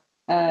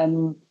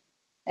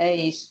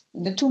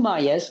 the two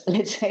Mayas,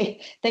 let's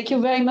say. Thank you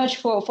very much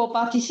for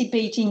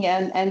participating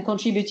and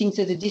contributing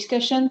to the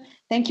discussion.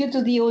 Thank you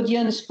to the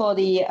audience for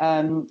the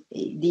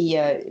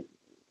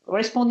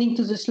responding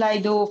to the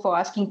Slido, for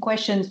asking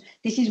questions.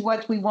 This is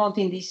what we want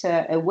in this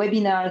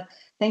webinar.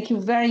 Thank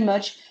you very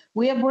much.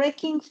 We are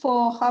breaking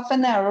for half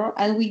an hour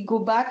and we go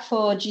back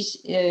for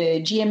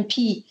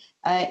GMP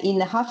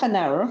in half an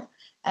hour.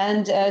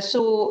 And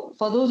so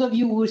for those of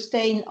you who are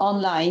staying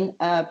online,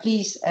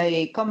 please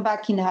come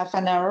back in half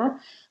an hour.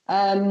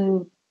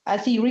 I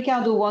think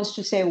Ricardo wants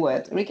to say a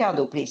word.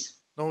 Ricardo, please.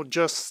 No,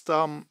 just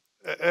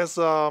as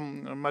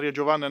Maria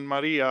Giovanna and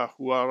Maria,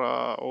 who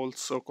are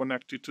also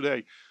connected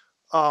today,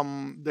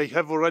 they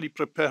have already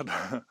prepared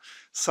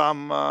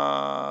some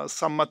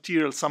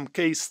material, some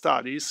case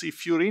studies.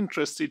 If you're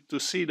interested to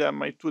see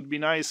them, it would be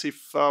nice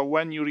if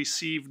when you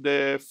receive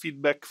the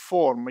feedback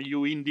form,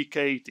 you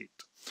indicate it.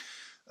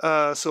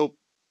 So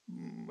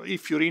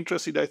if you're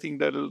interested, I think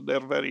that they're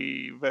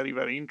very, very,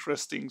 very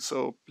interesting.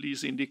 So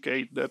please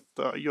indicate that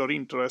your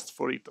interest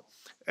for it.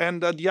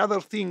 And the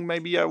other thing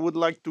maybe I would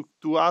like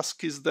to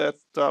ask is that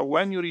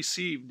when you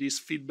receive this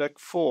feedback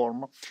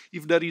form,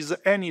 if there is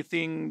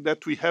anything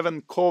that we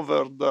haven't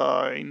covered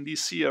in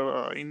this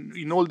year,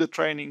 in all the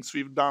trainings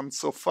we've done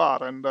so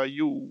far, and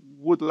you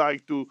would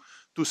like to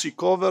see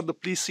covered,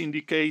 please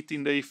indicate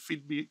in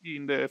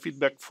the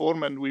feedback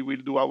form, and we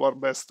will do our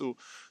best to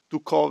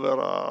cover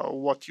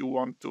what you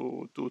want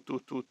to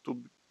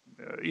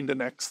in the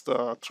next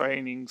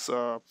trainings.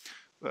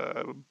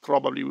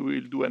 Probably we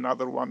will do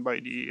another one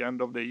by the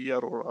end of the year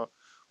or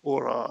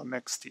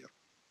next year.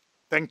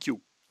 Thank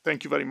you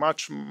very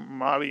much,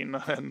 Marin,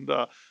 and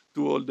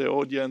to all the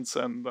audience,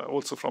 and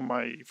also from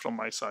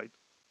my side,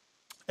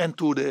 and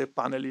to the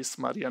panelists,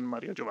 Maria and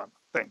Maria Giovanna.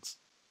 Thanks.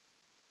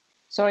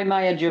 Sorry,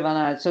 Maria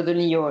Giovanna,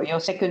 suddenly your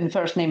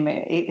first name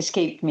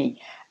escaped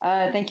me.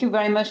 Thank you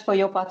very much for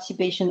your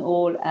participation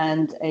all.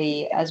 And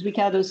as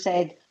Ricardo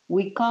said,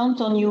 we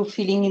count on you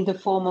filling in the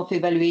form of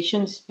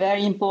evaluations.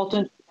 Very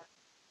important.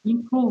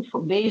 Improve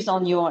based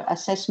on your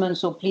assessment.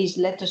 So please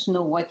let us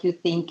know what you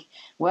think,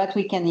 what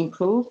we can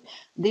improve.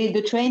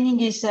 The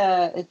training is,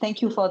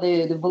 thank you for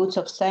the votes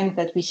of thanks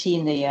that we see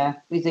in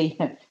with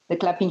the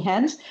clapping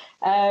hands.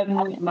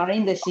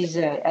 Marin, this is,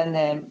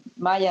 and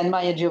Maya and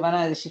Maria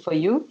Giovanna, this is for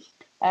you.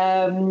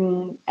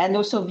 And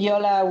also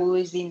Viola, who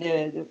is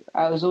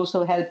has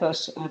also helped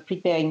us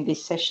preparing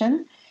this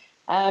session.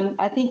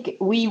 I think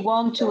we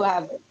want to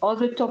have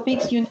other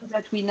topics. You know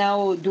that we're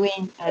now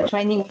doing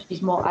training which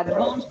is more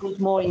advanced, goes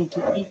more into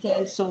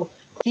detail. So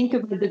think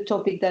about the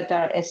topics that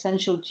are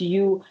essential to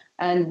you,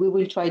 and we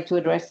will try to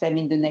address them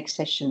in the next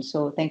session.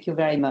 So thank you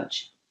very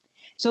much.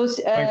 So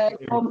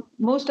for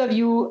most of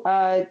you,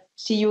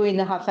 see you in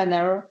half an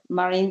hour.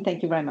 Marin,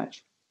 thank you very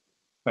much.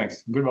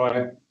 Thanks.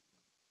 Goodbye.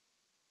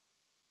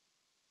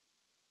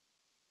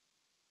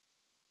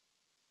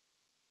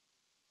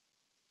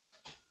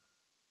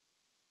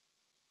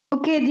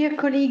 Okay, dear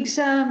colleagues,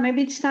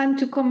 maybe it's time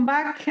to come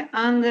back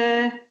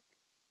and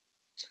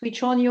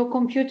switch on your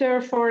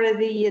computer for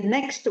the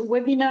next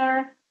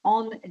webinar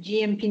on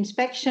GMP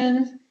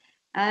inspection.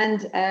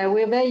 And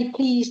we're very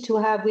pleased to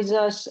have with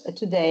us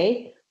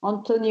today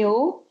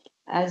Antonio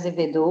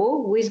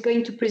Azevedo, who is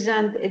going to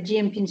present a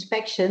GMP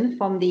inspection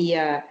from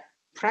the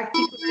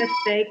practical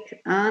aspect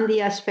and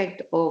the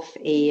aspect of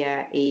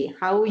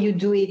how you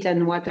do it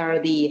and what are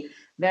the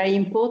very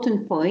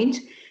important points.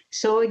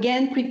 So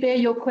again, prepare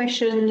your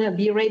question,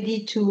 be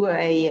ready to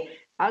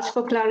ask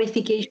for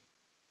clarification.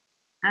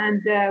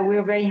 And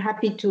we're very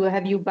happy to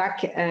have you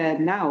back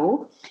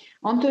now.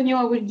 Antonio,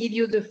 I will give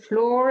you the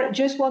floor.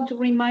 Just want to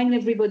remind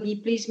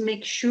everybody, please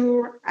make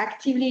sure,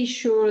 actively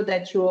sure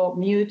that you're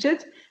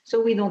muted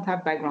so we don't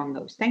have background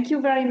noise. Thank you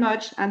very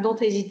much, and don't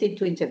hesitate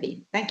to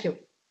intervene. Thank you.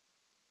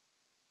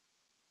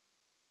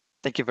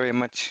 Thank you very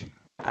much,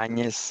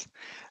 Agnes.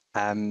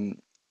 And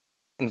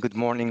good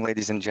morning,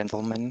 ladies and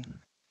gentlemen.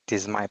 It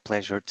is my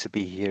pleasure to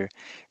be here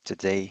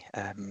today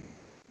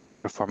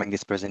performing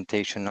this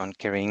presentation on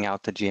carrying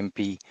out the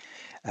GMP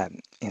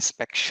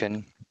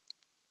inspection.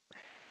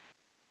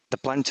 The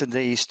plan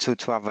today is to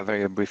have a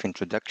very brief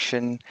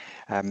introduction,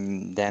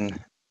 then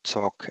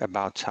talk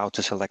about how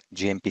to select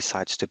GMP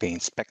sites to be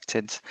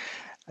inspected,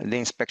 the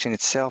inspection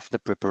itself, the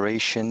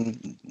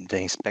preparation,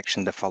 the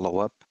inspection, the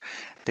follow-up,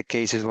 the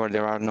cases where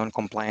there are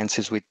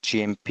non-compliances with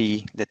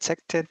GMP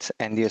detected,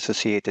 and the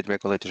associated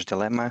regulator's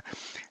dilemma,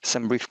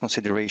 some brief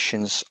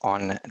considerations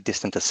on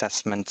distant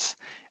assessments,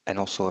 and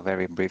also a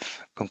very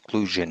brief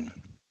conclusion.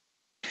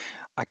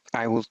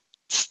 I will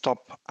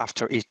stop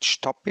after each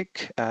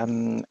topic,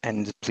 and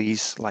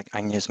please, like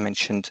Agnes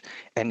mentioned,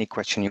 any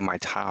question you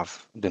might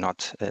have, do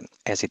not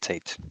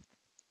hesitate.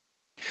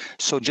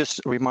 So just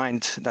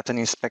remind that an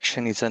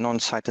inspection is an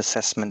on-site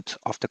assessment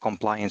of the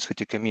compliance with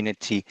the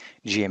community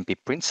GMP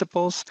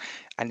principles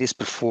and is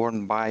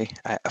performed by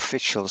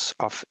officials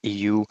of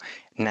EU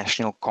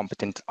national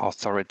competent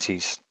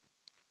authorities.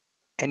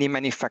 Any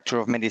manufacturer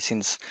of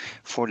medicines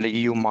for the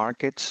EU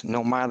market,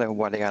 no matter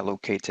where they are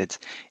located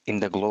in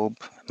the globe,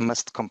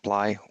 must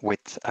comply with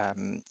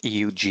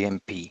EU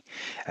GMP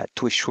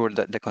to assure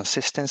that the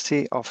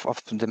consistency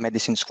of the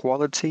medicine's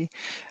quality,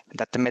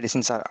 that the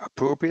medicines are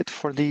appropriate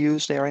for the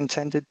use they are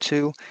intended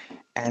to,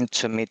 and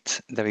to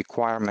meet the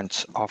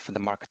requirements of the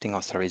marketing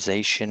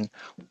authorization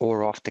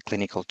or of the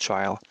clinical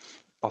trial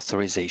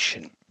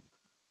authorization.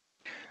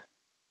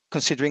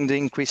 Considering the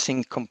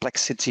increasing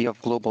complexity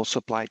of global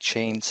supply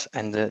chains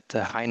and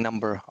the high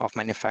number of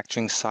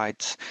manufacturing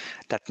sites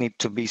that need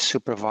to be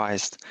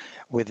supervised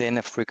within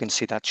a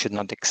frequency that should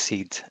not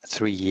exceed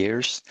 3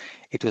 years,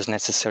 it was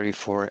necessary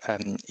for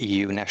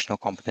EU national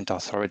competent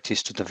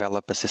authorities to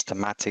develop a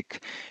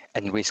systematic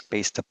and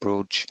risk-based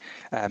approach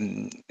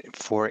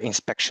for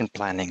inspection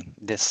planning.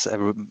 This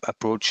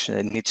approach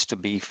needs to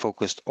be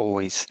focused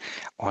always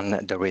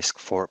on the risk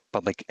for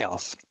public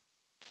health.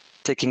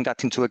 Taking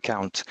that into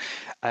account,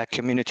 a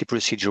community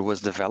procedure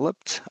was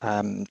developed,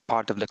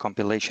 part of the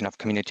compilation of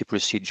community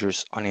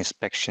procedures on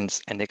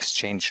inspections and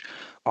exchange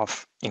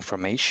of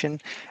information,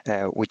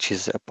 which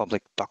is a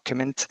public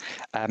document.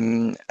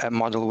 A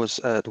model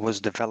was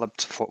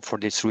developed for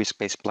this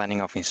risk-based planning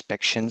of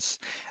inspections,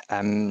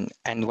 and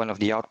one of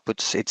the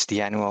outputs, it's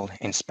the annual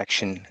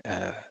inspection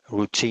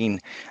routine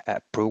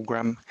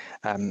program,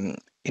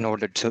 in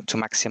order to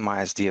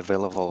maximize the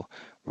available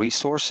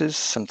resources,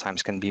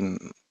 sometimes can be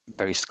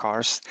very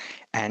scarce,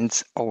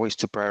 and always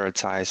to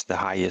prioritize the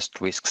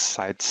highest risk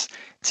sites,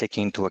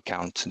 taking into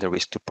account the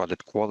risk to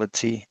product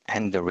quality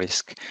and the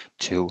risk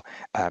to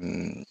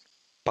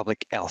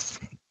public health.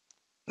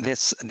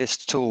 This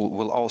tool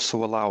will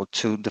also allow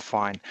to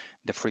define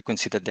the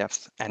frequency, the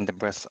depth, and the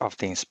breadth of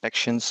the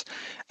inspections,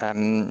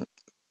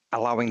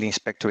 allowing the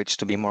inspectorates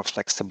to be more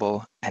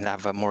flexible and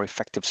have a more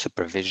effective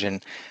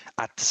supervision,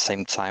 at the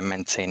same time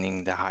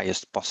maintaining the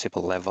highest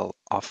possible level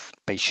of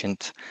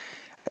patient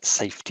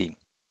safety.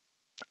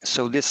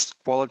 So this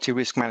quality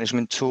risk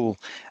management tool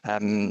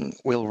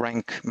will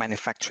rank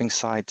manufacturing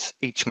sites,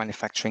 each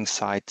manufacturing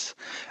site,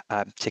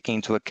 taking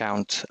into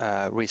account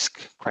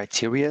risk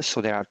criteria.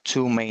 So there are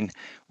two main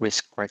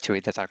risk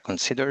criteria that are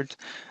considered,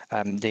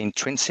 the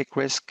intrinsic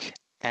risk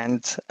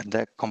and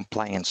the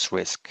compliance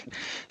risk.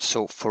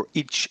 So for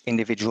each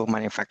individual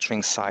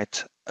manufacturing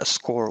site, a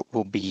score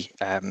will be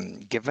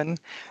given.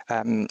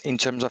 In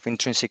terms of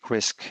intrinsic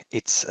risk,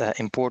 it's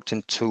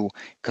important to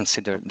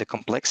consider the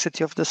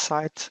complexity of the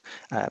site,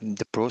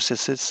 the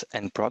processes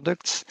and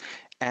products,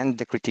 and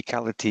the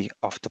criticality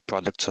of the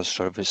products or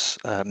service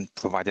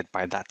provided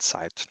by that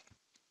site.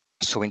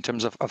 So in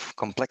terms of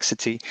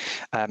complexity,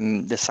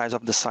 the size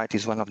of the site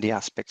is one of the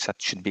aspects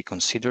that should be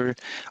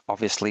considered.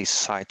 Obviously,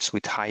 sites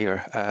with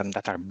higher,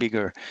 that are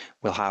bigger,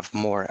 will have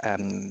more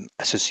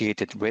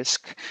associated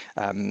risk,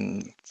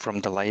 from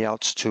the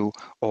layouts to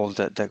all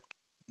the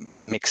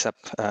mix-up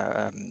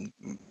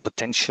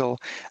potential.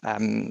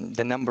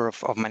 The number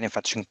of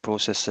manufacturing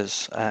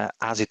processes,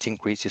 as it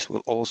increases,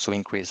 will also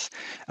increase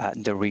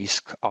the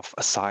risk of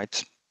a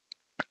site.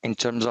 In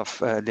terms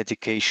of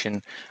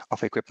dedication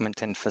of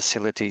equipment and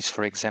facilities,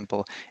 for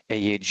example,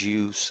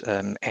 AHUs,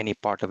 any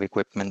part of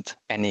equipment,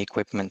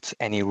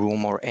 any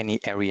room or any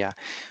area,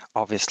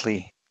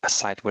 obviously a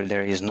site where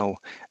there is no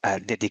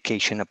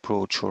dedication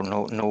approach or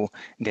no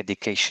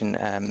dedication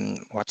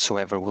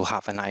whatsoever will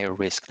have a higher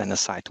risk than a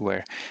site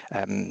where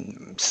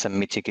some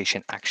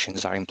mitigation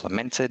actions are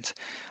implemented.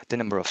 The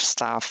number of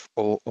staff,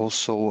 or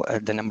also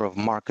the number of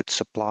market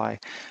supply.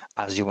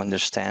 As you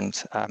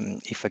understand,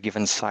 if a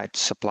given site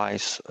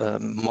supplies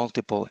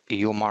multiple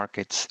EU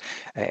markets,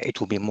 it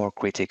will be more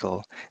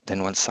critical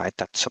than one site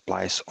that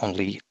supplies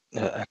only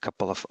a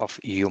couple of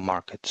EU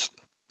markets.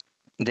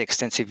 The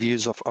extensive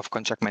use of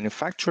contract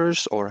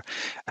manufacturers or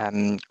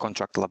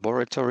contract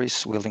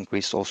laboratories will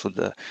increase also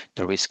the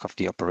risk of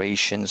the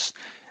operations.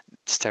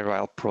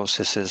 Sterile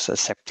processes,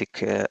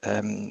 aseptic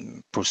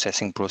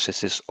processing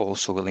processes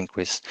also will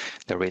increase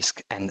the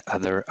risk, and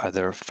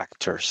other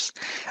factors.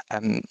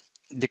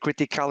 The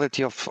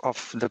criticality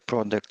of the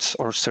products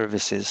or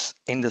services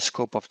in the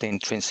scope of the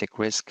intrinsic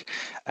risk,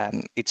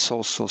 it's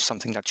also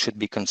something that should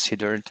be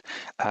considered.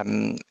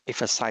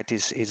 If a site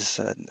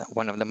is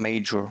one of the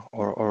major,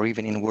 or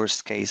even in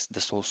worst case,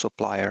 the sole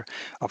supplier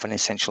of an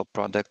essential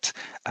product,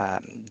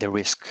 the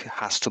risk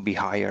has to be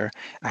higher,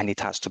 and it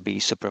has to be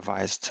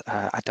supervised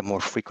at a more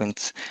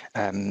frequently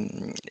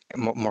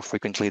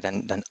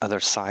than other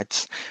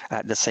sites.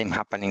 The same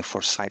happening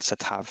for sites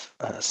that have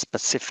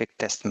specific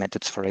test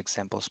methods, for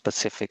example,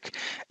 specific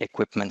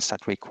equipments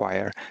that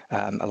require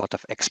a lot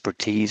of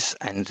expertise,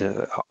 and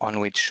on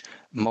which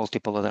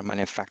multiple other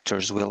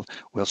manufacturers will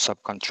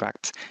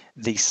subcontract.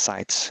 These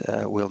sites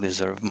will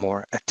deserve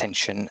more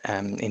attention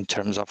in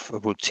terms of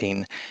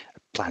routine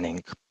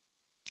planning.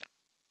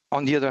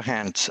 On the other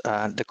hand,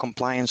 the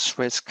compliance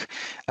risk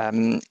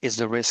is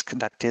the risk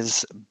that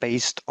is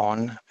based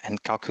on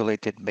and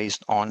calculated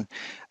based on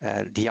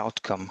the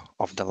outcome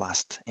of the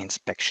last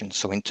inspection.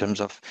 So in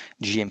terms of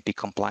GMP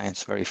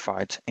compliance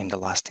verified in the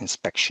last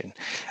inspection.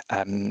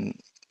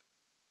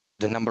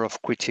 The number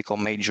of critical,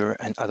 major,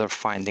 and other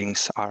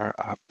findings are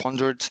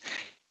pondered,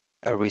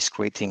 a risk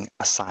rating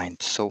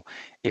assigned. So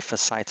if a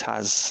site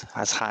has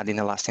had in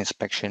the last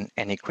inspection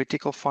any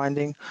critical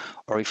finding,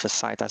 or if a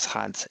site has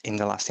had in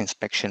the last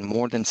inspection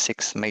more than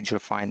 6 major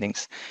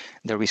findings,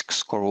 the risk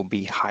score will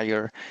be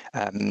higher,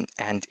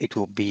 and it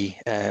will be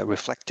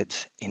reflected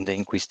in the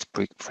increased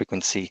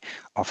frequency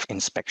of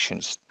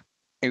inspections.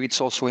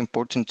 It's also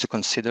important to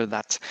consider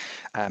that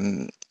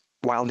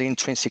while the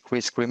intrinsic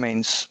risk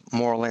remains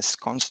more or less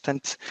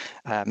constant,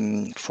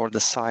 for the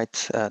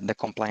site, the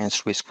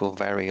compliance risk will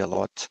vary a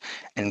lot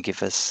and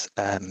give us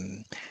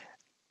an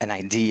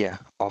idea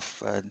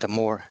of the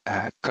more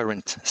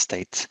current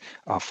state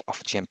of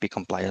GMP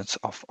compliance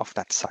of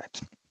that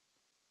site.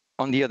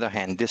 On the other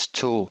hand, this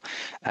tool,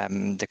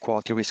 the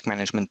quality risk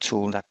management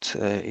tool that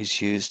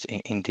is used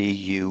in the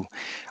EU,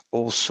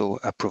 also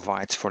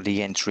provides for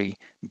the entry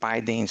by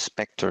the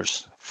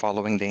inspectors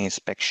following the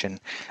inspection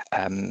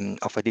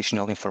of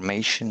additional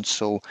information.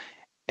 So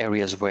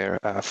areas where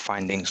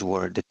findings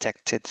were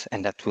detected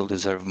and that will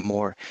deserve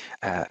more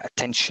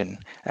attention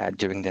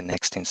during the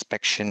next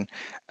inspection,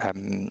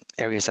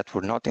 areas that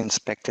were not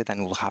inspected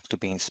and will have to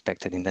be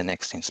inspected in the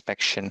next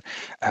inspection,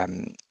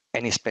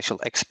 any special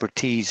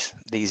expertise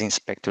these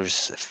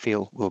inspectors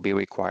feel will be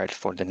required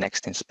for the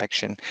next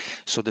inspection.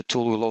 So the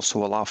tool will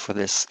also allow for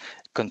this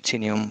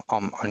continuum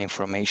on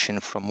information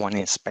from one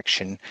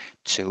inspection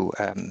to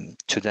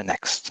the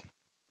next.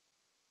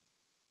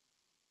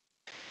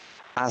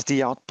 As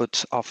the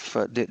output of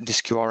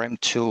this QRM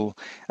tool,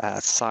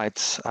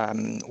 sites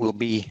will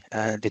be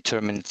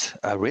determined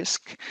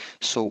risk.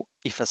 So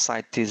if a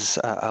site is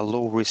a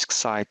low-risk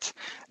site,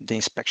 the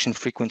inspection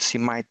frequency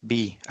might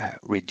be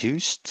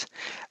reduced.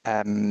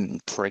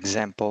 For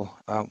example,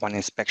 one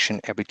inspection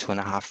every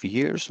 2.5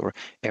 years or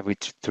every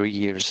 3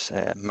 years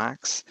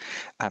max.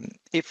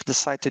 If the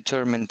site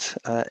determined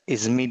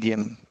is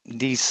medium,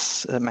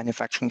 these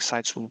manufacturing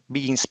sites will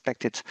be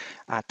inspected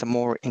at a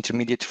more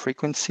intermediate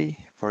frequency,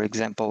 for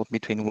example,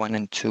 between 1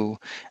 and 2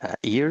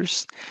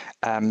 years.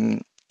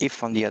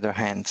 If, on the other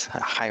hand,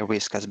 high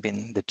risk has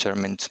been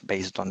determined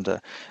based on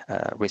the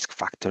risk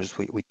factors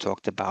we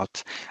talked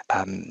about,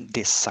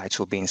 these sites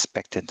will be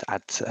inspected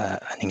at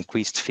an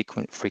increased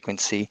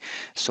frequency,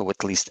 so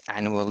at least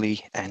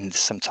annually and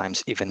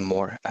sometimes even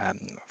more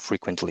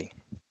frequently.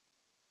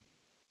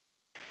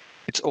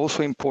 It's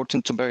also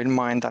important to bear in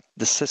mind that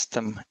the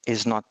system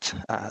is not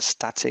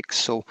static,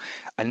 so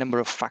a number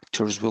of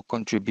factors will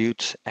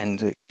contribute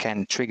and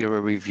can trigger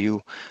a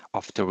review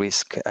of the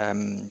risk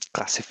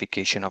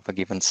classification of a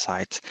given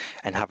site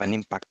and have an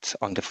impact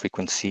on the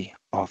frequency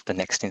of the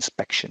next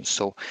inspection.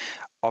 So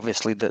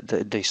obviously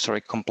the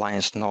historic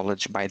compliance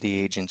knowledge by the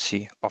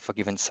agency of a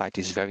given site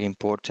is very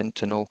important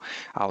to know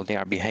how they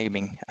are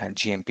behaving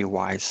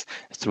GMP-wise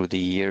through the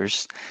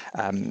years.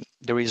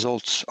 The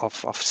results of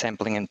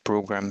sampling and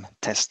program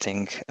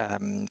testing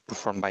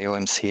performed by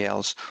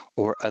OMCLs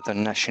or other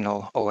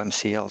national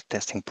OMCL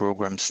testing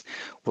programs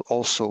will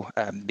also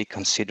be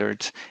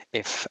considered.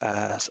 If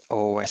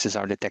OOSs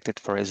are detected,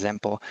 for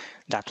example,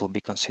 that will be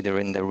considered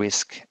in the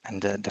risk,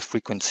 and the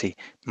frequency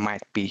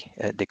might be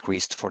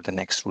decreased for the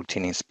next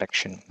routine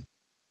inspection.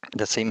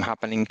 The same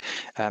happening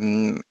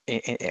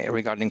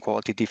regarding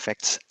quality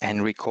defects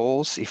and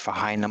recalls. If a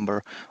high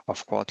number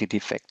of quality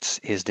defects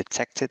is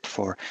detected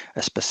for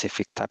a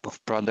specific type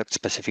of product,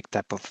 specific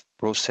type of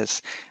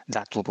process,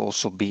 that will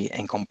also be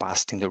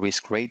encompassed in the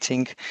risk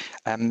rating.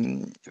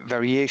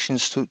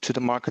 Variations to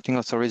the marketing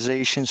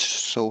authorizations,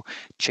 so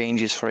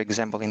changes, for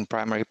example, in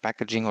primary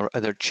packaging or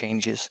other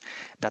changes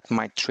that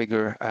might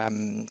trigger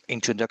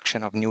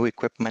introduction of new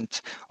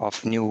equipment,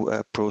 of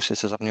new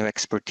processes, of new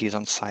expertise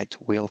on site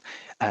will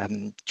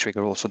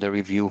trigger also the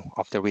review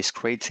of the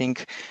risk rating.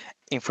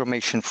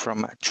 Information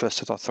from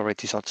trusted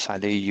authorities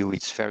outside the EU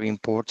is very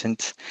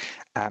important.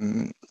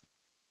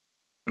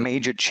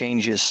 Major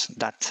changes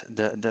that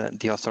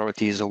the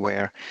authority is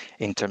aware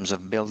in terms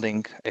of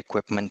building,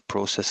 equipment,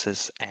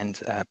 processes,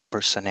 and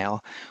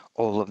personnel.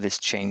 All of these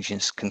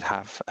changes can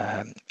have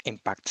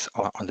impact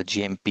on the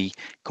GMP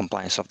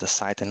compliance of the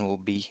site and will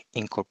be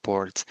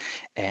incorporated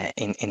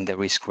in the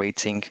risk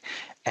rating.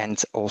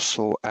 And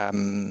also,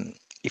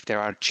 if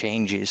there are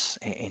changes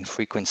in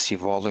frequency,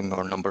 volume,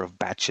 or number of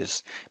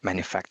batches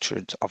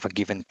manufactured of a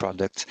given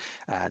product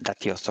that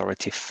the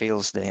authority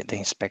feels, the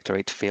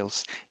inspectorate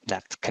feels,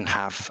 that can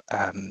have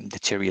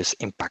deleterious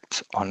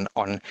impact on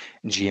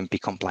GMP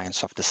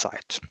compliance of the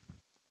site.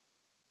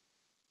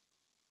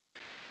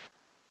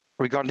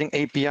 Regarding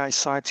API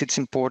sites, it's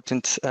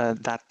important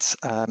that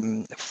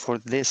for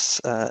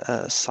these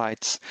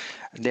sites,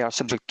 they are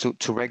subject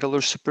to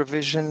regular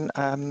supervision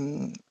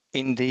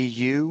in the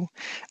EU,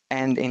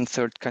 and in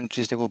third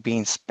countries they will be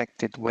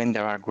inspected when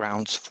there are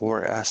grounds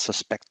for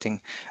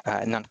suspecting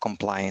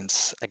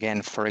non-compliance.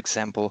 Again, for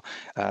example,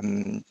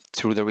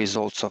 through the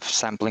results of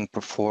sampling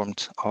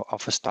performed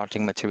of a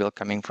starting material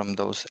coming from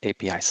those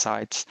API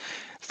sites,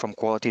 from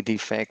quality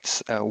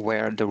defects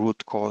where the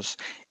root cause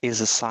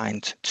is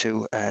assigned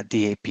to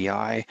the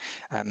API,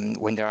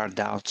 when there are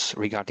doubts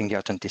regarding the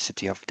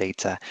authenticity of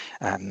data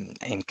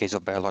in case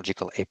of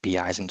biological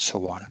APIs and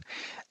so on.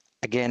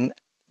 Again,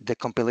 the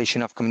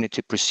compilation of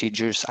community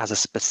procedures as a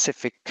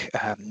specific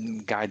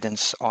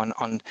guidance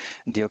on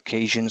the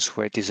occasions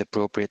where it is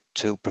appropriate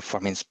to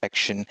perform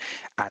inspection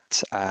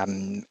at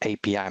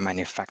API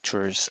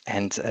manufacturers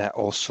and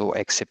also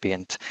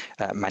excipient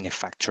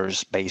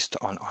manufacturers based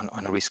on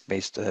a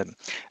risk-based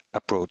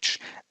approach.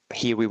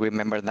 Here we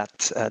remember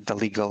that the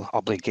legal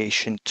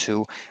obligation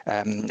to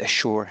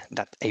assure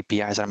that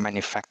APIs are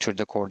manufactured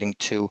according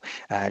to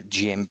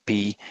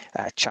GMP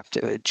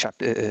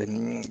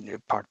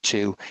Part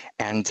 2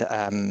 and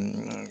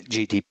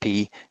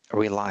GDP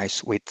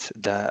relies with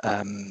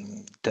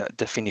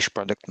the finished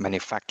product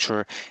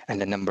manufacturer and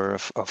the number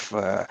of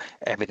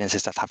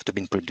evidences that have to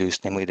be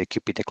produced, namely the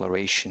QP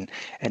declaration,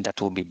 and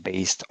that will be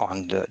based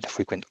on the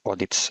frequent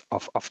audits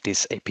of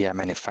these API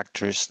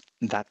manufacturers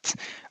that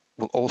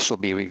will also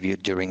be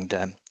reviewed during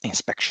the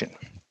inspection.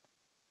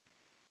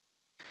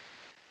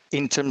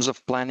 In terms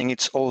of planning,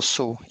 it's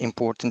also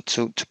important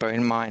to bear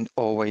in mind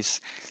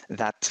always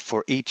that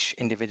for each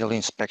individual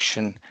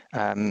inspection,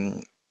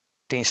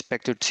 the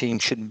inspector team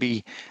should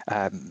be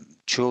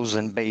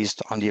chosen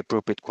based on the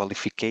appropriate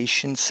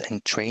qualifications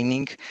and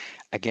training.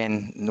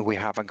 Again, we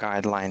have a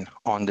guideline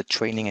on the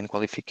training and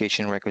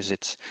qualification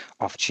requisites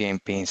of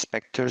GMP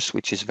inspectors,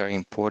 which is very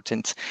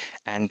important.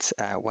 And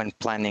when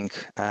planning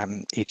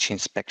each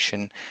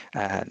inspection,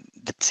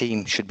 the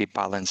team should be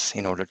balanced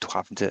in order to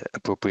have the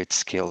appropriate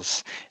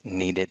skills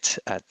needed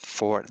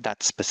for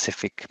that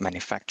specific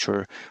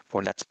manufacturer,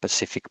 for that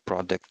specific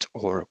product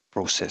or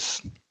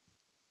process.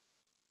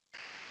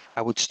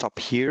 I would stop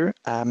here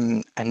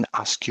and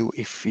ask you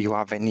if you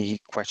have any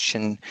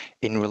question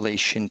in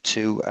relation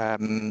to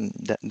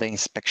the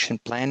inspection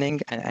planning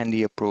and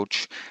the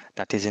approach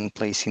that is in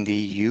place in the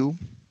EU.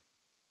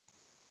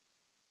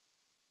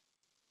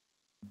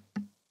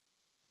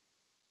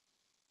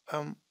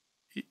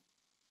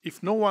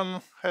 If no one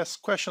has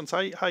questions,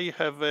 I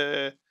have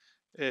a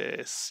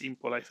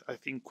simple, I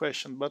think,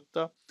 question. But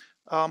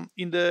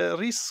in the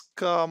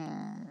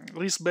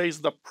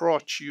risk-based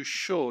approach you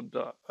showed,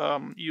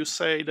 you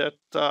say that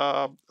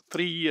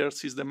 3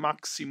 years is the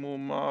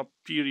maximum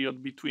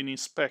period between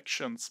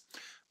inspections.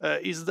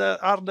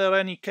 Are there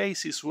any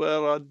cases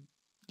where,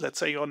 let's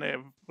say, on a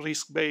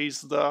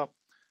risk-based,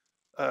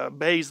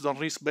 based on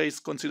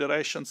risk-based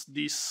considerations,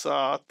 this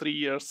 3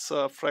 years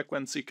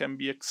frequency can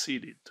be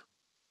exceeded?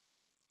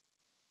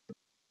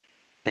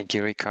 Thank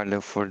you,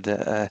 Ricardo, for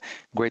the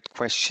great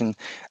question.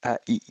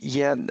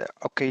 Yeah,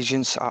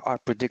 occasions are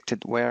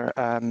predicted where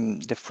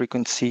the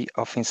frequency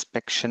of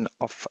inspection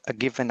of a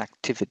given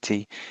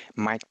activity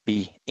might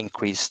be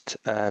increased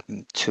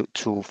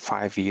to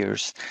 5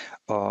 years,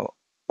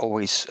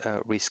 always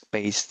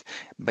risk-based,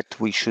 but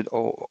we should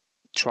all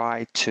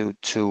try to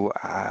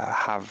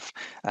have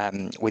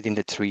within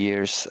the 3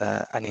 years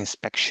an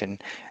inspection,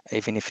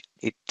 even if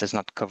it does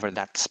not cover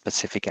that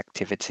specific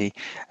activity.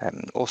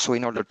 Also,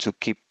 in order to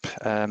keep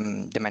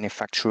the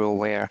manufacturer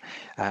aware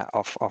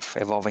of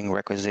evolving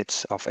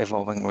requisites, of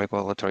evolving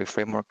regulatory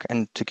framework,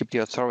 and to keep the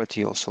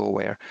authority also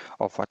aware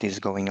of what is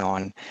going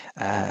on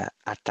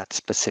at that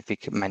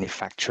specific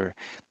manufacturer.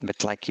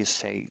 But like you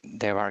say,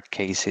 there are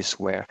cases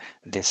where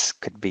this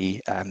could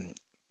be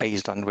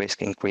based on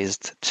risk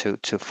increased to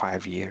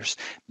 5 years,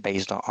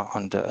 based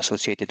on the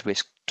associated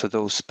risk to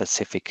those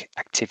specific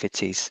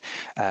activities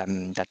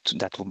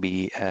that will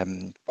be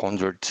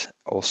pondered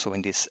also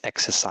in this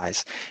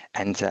exercise.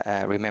 And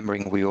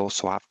remembering we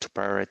also have to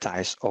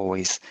prioritize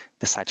always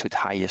the sites with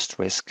highest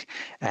risk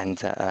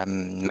and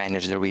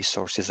manage the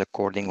resources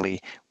accordingly,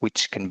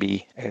 which can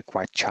be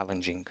quite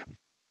challenging.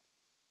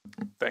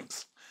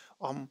 Thanks.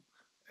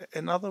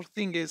 Another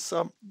thing is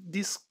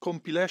this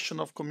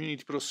compilation of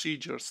community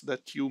procedures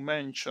that you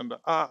mentioned.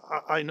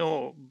 I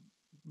know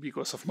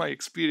because of my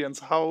experience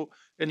how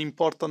an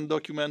important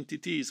document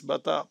it is,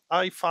 but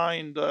I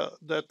find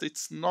that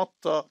it's not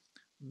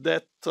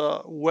that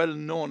well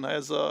known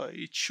as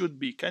it should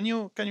be. Can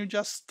you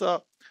just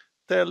tell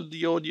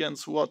the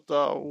audience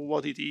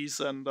what it is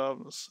and a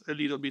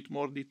little bit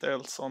more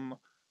details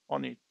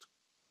on it?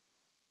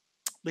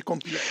 The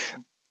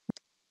compilation.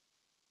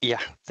 Yeah,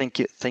 thank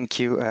you,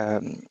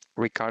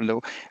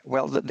 Ricardo.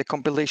 Well, the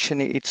compilation,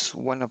 it's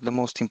one of the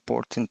most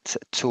important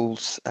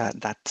tools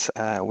that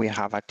we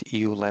have at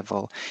EU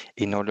level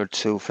in order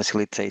to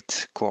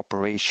facilitate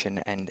cooperation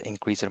and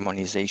increase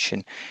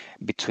harmonization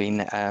between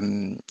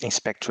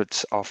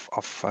inspectorates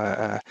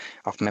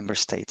of member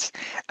states.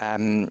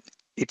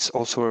 It's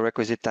also a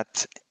requisite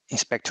that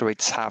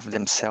inspectorates have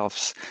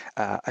themselves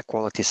a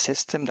quality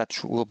system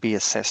that will be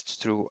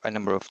assessed through a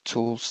number of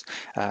tools,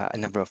 a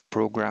number of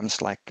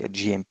programs like a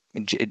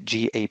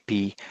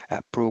GAP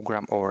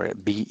program or a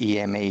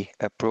BEMA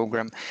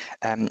program,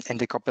 and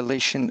the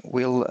compilation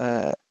will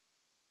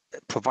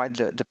provide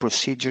the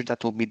procedure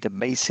that will be the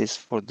basis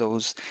for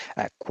those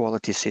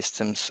quality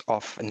systems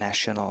of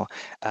national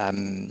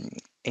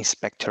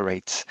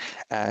inspectorates.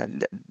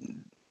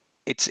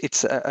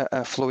 It's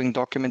a flowing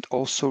document,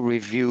 also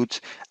reviewed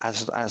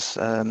as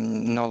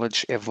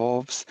knowledge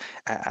evolves,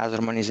 as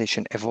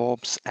harmonization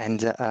evolves,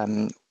 and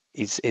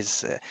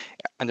is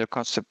under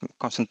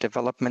constant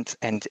development,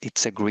 and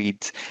it's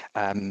agreed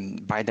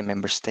by the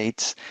member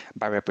states,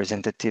 by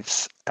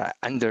representatives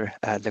under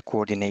the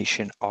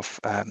coordination of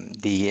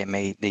the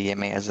EMA. The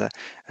EMA has a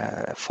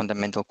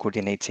fundamental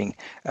coordinating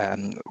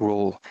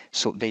role.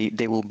 So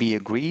they will be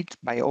agreed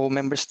by all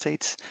member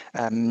states,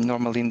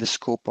 normally in the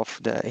scope of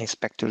the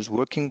inspectors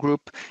working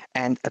group,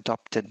 and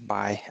adopted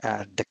by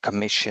the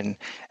Commission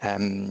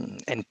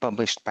and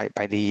published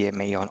by the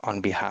EMA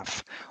on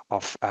behalf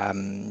of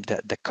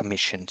the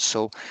Commission.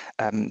 So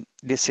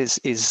this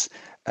is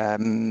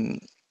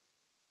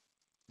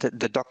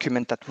the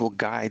document that will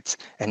guide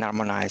and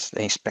harmonize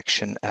the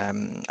inspection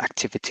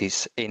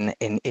activities in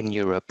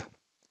Europe.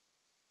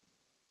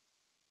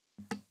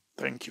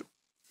 Thank you.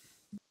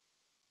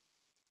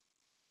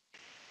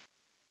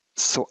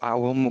 So I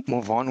will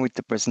move on with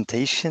the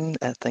presentation.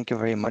 Thank you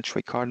very much,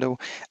 Ricardo.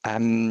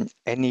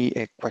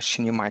 Any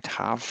question you might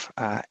have,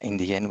 in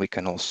the end, we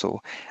can also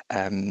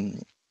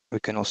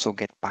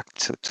get back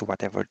to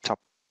whatever topic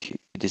you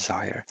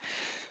desire.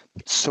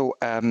 So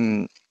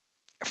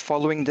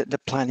following the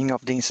planning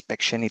of the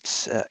inspection,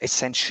 it's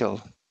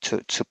essential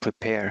to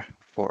prepare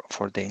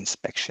for the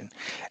inspection.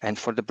 And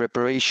for the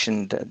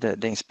preparation, the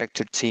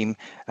inspector team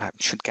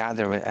should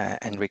gather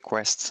and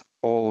request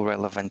all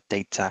relevant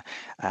data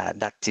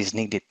that is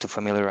needed to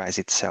familiarize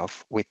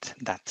itself with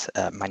that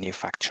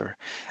manufacturer.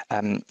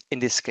 In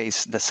this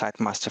case, the site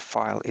master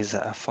file is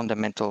a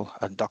fundamental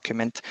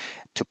document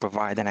to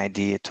provide an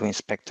idea to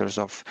inspectors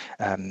of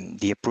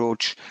the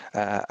approach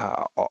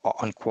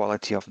on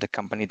quality of the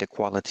company, the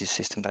quality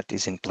system that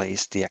is in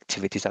place, the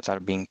activities that are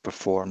being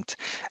performed.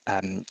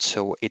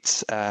 So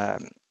it's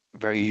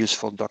very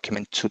useful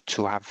document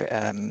to have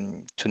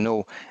to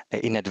know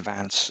in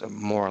advance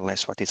more or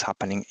less what is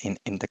happening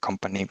in the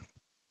company.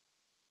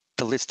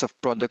 The list of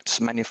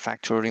products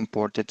manufactured,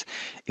 imported,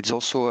 it's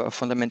also a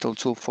fundamental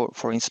tool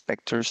for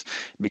inspectors,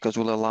 because it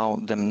will allow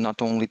them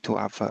not only to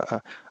have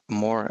a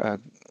more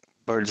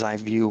bird's eye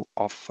view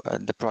of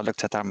the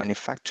products that are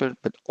manufactured,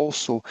 but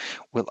also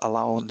will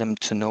allow them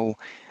to know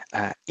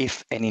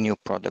if any new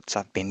products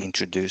have been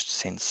introduced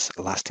since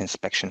last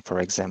inspection, for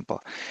example.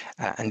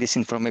 And this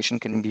information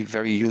can be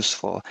very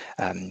useful,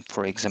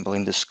 for example,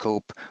 in the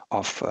scope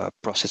of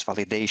process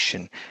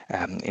validation,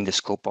 in the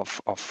scope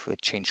of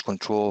change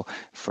control,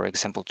 for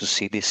example, to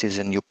see this is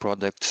a new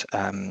product,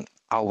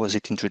 how was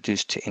it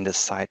introduced in the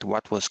site,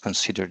 what was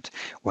considered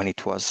when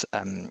it was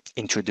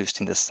introduced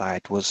in the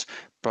site, was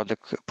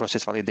product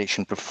process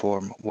validation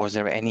performed, was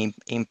there any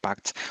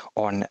impact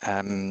on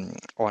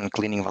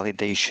cleaning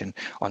validation,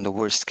 on the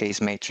worst case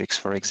matrix,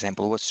 for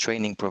example, was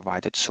training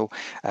provided. So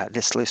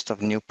this list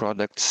of new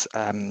products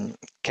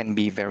can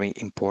be very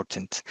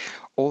important.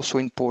 Also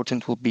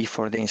important will be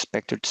for the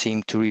inspector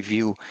team to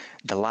review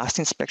the last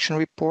inspection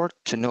report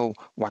to know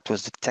what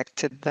was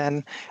detected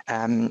then,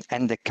 and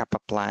the CAPA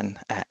plan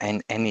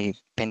and any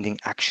pending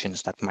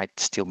actions that might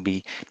still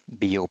be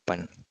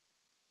open.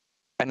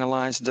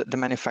 Analyze the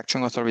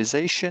manufacturing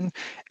authorization,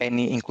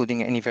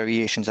 including any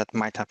variations that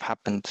might have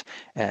happened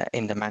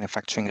in the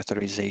manufacturing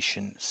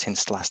authorization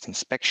since last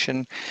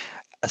inspection.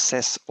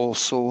 Assess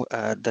also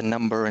the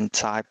number and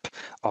type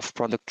of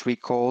product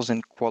recalls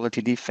and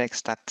quality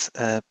defects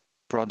that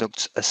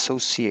products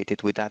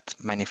associated with that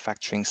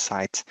manufacturing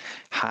site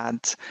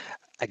had.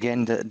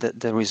 Again,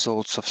 the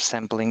results of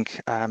sampling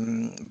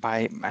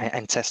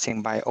and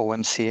testing by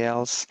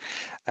OMCLs,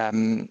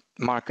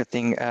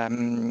 marketing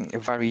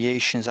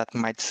variations that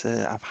might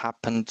have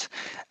happened,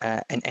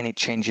 and any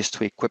changes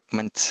to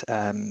equipment,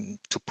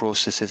 to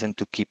processes and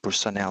to key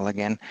personnel.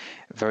 Again,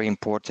 very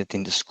important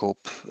in the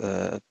scope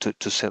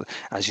to sell.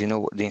 As you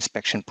know, the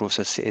inspection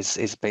process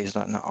is based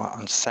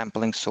on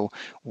sampling, so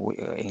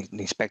the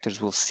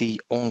inspectors will see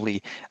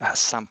only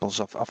samples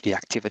of the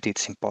activity.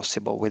 It's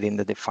impossible within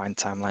the defined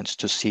timelines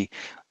to see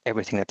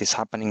everything that is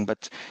happening,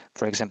 but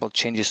for example,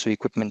 changes to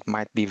equipment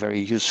might be very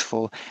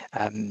useful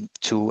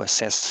to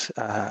assess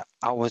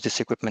how was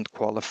this equipment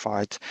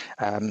qualified,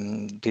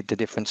 did the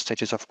different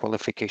stages of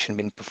qualification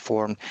been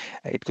performed.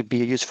 It could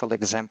be a useful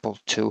example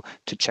to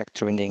check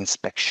during the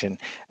inspection.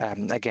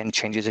 Again,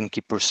 changes in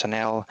key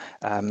personnel,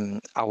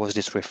 how was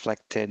this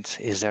reflected,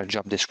 is there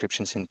job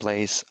descriptions in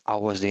place, how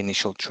was the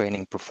initial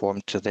training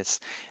performed to this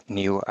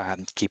new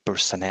key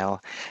personnel,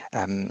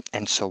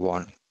 and so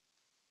on.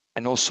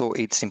 And also,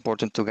 it's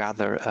important to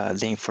gather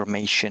the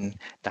information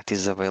that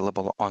is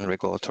available on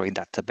regulatory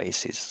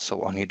databases.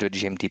 So on either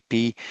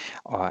GMTP,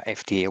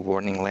 FDA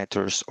warning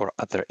letters, or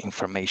other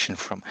information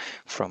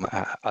from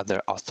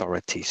other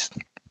authorities.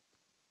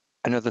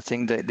 Another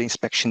thing that the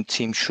inspection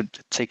team should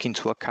take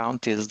into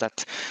account is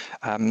that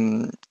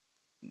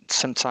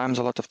sometimes,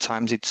 a lot of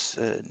times, it's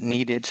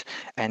needed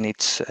and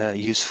it's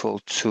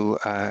useful to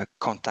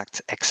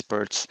contact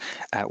experts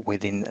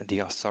within the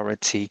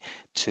authority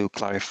to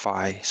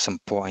clarify some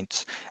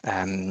points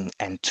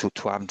and to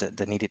have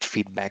the needed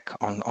feedback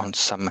on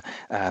some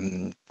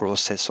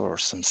process or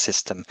some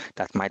system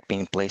that might be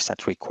in place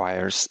that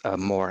requires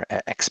more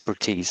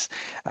expertise.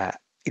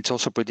 It's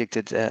also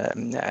predicted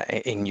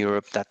in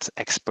Europe that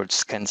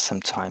experts can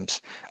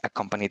sometimes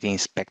accompany the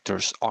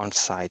inspectors on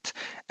site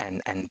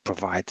and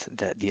provide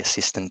the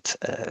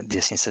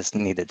assistance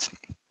needed.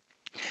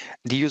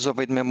 The use of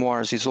aid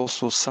memoirs is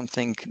also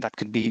something that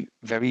could be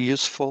very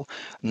useful.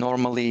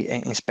 Normally,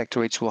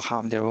 inspectorates will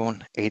have their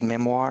own aid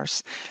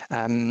memoirs,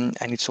 and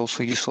it's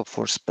also useful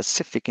for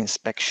specific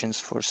inspections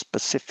for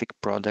specific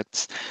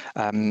products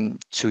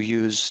to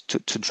use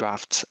to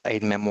draft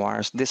aid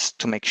memoirs. This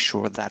to make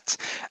sure that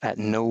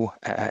no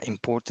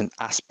important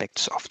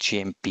aspects of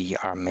GMP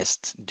are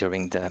missed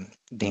during the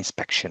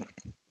inspection.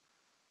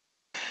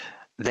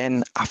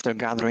 Then, after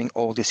gathering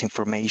all this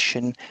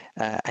information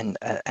and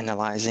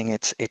analyzing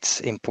it, it's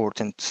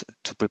important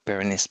to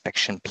prepare an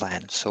inspection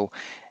plan. So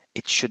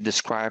it should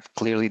describe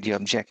clearly the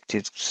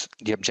objectives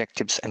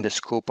and the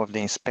scope of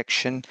the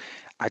inspection,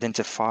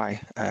 identify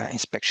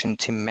inspection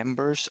team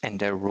members and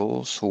their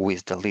roles, who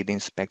is the lead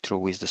inspector,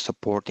 who is the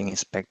supporting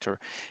inspector,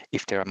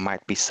 if there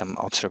might be some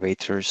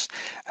observators,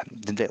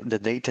 the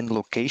date and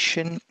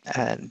location,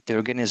 the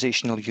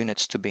organizational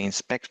units to be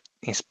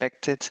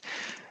inspected,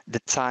 the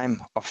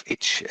time of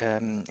each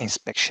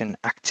inspection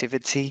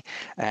activity.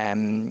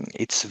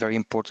 It's very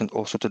important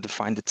also to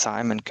define the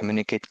time and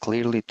communicate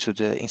clearly to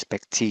the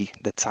inspectee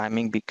the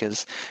timing,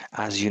 because,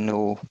 as you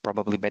know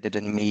probably better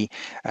than me,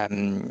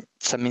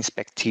 some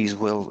inspectees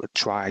will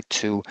try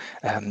to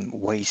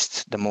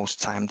waste the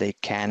most time they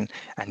can,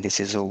 and this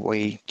is a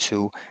way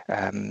to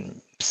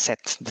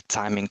set the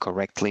timing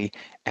correctly,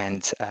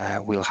 and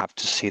we'll have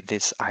to see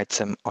this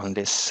item on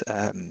this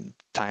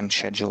time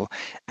schedule,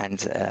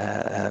 and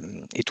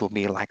it will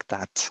be like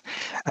that.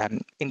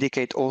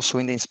 Indicate also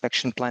in the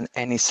inspection plan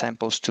any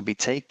samples to be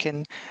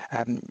taken,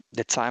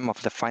 the time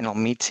of the final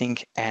meeting,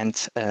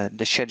 and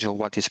the schedule,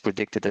 what is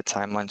predicted, the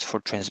timelines for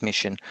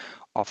transmission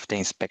of the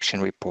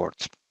inspection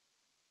report.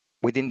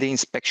 Within the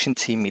inspection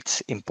team,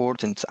 it's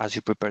important, as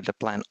you prepare the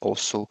plan,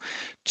 also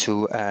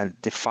to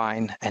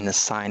define and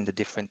assign the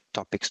different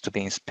topics to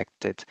be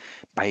inspected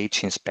by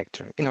each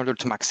inspector in order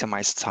to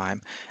maximize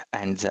time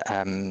and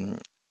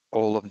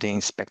all of the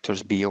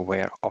inspectors be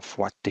aware of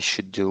what they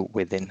should do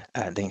within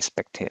the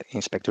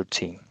inspector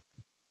team.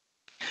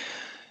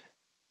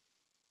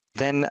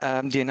 Then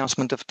the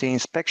announcement of the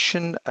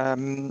inspection.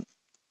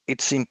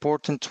 It's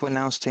important to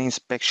announce the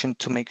inspection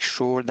to make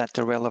sure that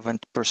the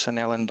relevant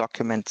personnel and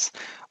documents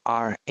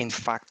are in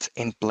fact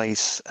in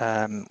place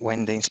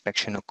when the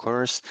inspection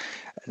occurs.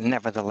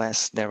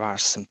 Nevertheless, there are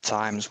some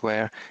times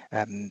where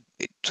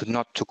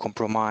not to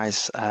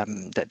compromise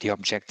the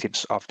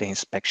objectives of the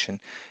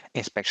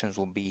inspections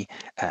will be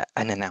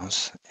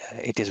unannounced.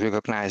 It is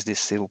recognized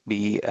this will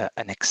be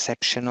an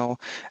exceptional,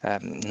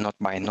 not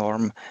by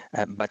norm,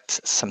 but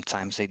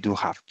sometimes they do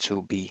have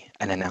to be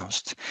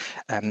unannounced.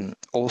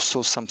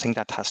 Also, something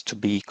that has to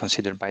be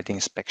considered by the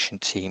inspection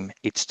team,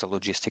 it's the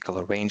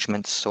logistical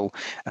arrangements. So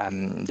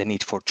the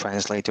need for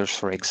translators,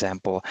 for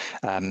example,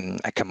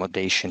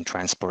 accommodation,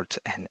 transport,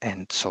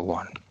 and so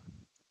on.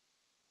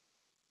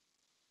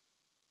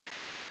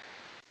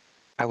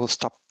 I will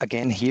stop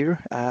again here.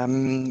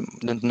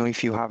 Don't know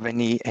if you have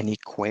any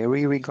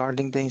query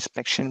regarding the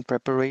inspection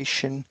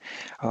preparation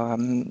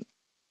that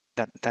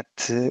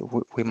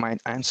we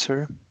might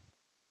answer.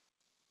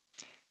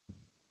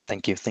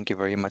 Thank you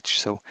very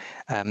much. So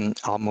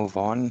I'll move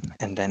on,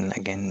 and then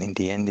again in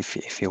the end,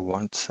 if you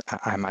want,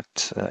 I'm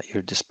at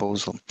your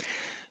disposal.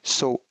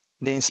 So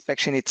the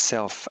inspection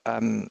itself,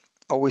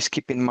 always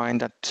keep in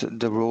mind that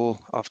the role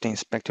of the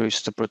inspector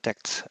is to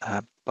protect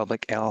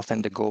public health,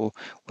 and the goal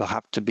will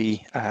have to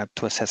be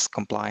to assess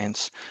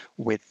compliance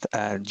with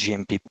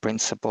GMP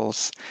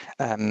principles.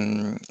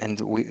 And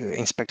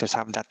inspectors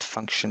have that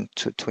function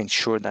to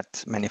ensure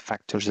that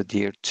manufacturers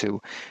adhere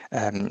to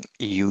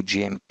EU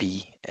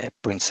GMP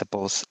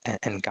principles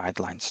and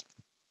guidelines.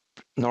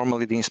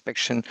 Normally, the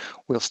inspection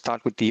will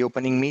start with the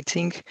opening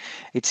meeting.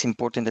 It's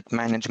important that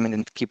management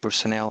and key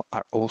personnel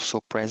are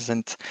also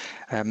present.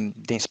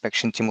 The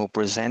inspection team will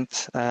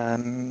present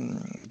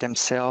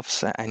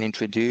themselves and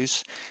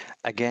introduce.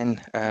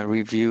 Again,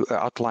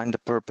 outline the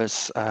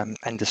purpose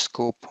and the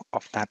scope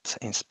of that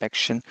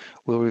inspection.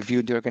 We'll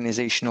review the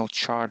organizational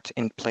chart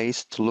in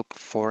place to look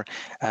for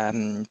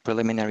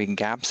preliminary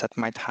gaps that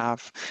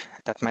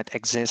might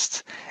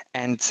exist,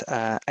 and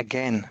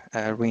again,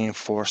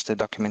 reinforce the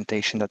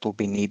documentation that will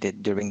be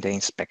needed during the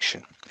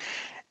inspection.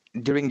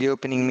 During the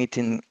opening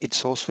meeting,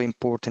 it's also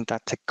important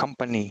that the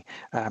company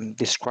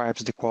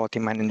describes the quality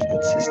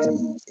management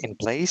system in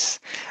place,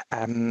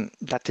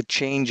 that the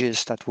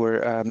changes that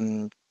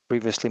were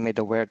previously made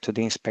aware to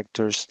the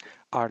inspectors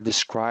are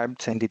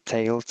described and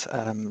detailed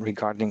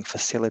regarding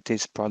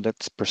facilities,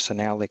 products,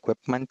 personnel,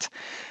 equipment.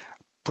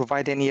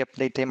 Provide any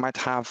update they might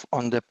have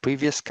on the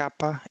previous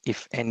CAPA,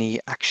 if any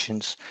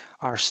actions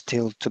are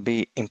still to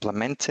be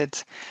implemented.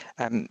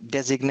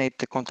 Designate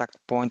the contact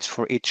points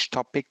for each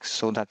topic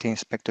so that the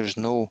inspectors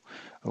know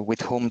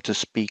with whom to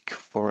speak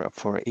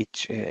for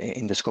each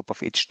in the scope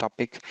of each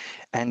topic,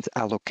 and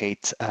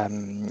allocate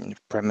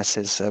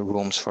premises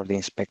rooms for the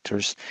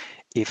inspectors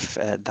if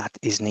that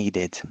is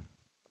needed.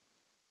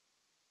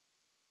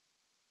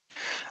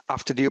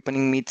 After the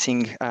opening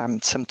meeting,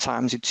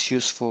 sometimes it's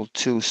useful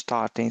to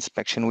start the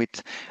inspection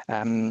with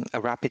a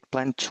rapid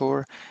plant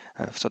tour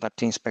so that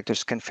the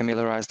inspectors can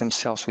familiarize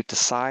themselves with the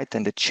site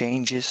and the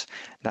changes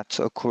that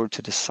occur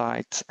to the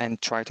site,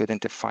 and try to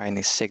identify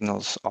any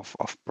signals of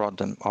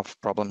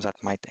problems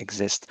that might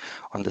exist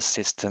on the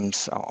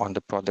systems, on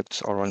the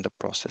products, or on the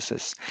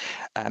processes.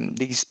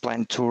 These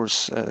plant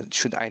tours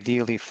should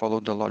ideally follow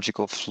the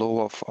logical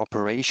flow of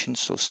operations,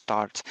 so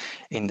start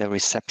in the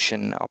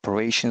reception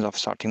operations of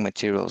starting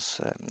materials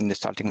in the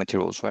starting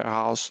materials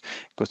warehouse,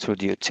 go through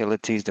the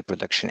utilities, the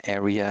production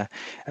area,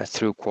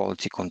 through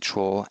quality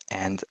control,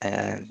 and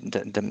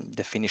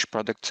the finished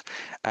product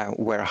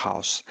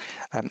warehouse.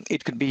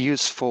 It could be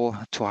useful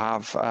to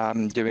have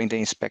during the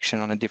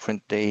inspection on a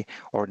different day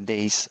or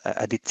days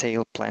a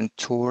detailed plant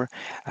tour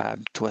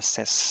to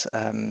assess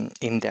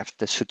in depth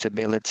the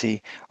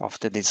suitability of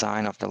the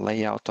design, of the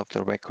layout, of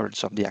the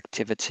records, of the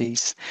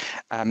activities,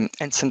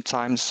 and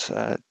sometimes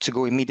to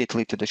go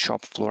immediately to the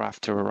shop floor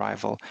after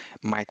arrival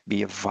might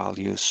be of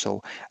value.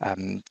 So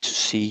to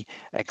see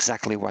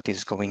exactly what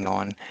is going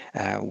on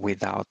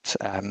without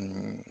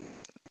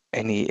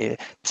any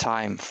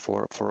time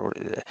for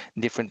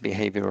different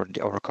behavior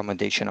or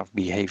accommodation of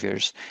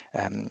behaviors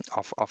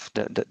of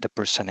the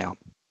personnel.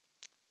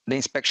 The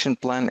inspection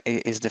plan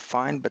is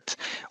defined, but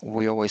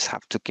we always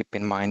have to keep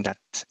in mind that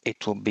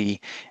it will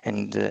be,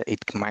 and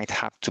it might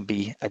have to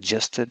be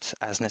adjusted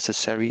as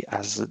necessary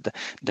as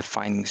the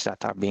findings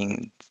that are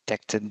being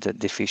detected, the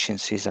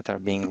deficiencies that are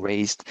being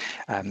raised,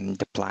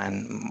 the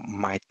plan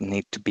might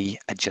need to be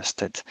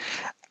adjusted.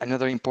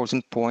 Another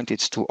important point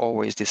is to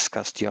always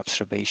discuss the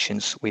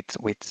observations with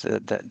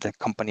the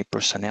company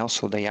personnel,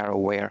 so they are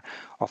aware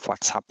of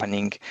what's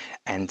happening,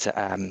 and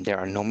there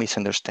are no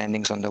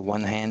misunderstandings on the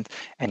one hand,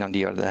 and on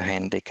the other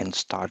hand, they can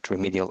start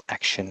remedial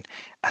action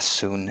as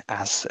soon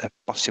as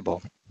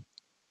possible.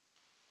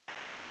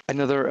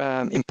 Another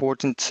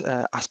important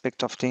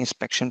aspect of the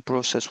inspection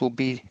process will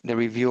be the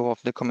review of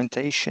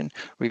documentation,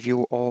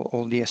 review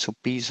all the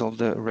SOPs, all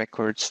the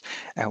records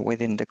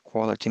within the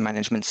quality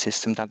management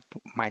system that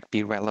might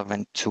be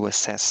relevant to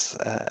assess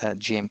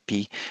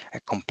GMP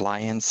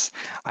compliance.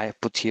 I have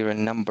put here a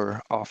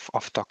number of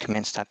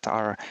documents that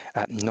are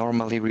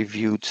normally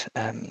reviewed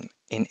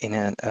in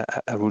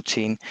a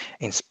routine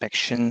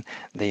inspection.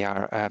 They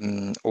are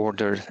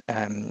ordered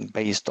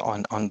based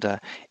on the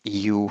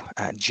EU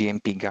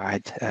GMP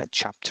guide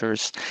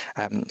chapters.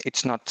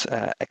 It's not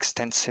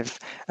extensive.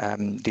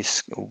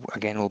 This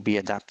again will be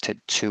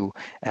adapted to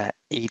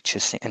each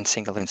and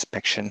single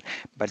inspection,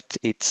 but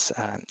it's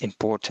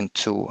important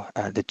to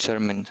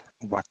determine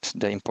what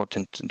the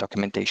important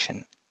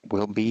documentation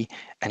will be,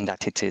 and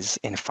that it is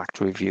in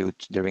fact reviewed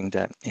during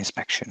the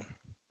inspection.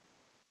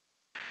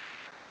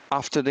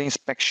 After the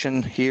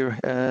inspection here,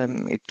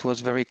 it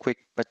was very quick,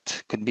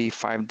 but could be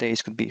 5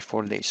 days, could be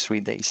 4 days, 3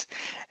 days.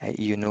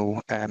 You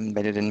know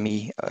better than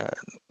me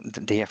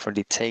the effort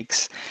it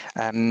takes.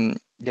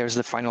 There's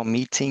the final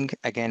meeting.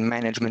 Again,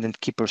 management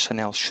and key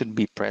personnel should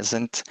be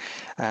present.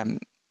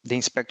 The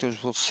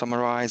inspectors will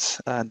summarize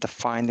the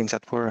findings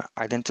that were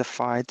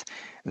identified.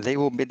 They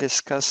will be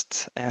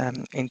discussed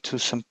to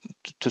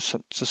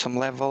some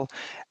level,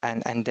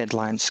 and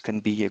deadlines can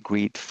be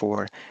agreed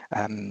for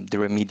the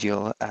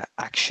remedial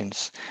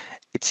actions.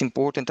 It's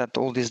important that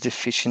all these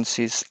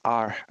deficiencies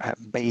are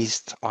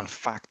based on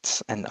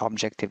facts and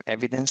objective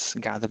evidence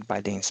gathered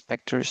by the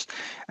inspectors,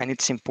 and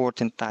it's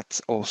important that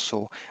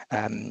also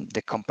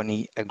the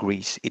company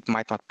agrees. It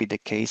might not be the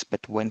case,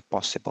 but when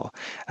possible,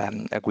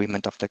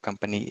 agreement of the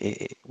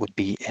company would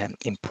be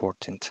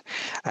important.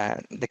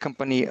 The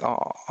company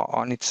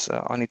on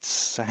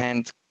its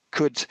hand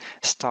could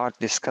start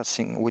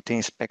discussing with the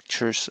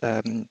inspectors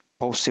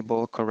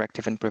possible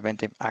corrective and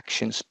preventive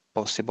actions,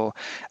 possible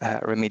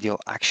remedial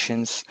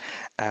actions,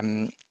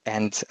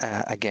 and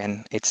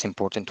again, it's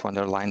important to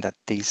underline that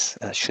these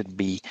should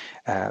be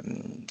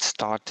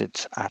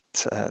started at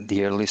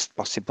the earliest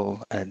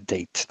possible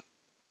date.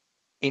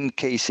 In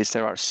cases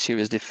there are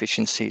serious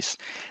deficiencies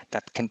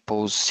that can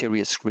pose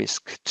serious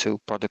risk to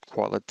product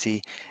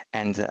quality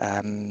and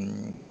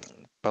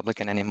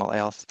public and animal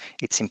health,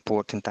 it's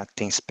important that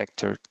the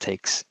inspector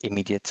takes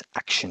immediate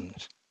action.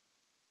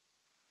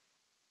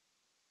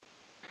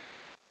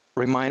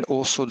 Remind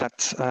also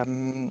that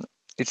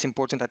It's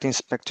important that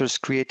inspectors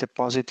create a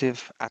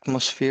positive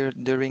atmosphere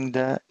during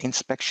the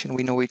inspection.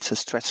 We know it's a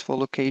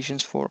stressful occasion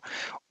for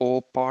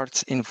all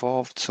parts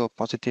involved, so a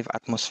positive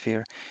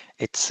atmosphere,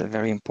 it's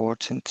very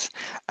important.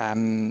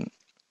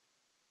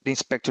 The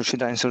inspector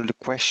should answer the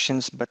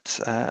questions, but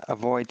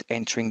avoid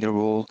entering the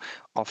role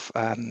of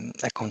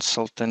a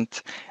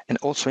consultant, and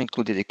also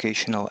include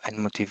educational and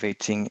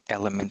motivating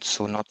elements.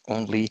 So not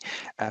only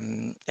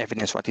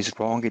evidence what is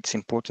wrong, it's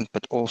important,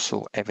 but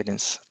also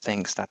evidence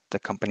things that the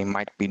company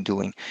might be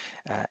doing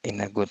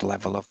in a good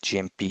level of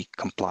GMP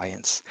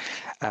compliance.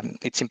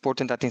 It's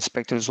important that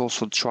inspectors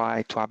also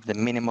try to have the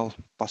minimal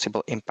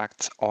possible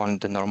impact on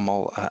the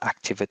normal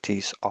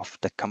activities of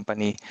the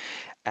company,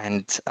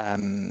 and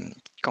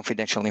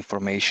confidential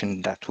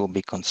information that will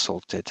be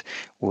consulted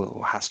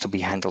has to be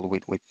handled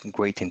with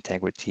great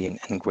integrity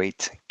and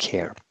great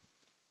care.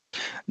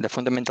 The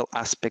fundamental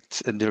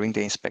aspect during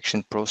the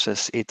inspection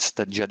process, it's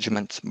the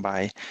judgment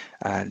by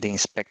the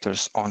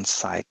inspectors on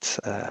site,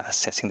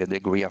 assessing the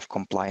degree of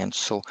compliance.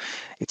 So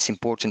it's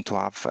important to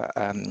have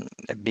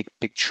a big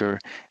picture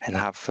and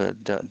have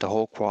the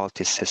whole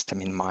quality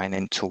system in mind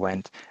and to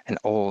end, and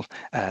all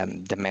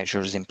the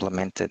measures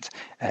implemented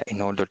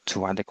in order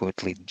to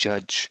adequately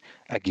judge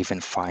a given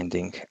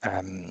finding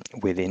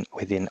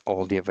within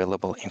all the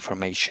available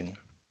information.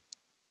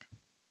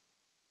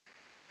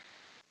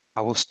 I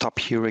will stop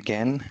here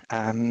again,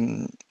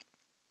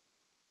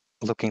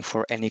 looking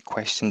for any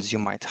questions you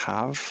might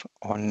have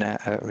on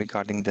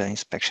regarding the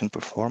inspection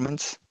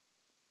performance.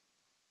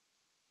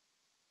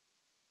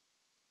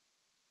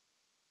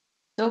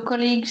 So,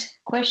 colleagues,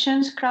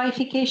 questions,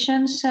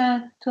 clarifications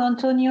to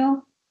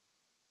Antonio?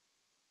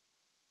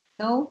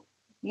 No?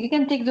 You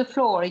can take the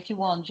floor if you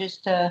want,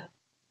 just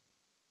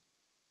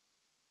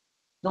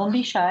don't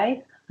be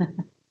shy.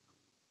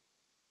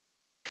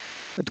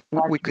 But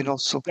we can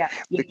also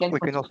we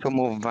can also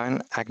move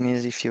on,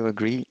 Agnes, if you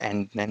agree,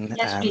 and then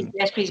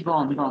yes, please go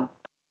on.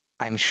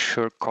 I'm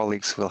sure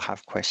colleagues will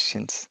have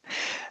questions.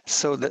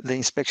 So the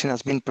inspection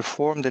has been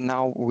performed, and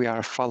now we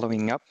are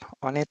following up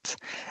on it.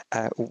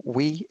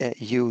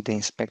 You, the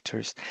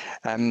inspectors.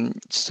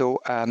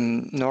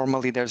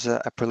 Normally there's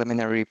a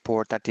preliminary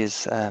report that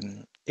is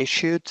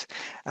issued,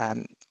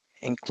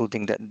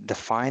 including the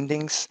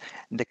findings.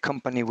 The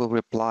company will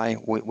reply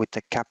with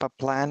the CAPA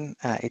plan.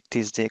 It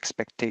is the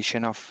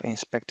expectation of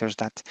inspectors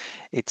that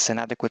it's an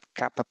adequate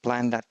CAPA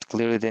plan that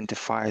clearly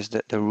identifies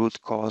the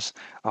root cause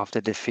of the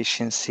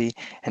deficiency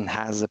and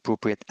has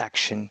appropriate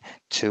action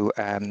to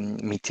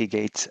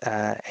mitigate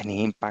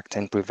any impact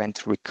and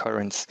prevent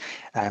recurrence.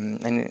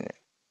 The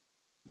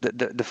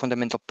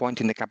fundamental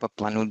point in the CAPA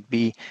plan would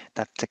be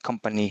that the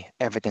company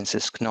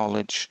evidences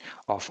knowledge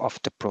of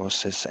the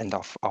process and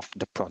of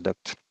the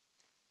product.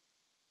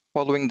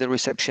 Following the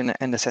reception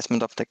and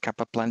assessment of the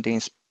CAPA plan, the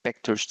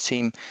inspectors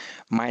team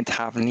might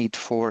have need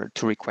to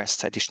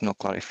request additional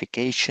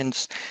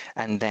clarifications,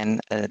 and then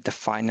the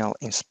final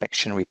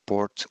inspection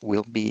report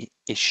will be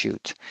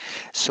issued.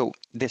 So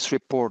this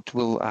report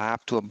will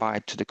have to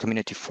abide to the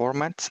community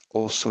format,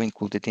 also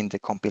included in the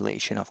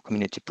compilation of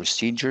community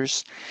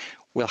procedures.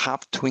 Will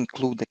have to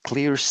include a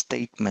clear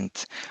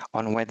statement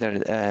on whether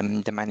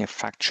the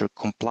manufacturer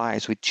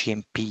complies with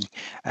GMP,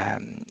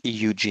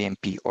 EU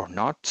GMP or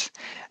not,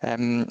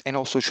 and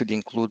also should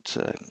include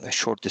a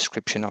short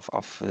description of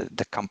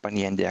the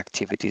company and the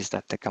activities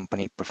that the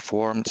company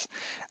performs,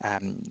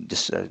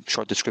 this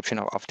short description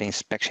of the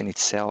inspection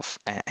itself,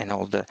 and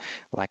all the,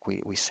 like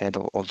we said,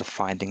 all the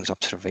findings,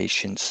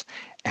 observations,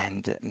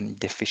 and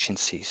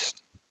deficiencies.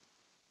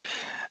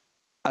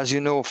 As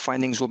you know,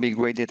 findings will be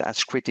graded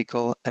as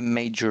critical,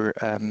 major,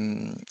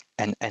 and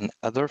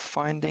other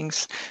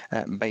findings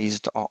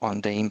based on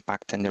the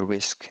impact and the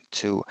risk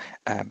to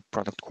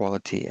product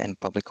quality and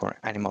public or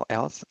animal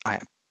health.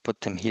 I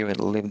put them here and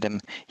leave them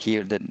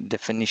here, the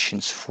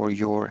definitions for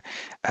your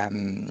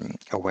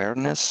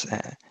awareness.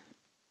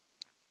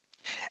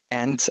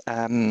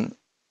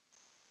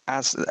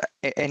 As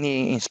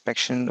any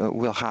inspection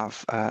will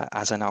have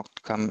as an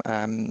outcome,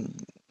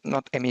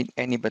 not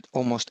any, but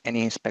almost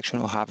any inspection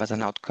will have as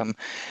an outcome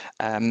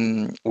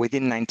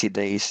within 90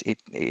 days,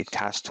 it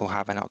has to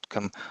have an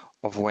outcome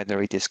of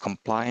whether it is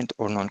compliant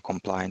or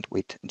non-compliant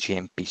with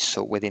GMP.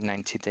 So within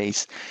 90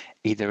 days,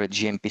 either a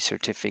GMP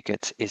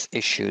certificate is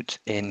issued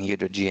in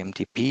either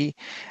GMDP,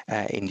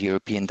 in the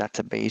European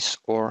database,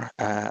 or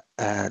a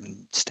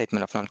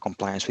statement of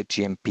non-compliance with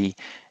GMP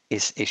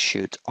is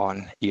issued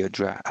on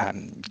EUDRA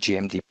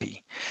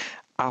GMDP.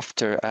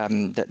 After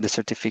the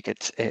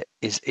certificate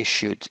is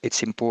issued,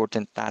 it's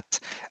important that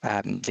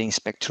the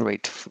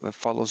inspectorate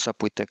follows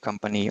up with the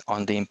company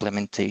on the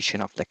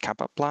implementation of the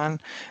CAPA plan.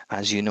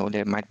 As you know,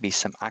 there might be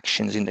some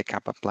actions in the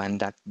CAPA plan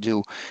that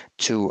due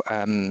to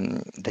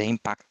the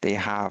impact they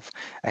have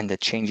and the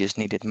changes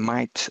needed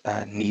might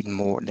need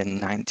more than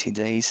 90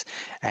 days.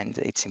 And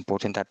it's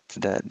important that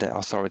the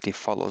authority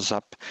follows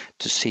up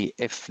to see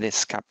if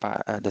this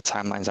CAPA, the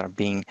timelines are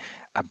being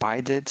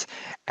abided,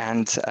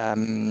 and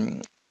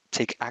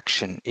take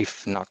action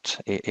if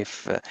not.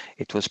 If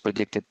it was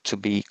predicted to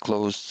be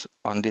closed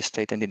on this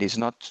date and it is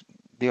not,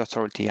 the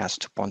authority has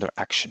to ponder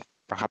action,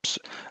 perhaps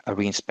a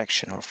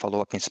re-inspection or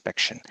follow-up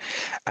inspection.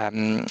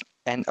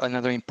 And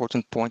another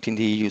important point in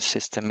the EU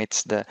system,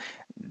 it's that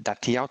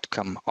the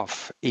outcome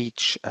of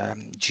each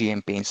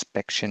GMP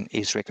inspection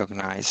is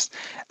recognized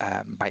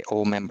by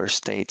all member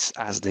states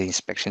as the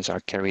inspections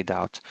are carried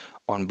out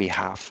on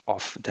behalf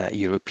of the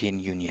European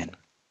Union.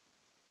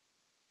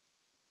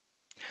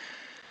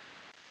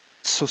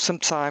 So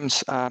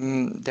sometimes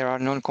there are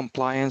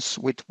non-compliance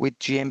with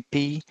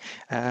GMP.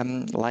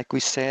 Like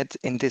we said,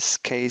 in this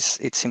case,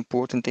 it's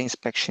important the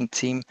inspection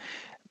team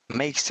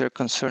makes their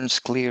concerns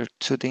clear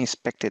to the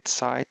inspected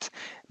site.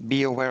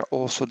 Be aware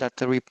also that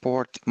the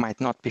report might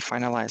not be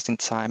finalized in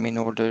time in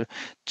order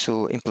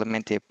to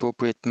implement the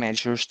appropriate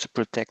measures to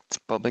protect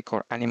public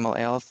or animal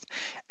health,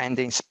 and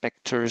the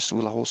inspectors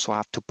will also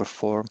have to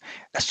perform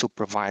a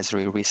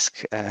supervisory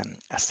risk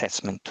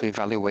assessment to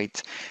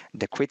evaluate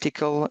the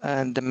critical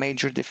and the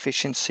major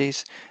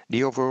deficiencies,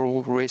 the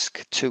overall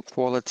risk to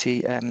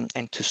quality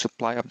and to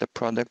supply of the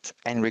product,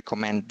 and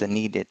recommend the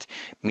needed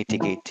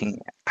mitigating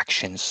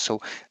actions. So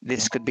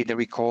this could be the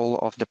recall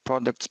of the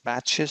product's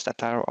batches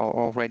that are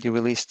already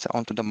released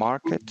onto the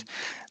market.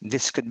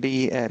 This could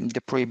be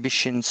the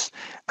prohibitions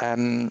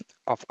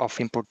of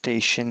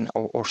importation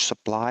or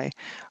supply,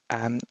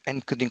 and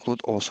could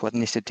include also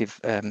administrative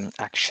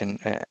action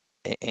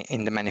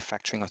in the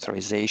manufacturing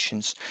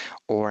authorizations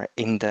or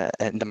in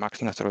the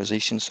marketing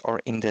authorizations or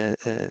in the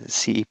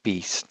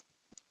CEPs.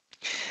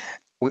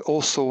 We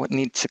also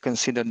need to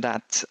consider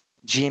that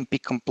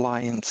GMP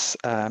compliance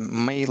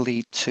may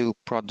lead to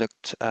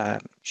product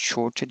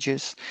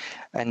shortages,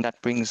 and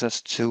that brings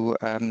us to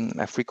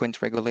a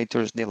frequent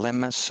regulators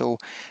dilemma. So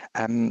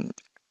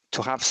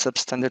to have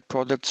substandard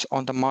products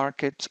on the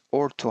market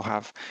or to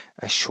have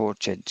a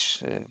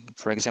shortage.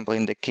 For example,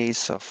 in the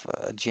case of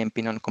a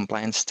GMP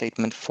non-compliance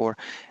statement for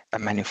a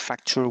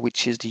manufacturer,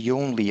 which is the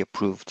only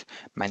approved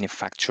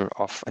manufacturer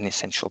of an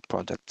essential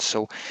product.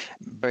 So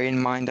bear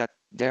in mind that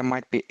there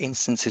might be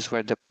instances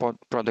where the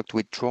product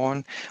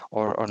withdrawn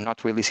or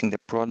not releasing the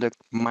product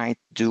might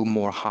do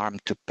more harm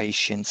to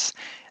patients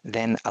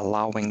than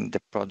allowing the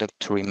product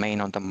to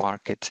remain on the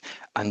market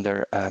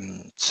under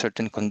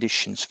certain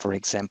conditions, for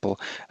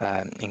example,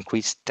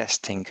 increased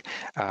testing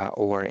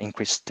or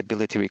increased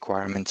stability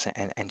requirements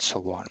and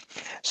so on.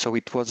 So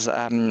it was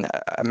a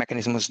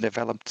mechanism was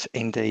developed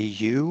in the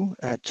EU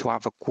to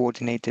have a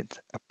coordinated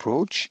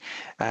approach.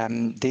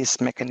 This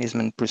mechanism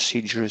and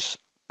procedures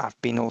have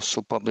been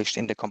also published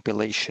in the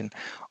compilation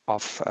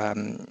of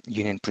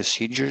union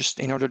procedures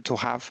in order to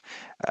have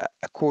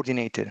a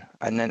coordinated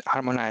and then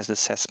harmonized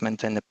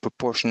assessment and a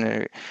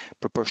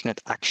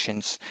proportionate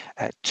actions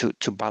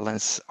to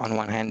balance, on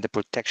one hand, the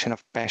protection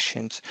of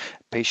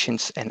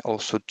patients and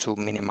also to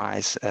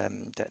minimize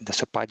the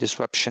supply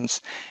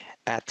disruptions,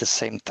 at the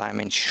same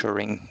time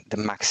ensuring the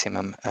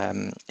maximum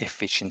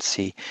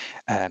efficiency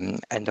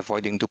and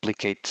avoiding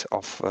duplicate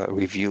of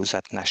reviews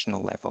at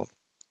national level.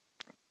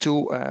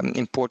 Two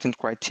important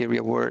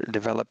criteria were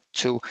developed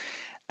to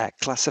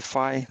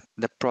classify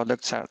the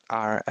products that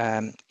are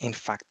in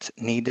fact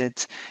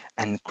needed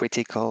and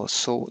critical,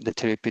 so the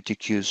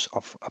therapeutic use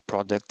of a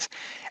product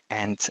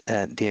and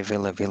the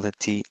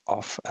availability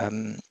of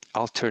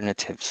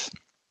alternatives.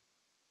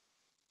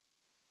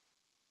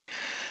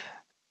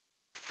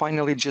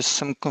 Finally, just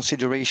some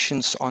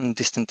considerations on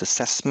distant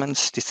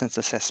assessments. Distant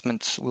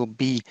assessments will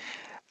be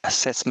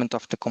assessment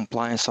of the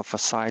compliance of a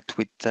site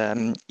with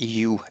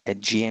EU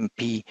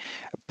GMP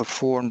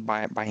performed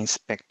by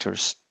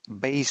inspectors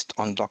based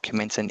on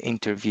documents and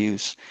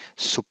interviews,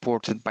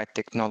 supported by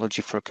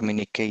technology for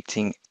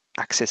communicating,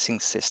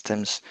 accessing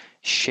systems,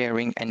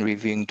 sharing and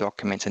reviewing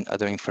documents and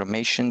other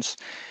informations,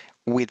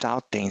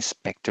 without the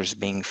inspectors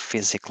being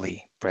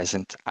physically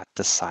present at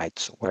the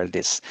sites where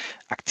these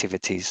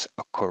activities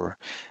occur.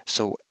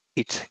 So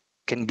it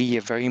can be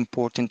a very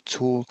important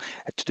tool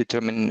to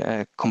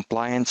determine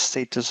compliance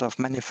status of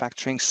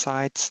manufacturing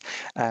sites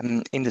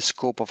in the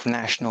scope of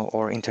national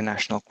or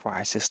international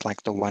crisis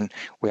like the one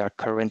we are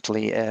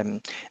currently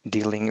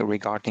dealing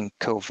regarding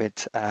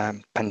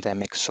COVID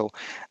pandemic. So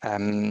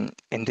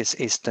in this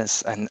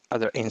instance and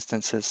other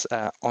instances,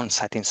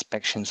 on-site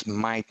inspections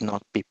might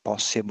not be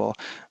possible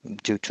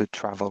due to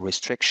travel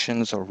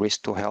restrictions or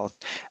risk to health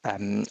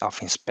of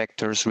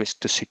inspectors, risk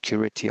to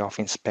security of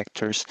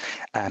inspectors,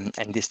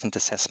 and distant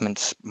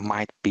assessments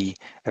might be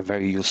a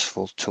very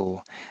useful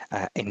tool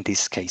in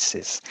these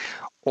cases.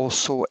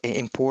 Also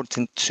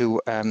important to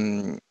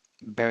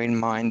bear in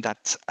mind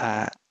that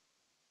a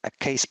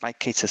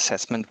case-by-case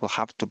assessment will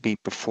have to be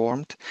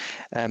performed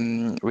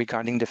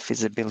regarding the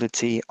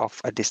feasibility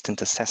of a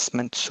distant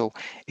assessment. So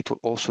it will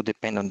also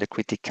depend on the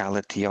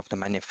criticality of the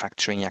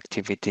manufacturing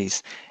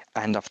activities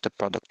and of the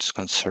products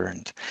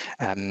concerned,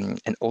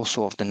 and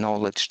also of the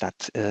knowledge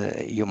that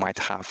you might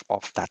have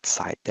of that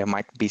site. There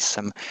might be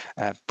some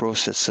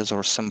processes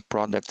or some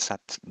products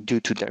that, due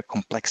to their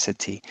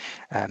complexity,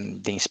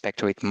 the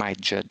inspectorate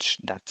might judge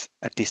that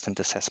a distant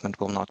assessment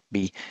will not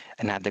be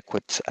an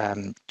adequate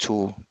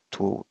tool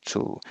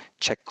to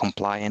check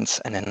compliance,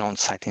 and an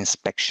on-site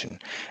inspection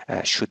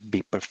should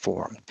be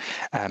performed.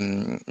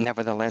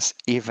 Nevertheless,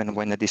 even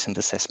when a distant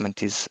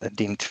assessment is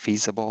deemed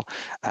feasible,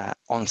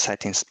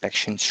 on-site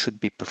inspections should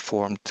be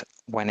performed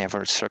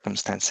whenever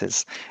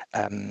circumstances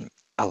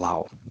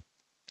allow.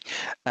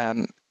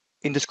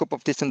 In the scope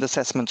of distant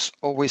assessments,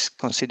 always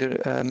consider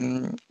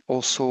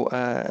also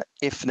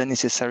if the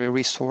necessary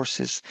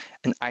resources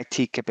and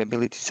IT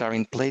capabilities are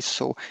in place.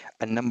 So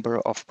a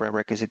number of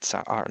prerequisites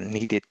are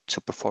needed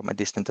to perform a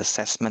distant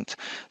assessment.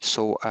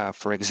 So,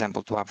 for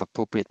example, to have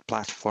appropriate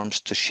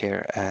platforms to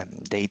share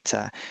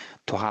data,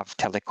 to have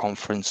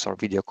teleconference or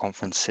video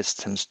conference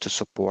systems to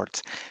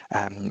support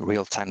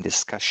real-time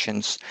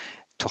discussions,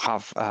 to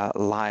have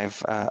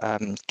live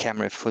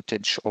camera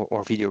footage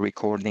or video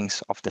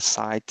recordings of the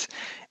site,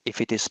 if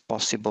it is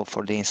possible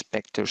for the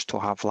inspectors to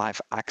have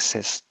live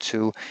access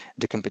to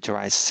the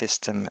computerized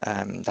system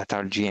that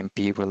are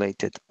GMP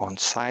related on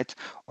site,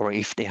 or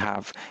if they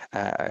have,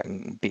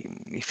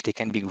 if they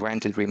can be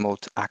granted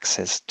remote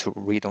access to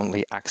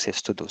read-only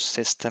access to those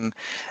systems.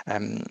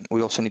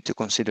 We also need to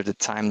consider the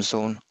time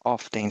zone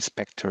of the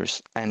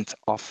inspectors and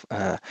of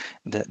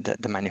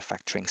the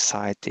manufacturing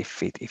site.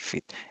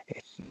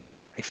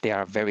 If they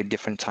are very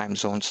different time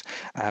zones,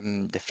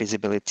 the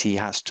feasibility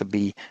has to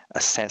be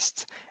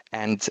assessed.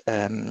 And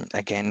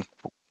again,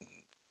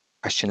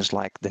 questions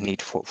like the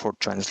need for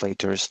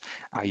translators,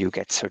 you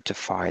get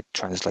certified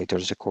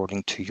translators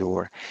according to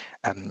your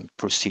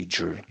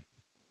procedure.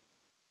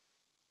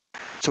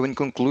 So in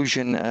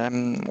conclusion,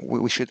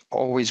 we should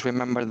always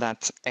remember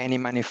that any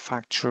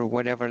manufacturer,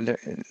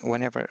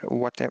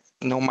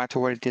 no matter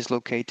where it is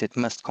located,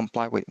 must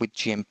comply with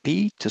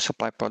GMP to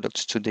supply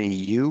products to the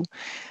EU.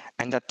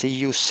 And that the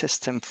EU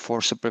system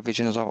for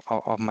supervision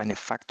of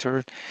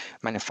manufacturers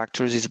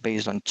is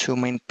based on two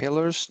main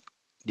pillars: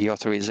 the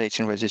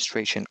authorization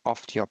registration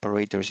of the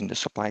operators in the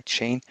supply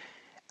chain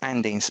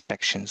and the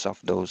inspections of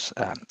those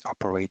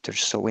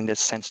operators. So in that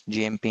sense,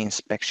 GMP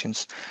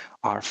inspections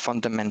are a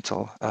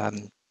fundamental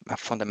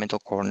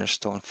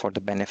cornerstone for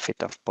the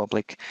benefit of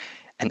public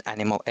and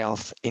animal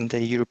health in the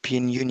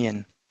European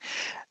Union.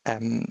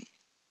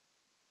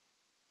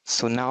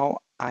 So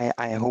now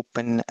I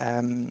open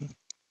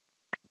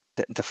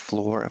the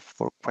floor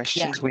for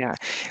questions. Yeah.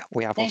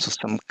 We have Thanks. also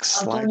some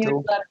slides.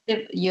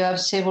 You have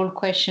several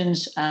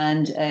questions,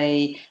 and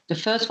the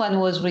first one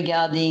was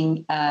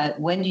regarding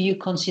when do you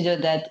consider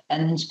that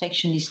an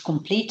inspection is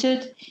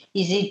completed?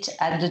 Is it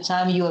at the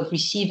time you have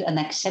received and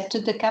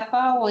accepted the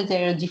CAPA, or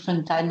there are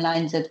different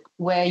timelines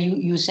where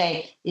you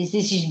say this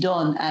is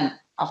done, and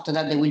after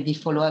that there will be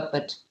follow-up,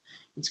 but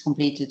it's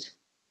completed?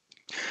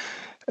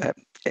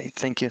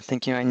 Thank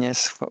you,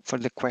 Agnes, for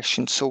the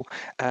question. So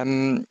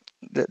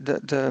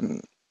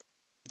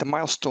the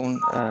milestone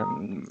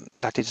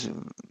that is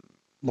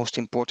most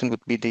important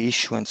would be the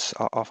issuance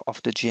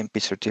of the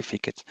GMP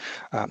certificate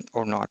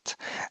or not.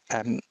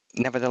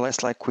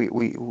 Nevertheless, like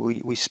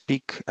we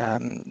speak,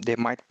 there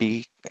might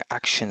be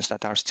actions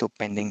that are still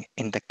pending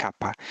in the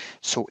CAPA.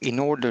 So in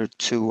order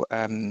to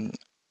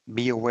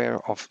be aware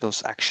of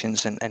those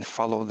actions and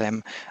follow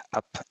them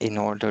up in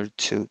order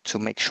to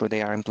make sure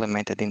they are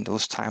implemented in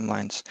those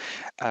timelines,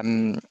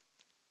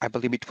 I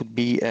believe it would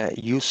be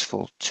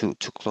useful to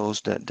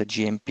close the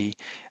GMP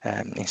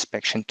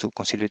inspection, to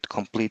consider it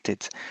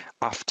completed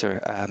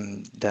after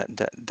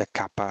the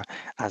CAPA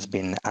has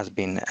been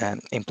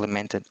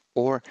implemented,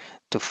 or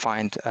to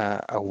find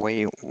a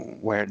way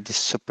where this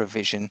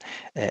supervision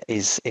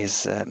is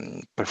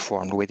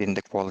performed within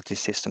the quality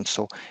system.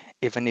 So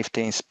even if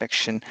the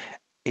inspection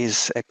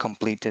is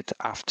completed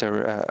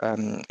after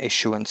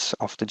issuance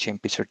of the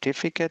GMP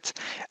certificate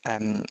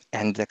and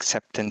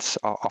acceptance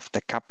of the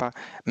CAPA,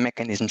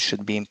 mechanism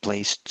should be in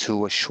place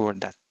to assure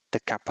that the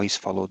CAPA is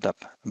followed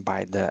up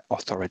by the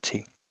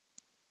authority.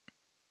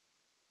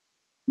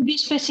 Be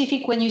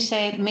specific when you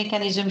say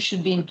mechanism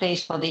should be in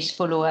place for this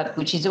follow-up,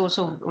 which is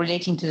also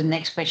relating to the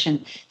next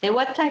question. Then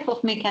what type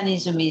of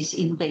mechanism is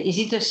in place? Is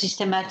it a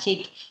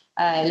systematic,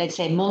 let's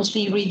say,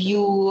 monthly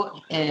review,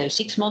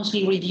 6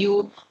 monthly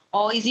review,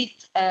 or is it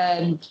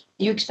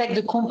you expect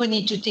the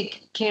company to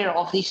take care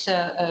of this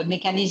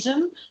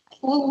mechanism?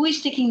 Who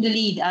is taking the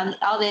lead, and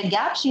are there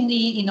gaps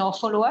in our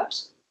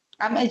follow-ups?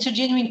 It's a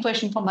genuine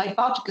question from my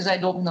part because I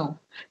don't know.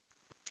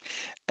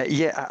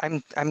 Yeah,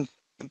 I'm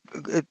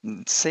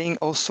saying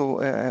also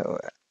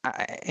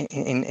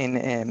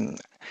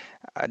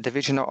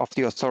division of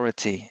the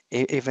authority,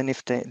 even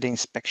if the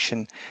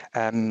inspection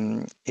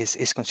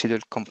is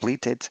considered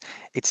completed,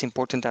 it's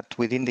important that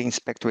within the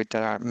inspectorate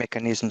there are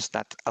mechanisms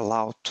that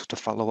allow to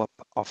follow up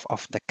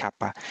of the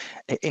CAPA.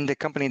 In the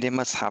company, they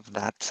must have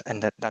that,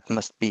 and that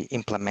must be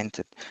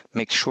implemented.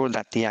 Make sure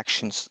that the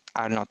actions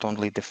are not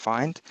only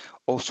defined,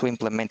 also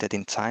implemented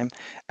in time,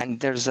 and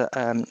there's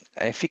an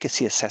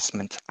efficacy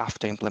assessment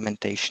after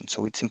implementation.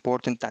 So it's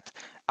important that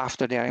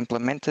after they are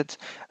implemented,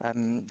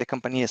 the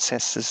company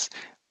assesses,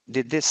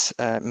 did this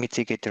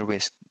mitigate the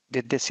risk?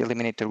 Did this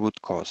eliminate the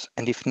root cause?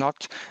 And if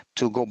not,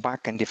 to go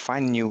back and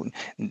define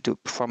to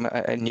perform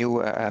a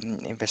new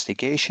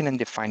investigation and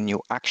define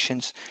new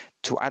actions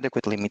to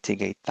adequately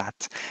mitigate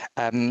that.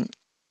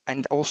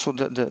 And also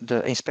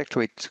the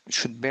inspectorate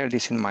should bear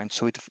this in mind.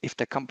 So if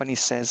the company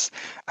says,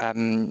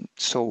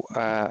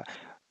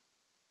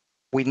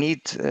 we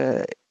need,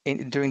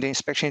 during the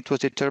inspection, it was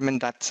determined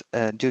that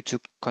due to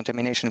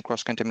contamination,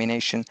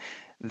 cross-contamination,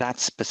 that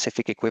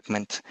specific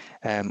equipment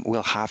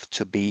will have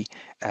to be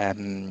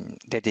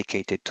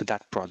dedicated to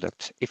that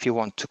product. If you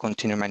want to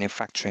continue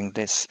manufacturing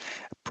this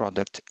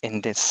product in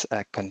these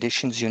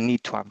conditions, you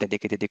need to have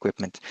dedicated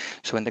equipment.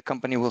 So when the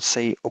company will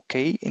say,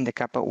 okay, in the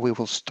CAPA, we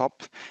will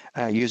stop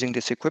using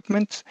this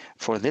equipment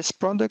for this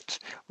product,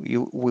 we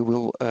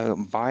will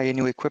buy a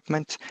new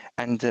equipment,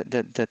 and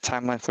the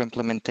timeline for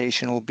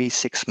implementation will be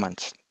 6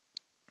 months.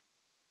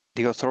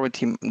 The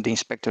authority, the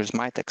inspectors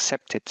might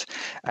accept it,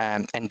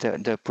 and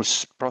the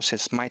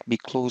process might be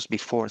closed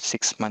before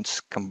 6 months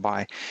come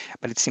by.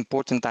 But it's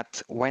important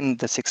that when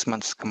the 6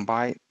 months come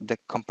by, the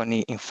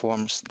company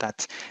informs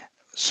that,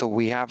 so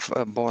we have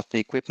bought the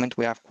equipment,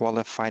 we have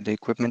qualified the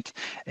equipment,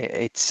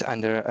 it's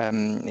under,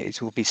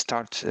 it will be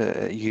start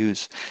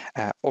use.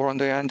 Or on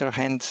the other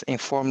hand,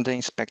 inform the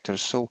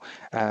inspectors. So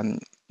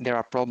there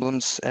are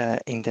problems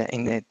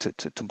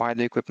to buy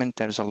the equipment.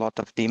 There's a lot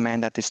of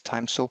demand at this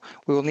time, so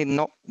we will need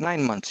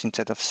 9 months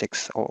instead of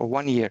 6 or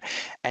 1 year.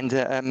 And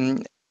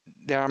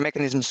there are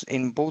mechanisms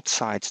in both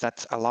sides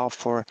that allow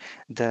for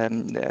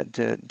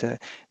the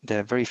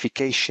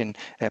verification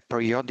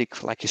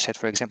periodic, like you said,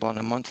 for example, on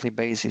a monthly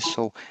basis.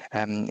 So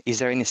is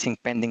there anything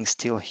pending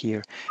still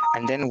here?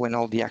 And then when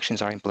all the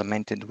actions are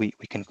implemented, we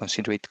can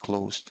consider it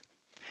closed.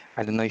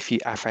 I don't know if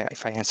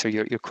I answer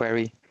your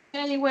query.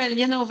 Very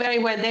well, very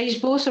well. There is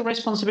both a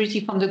responsibility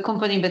from the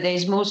company, but there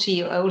is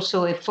mostly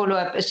also a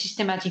follow-up, a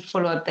systematic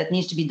follow-up that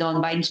needs to be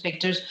done by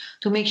inspectors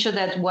to make sure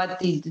that what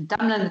the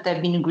timelines that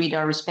have been agreed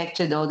are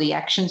respected, or the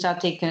actions are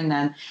taken,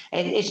 and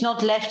it's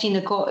not left in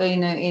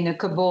a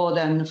cupboard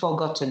and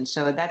forgotten.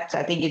 So that,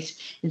 I think,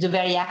 it's a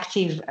very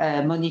active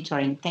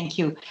monitoring. Thank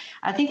you.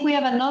 I think we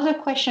have another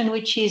question,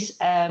 which is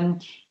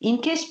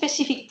in case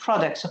specific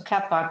products or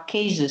CAPA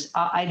cases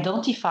are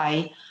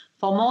identified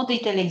for more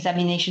detailed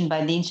examination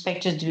by the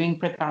inspectors during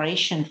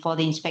preparation for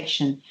the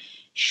inspection,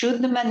 should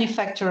the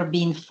manufacturer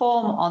be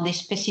informed on the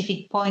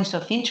specific points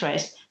of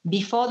interest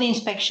before the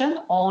inspection,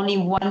 or only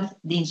once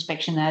the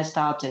inspection has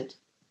started?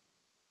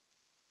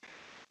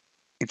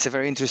 It's a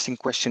very interesting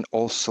question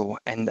also.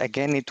 And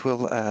again, it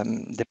will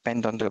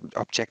depend on the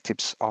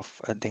objectives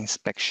of the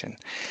inspection.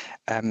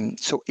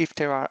 So if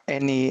there are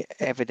any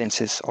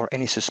evidences or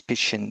any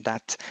suspicion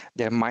that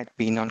there might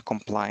be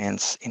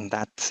non-compliance in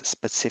that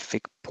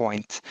specific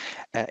point,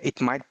 it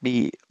might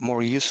be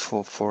more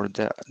useful for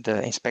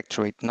the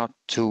inspectorate not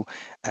to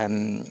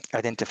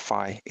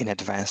identify in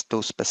advance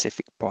those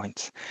specific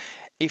points.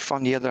 If,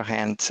 on the other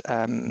hand,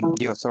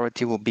 the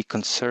authority will be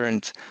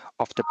concerned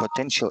of the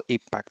potential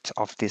impact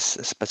of these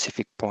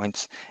specific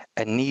points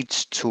and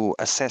needs to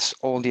assess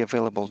all the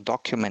available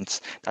documents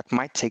that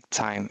might take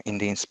time in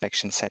the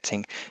inspection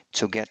setting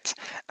to get,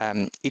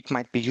 it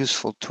might be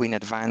useful to in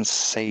advance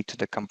say to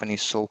the company,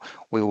 so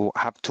we will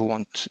have to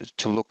want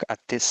to look at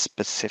this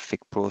specific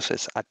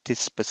process, at this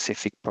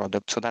specific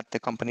product, so that the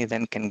company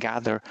then can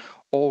gather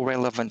all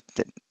relevant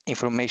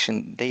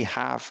information they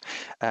have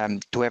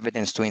to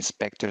evidence to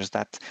inspectors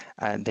that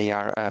they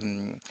are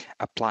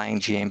applying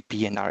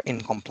GMP and are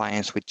in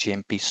compliance with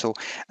GMP. So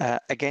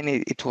again,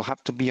 it will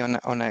have to be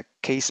on a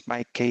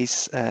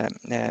case-by-case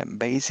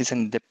basis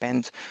and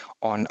depend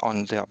on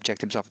the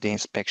objectives of the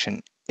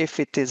inspection. If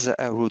it is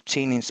a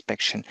routine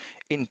inspection,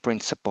 in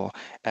principle,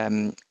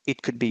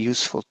 it could be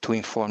useful to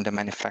inform the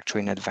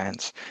manufacturer in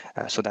advance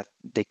so that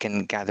they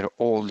can gather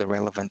all the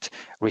relevant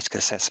risk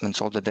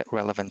assessments, all the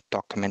relevant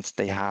documents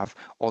they have,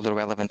 all the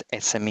relevant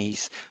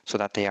SMEs, so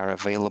that they are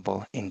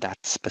available in that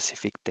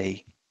specific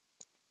day.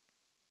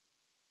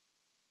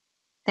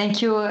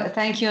 Thank you,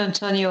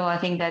 Antonio. I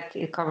think that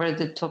it covered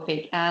the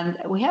topic. And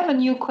we have a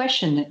new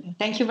question.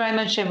 Thank you very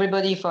much,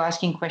 everybody, for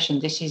asking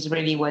questions. This is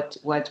really what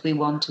we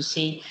want to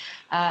see.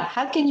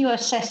 How can you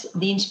assess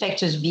the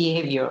inspector's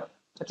behavior?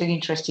 That's an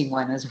interesting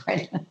one as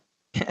well.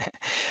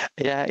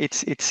 Yeah,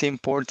 it's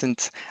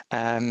important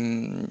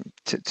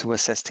to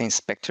assess the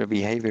inspector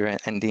behavior,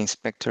 and the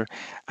inspector,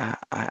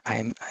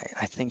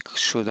 I think,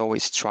 should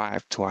always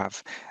strive to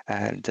have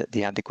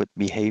the adequate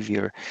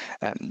behavior.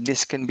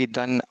 This can be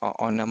done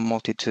on a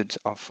multitude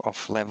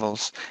of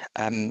levels.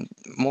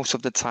 Most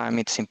of the time,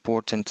 it's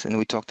important, and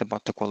we talked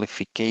about the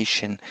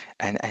qualification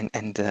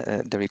and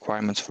the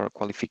requirements for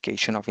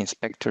qualification of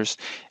inspectors.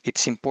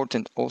 It's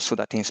important also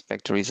that the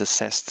inspector is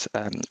assessed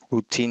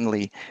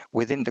routinely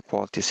within the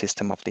quality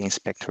system of the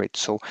inspectorate.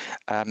 So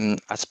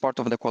as part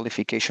of the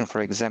qualification,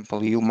 for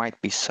example, you might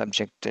be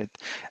subjected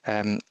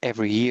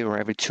every year or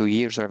every 2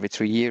 years or every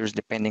 3 years,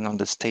 depending on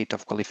the state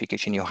of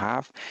qualification you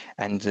have.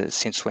 And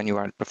since when you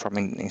are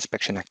performing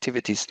inspection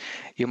activities,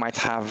 you might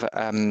have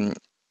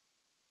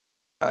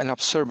an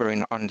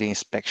observer on the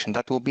inspection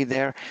that will be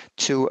there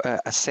to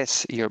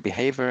assess your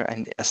behavior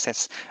and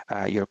assess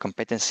your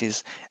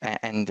competencies,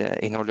 and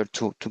in order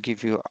to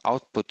give you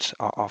output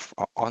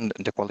on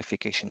the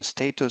qualification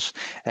status,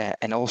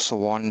 and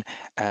also on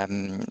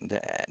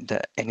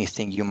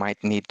anything you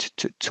might need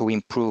to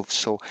improve.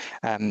 So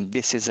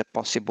this is a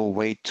possible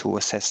way to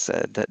assess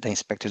the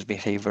inspector's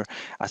behavior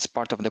as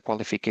part of the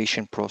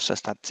qualification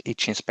process that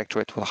each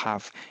inspectorate will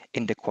have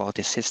in the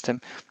quality system,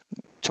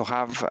 to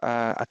have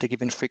at a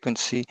given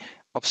frequency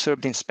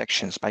observed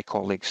inspections by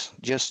colleagues,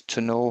 just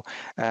to know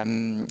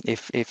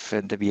if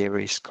the behavior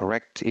is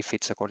correct, if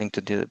it's according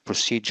to the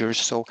procedures.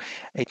 So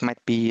it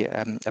might be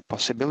a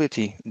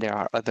possibility. There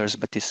are others,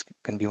 but this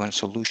can be one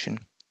solution.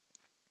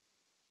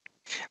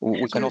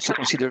 We can also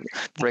consider,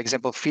 for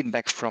example,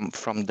 feedback from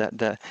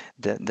the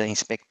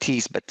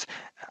inspectees, but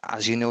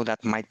as you know,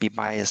 that might be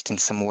biased in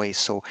some way.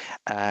 So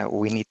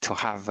we need to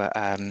have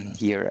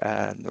here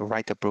the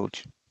right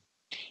approach.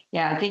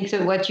 Yeah, I think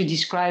that what you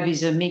describe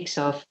is a mix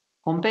of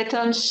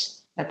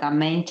competence that are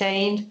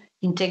maintained,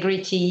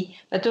 integrity,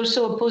 but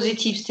also a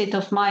positive state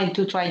of mind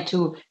to try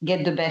to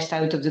get the best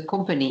out of the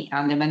company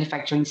and the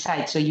manufacturing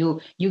side. So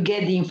you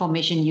get the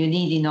information you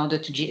need in order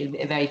to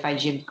verify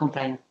GMP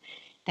compliance.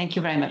 Thank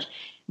you very much.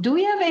 Do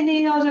we have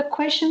any other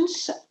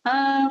questions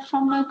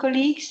from our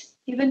colleagues?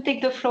 Even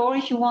take the floor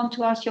if you want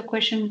to ask your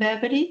question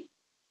verbally.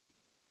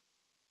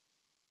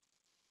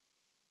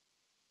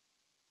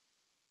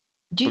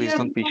 Please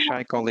don't be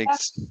shy,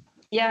 colleagues.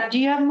 Yeah, do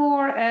you have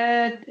more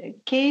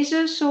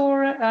cases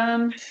or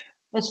a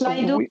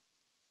Slido?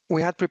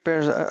 We had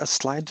prepared a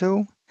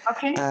Slido.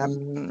 Okay.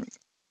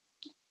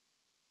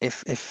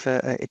 If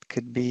it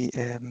could be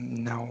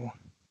now.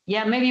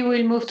 Yeah, maybe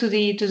we'll move to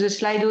the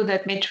Slido.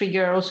 That may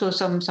trigger also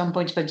some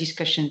points for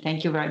discussion.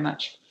 Thank you very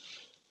much.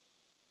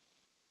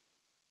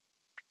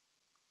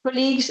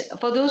 Colleagues,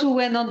 for those who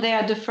were not there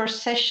at the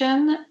first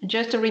session,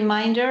 just a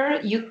reminder,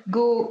 you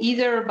go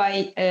either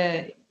by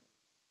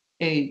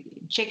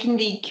checking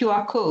the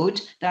QR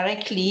code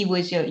directly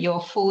with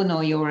your phone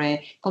or your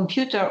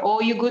computer,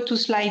 or you go to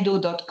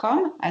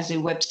slido.com as a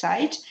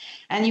website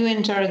and you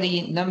enter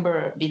the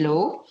number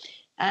below,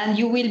 and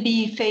you will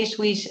be faced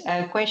with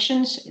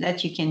questions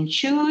that you can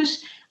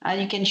choose.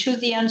 You can choose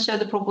the answer,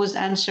 the proposed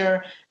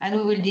answer, and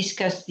we will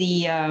discuss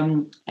the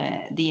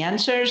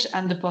answers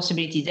and the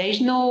possibility. There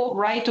is no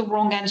right or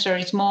wrong answer.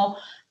 It's more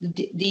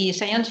the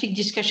scientific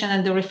discussion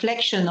and the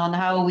reflection on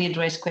how we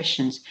address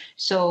questions.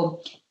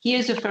 So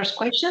here's the first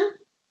question.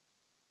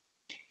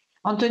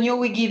 Antonio,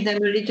 we give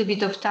them a little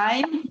bit of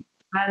time,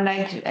 and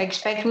I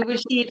expect we will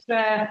see if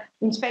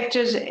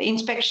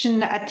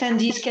inspection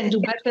attendees can do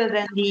better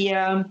than the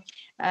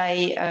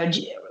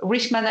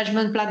risk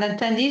management plan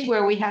attendees,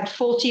 where we had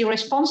 40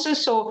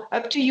 responses. So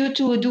up to you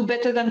to do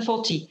better than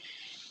 40.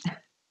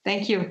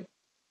 Thank you.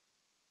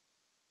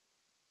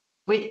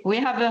 We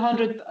have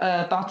 100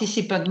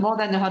 participants, more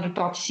than 100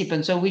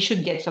 participants, so we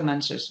should get some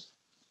answers.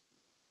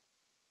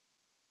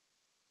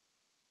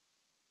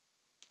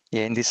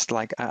 Yeah, and this,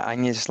 like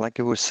Agnes, like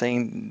you were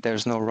saying,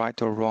 there's no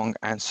right or wrong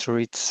answer.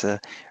 It's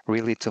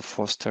really to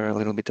foster a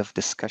little bit of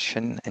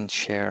discussion and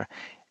share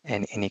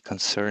any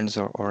concerns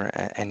or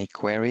any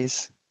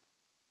queries.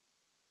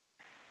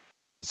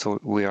 So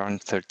we are on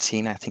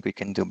 13. I think we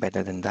can do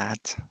better than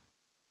that.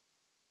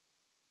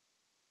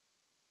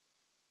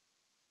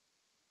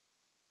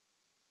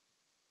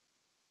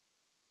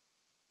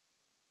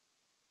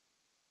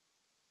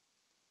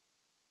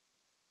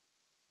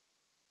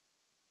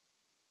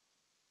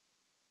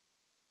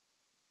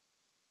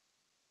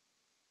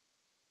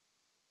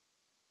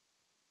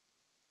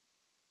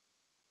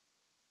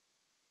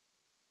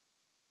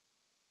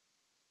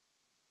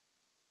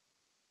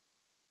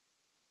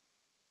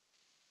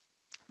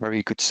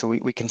 Very good. So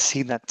we can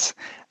see that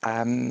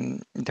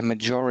the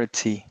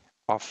majority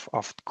of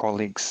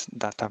colleagues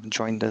that have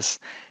joined us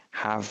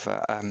have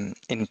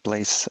in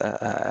place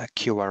a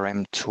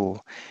QRM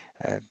tool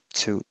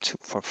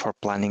for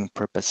planning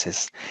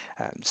purposes.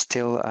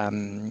 Still,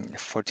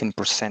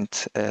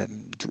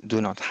 14% do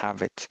not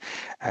have it.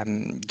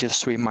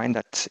 Just to remind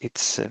that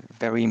it's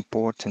very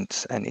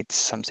important, and it's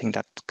something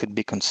that could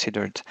be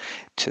considered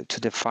to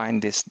define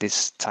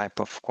this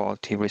type of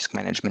quality risk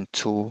management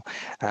tool.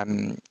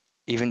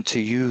 even to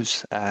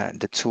use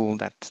the tool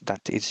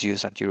that is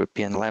used at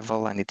European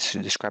level, and it's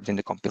described in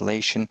the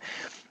compilation,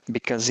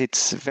 because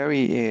it's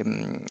very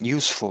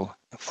useful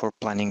for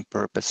planning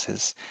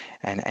purposes,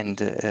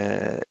 and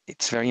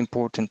it's very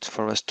important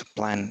for us to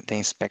plan the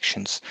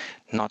inspections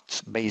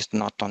not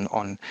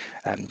on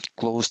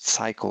closed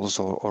cycles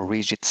or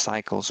rigid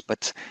cycles,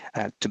 but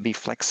to be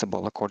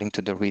flexible according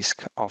to the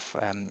risk of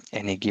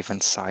any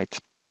given site.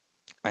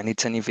 And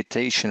it's an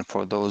invitation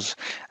for those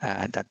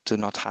that do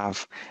not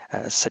have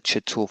such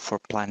a tool for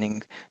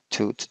planning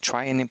to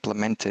try and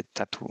implement it.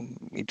 That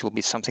it will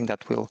be something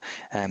that will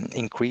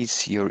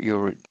increase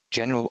your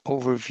general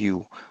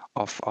overview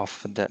of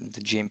the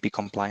GMP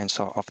compliance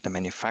of the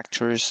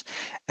manufacturers,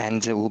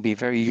 and it will be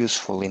very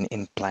useful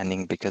in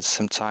planning, because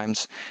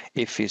sometimes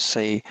if you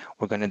say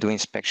we're going to do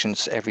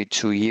inspections every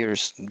 2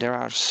 years, there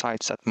are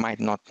sites that might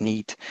not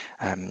need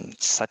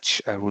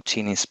such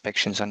routine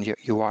inspections, and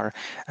you are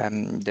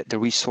the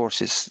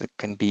resources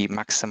can be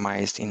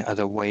maximized in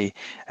other way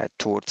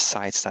towards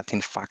sites that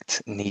in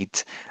fact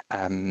need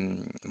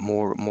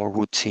more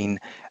routine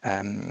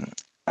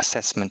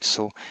assessment.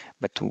 So,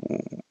 but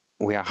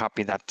we are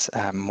happy that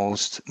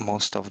most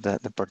of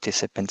the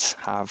participants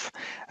have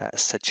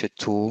such a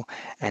tool,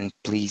 and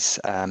please,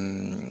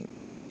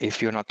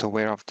 if you're not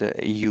aware of the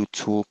EU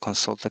tool,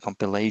 consult the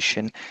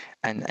compilation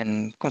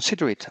and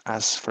consider it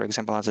as, for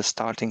example, as a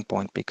starting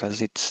point,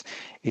 because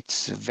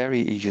it's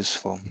very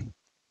useful.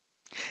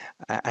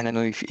 And I don't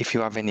know if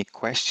you have any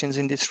questions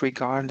in this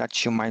regard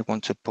that you might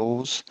want to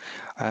pose.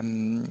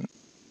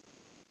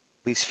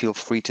 Please feel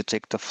free to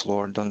take the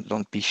floor.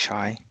 Don't be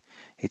shy.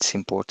 It's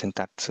important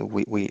that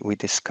we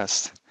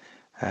discuss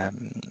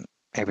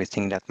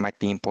everything that might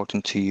be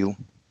important to you.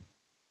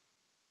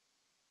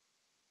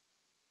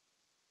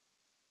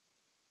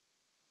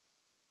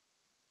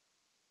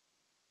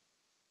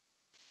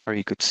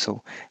 Very good.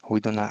 So we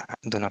do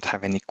not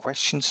have any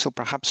questions. So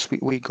perhaps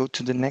we go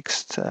to the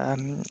next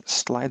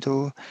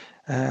Slido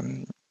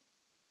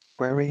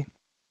query.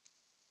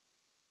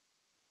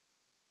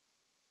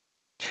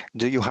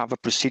 Do you have a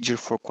procedure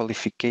for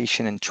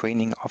qualification and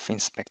training of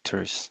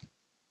inspectors?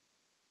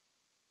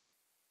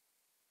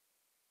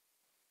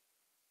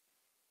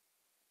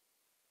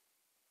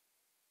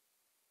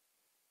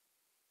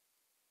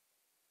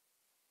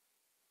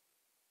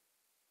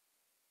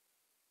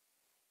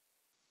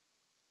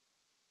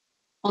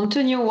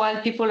 Antonio,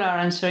 while people are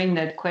answering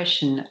that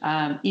question,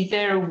 is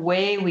there a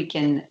way we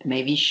can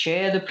maybe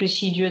share the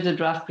procedure, the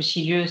draft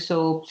procedure?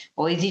 So,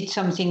 or is it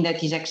something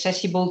that is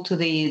accessible to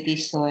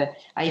these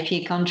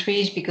IPA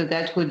countries, because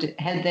that would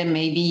help them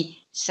maybe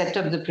set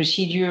up the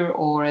procedure?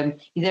 Or is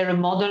there a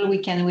model we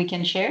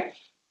can share?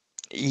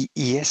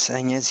 Yes,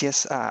 Agnes,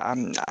 yes.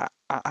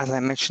 As I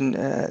mentioned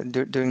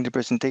during the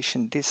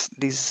presentation,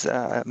 these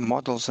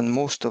models and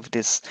most of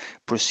these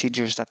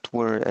procedures that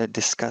were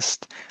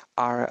discussed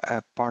are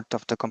a part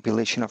of the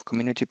compilation of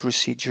community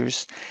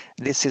procedures.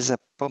 This is a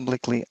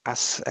publicly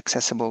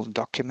accessible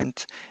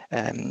document.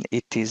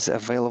 It is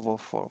available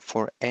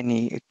for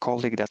any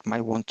colleague that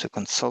might want to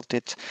consult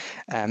it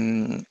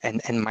and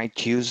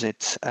might use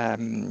it,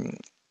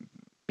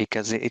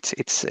 because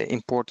it's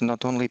important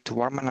not only to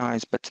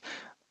harmonize, but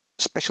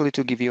especially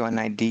to give you an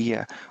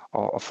idea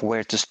of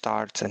where to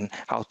start and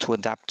how to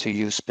adapt to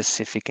use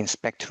specific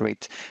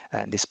inspectorate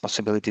these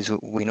possibilities.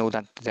 We know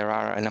that there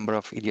are a number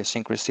of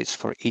idiosyncrasies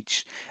for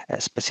each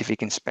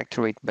specific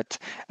inspectorate, but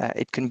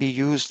it can be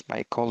used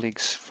by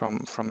colleagues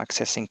from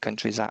accessing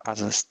countries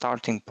as a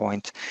starting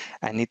point,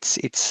 and it's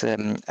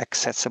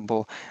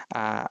accessible.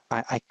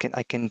 I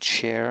can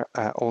share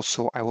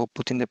also. I will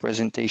put in the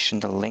presentation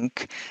the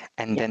link,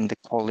 and then the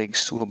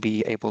colleagues will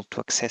be able to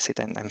access it,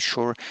 and I'm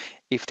sure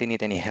if they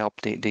need any help,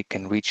 they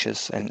can reach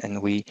us,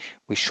 and we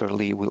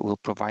surely will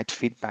provide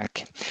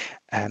feedback.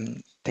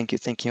 Thank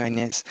you,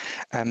 Ines.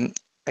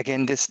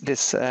 Again,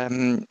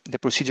 the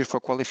procedure for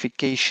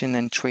qualification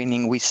and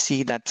training, we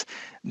see that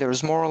there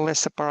is more or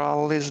less a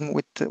parallelism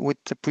with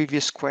the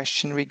previous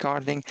question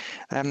regarding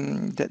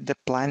the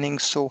planning.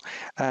 So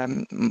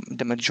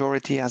the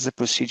majority has a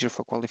procedure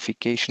for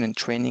qualification and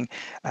training.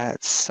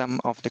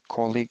 Some of the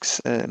colleagues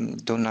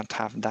do not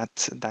have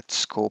that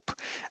scope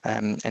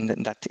and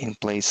that in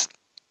place.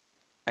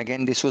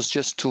 Again, this was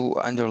just to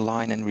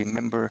underline and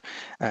remember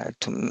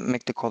to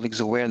make the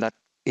colleagues aware that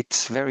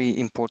it's very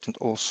important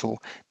also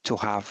to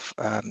have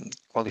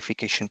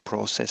qualification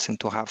process and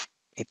to have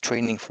a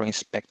training for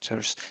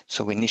inspectors,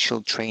 so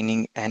initial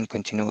training and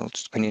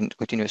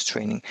continuous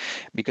training,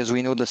 because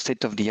we know the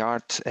state of the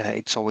art,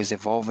 it's always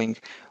evolving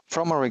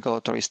from a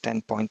regulatory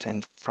standpoint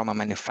and from a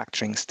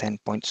manufacturing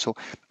standpoint. So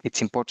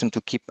it's important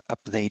to keep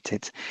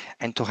updated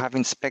and to have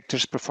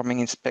inspectors performing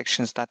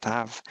inspections that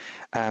have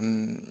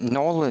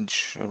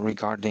knowledge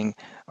regarding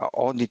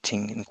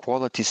auditing and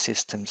quality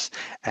systems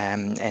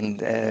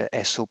and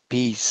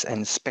SOPs,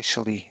 and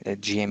especially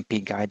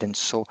GMP guidance.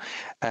 So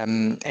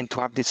and to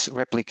have this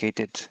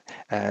replicated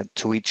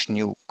to each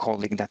new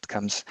colleague that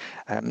comes.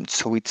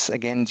 So it's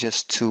again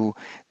just to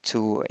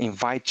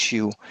invite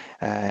you.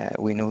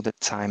 We know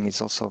that time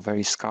is also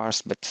very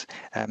scarce, but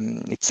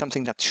it's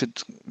something that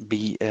should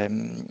be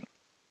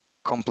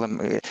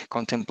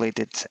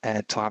contemplated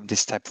to have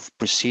this type of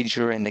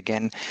procedure. And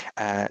again,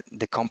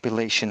 the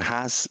compilation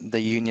has the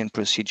union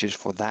procedures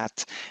for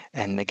that.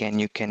 And again,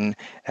 you can,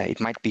 it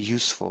might be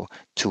useful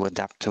to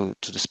adapt to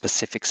the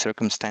specific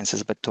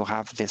circumstances, but to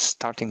have this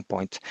starting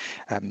point.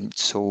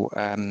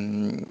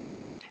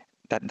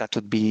 That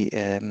would be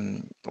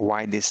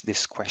why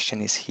this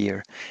question is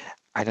here.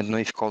 I don't know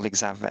if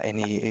colleagues have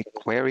any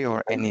query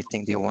or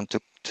anything they want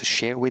to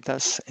share with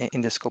us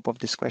in the scope of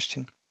this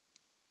question.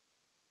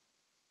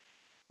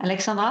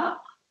 Alexandra?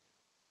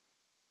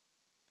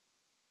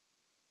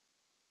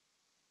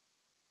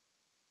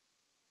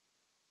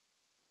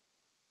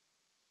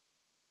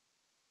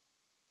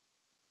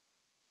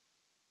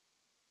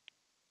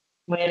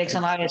 Well,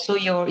 Alexandra, I saw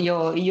you're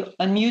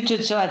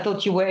unmuted, so I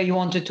thought you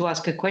wanted to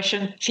ask a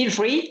question. Feel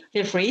free.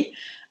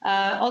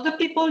 Other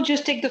people,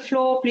 just take the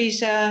floor,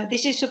 please.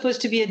 This is supposed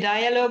to be a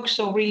dialogue,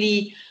 so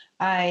really,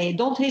 I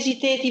don't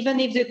hesitate, even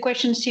if the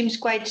question seems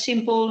quite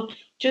simple.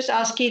 Just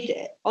ask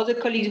it. Other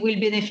colleagues will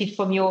benefit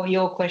from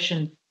your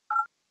question.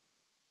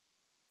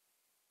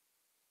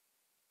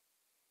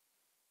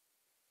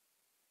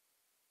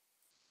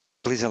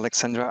 Please,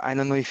 Alexandra, I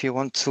don't know if you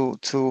want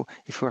to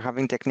if we're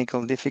having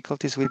technical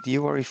difficulties with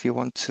you, or if you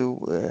want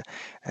to,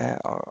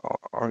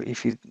 or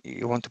if you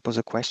want to pose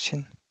a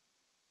question.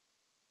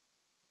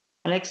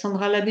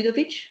 Alexandra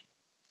Labudovic?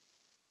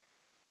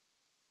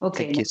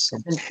 Okay. Thank you so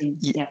much.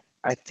 Yeah.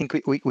 I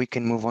think we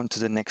can move on to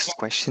the next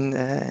question,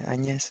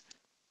 Agnes.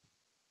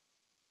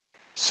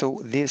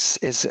 So this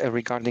is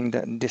regarding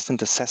the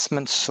distant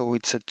assessment. So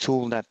it's a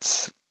tool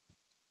that's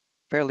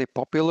fairly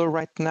popular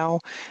right now.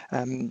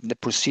 The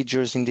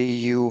procedures in the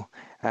EU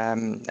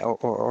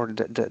or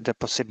the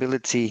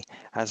possibility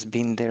has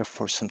been there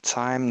for some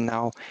time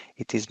now.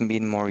 It is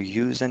being more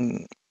used,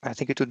 and I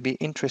think it would be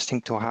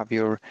interesting to have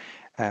your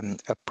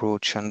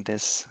approach on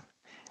this,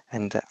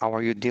 and how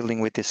are you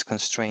dealing with these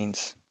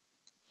constraints?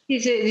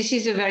 This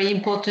is a very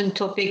important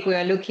topic. We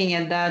are looking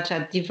at that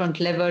at different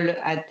level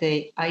at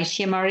the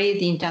ICMRA,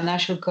 the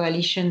International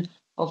Coalition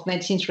of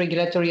Medicines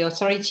Regulatory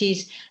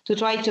Authorities, to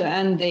try to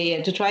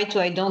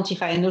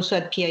identify, and also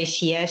at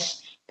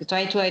PICS, to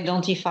try to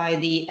identify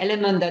the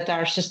elements that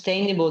are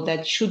sustainable,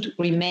 that should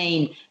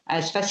remain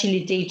as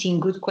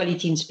facilitating good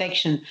quality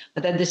inspection,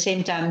 but at the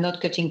same time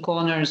not cutting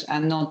corners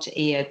and not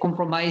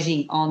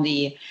compromising on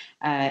the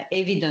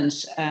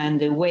evidence and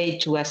the way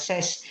to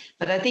assess.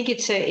 But I think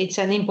it's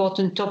an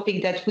important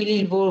topic that will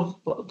evolve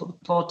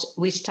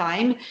with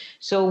time.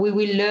 So we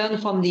will learn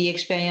from the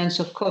experience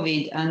of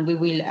COVID, and we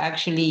will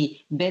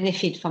actually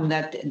benefit from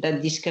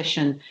that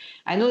discussion.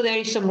 I know there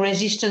is some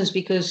resistance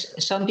because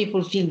some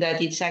people feel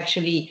that it's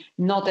actually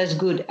not as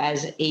good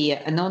as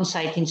an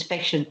on-site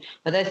inspection.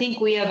 But I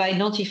think we have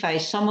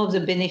identified some of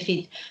the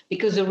benefit,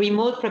 because the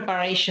remote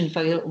preparation,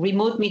 for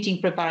remote meeting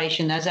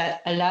preparation, has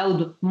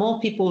allowed more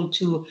people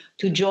to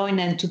join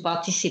and to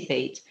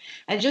participate.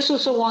 I just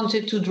also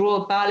wanted to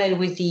draw a parallel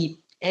with the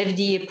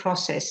FDA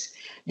process.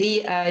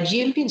 The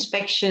GMP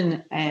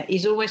inspection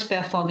is always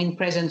performed in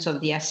presence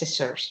of the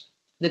assessors,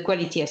 the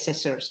quality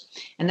assessors.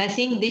 And I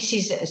think this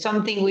is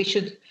something we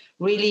should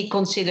really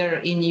consider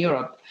in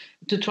Europe,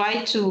 to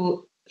try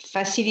to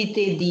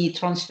facilitate the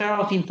transfer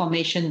of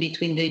information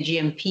between the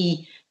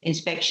GMP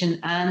inspection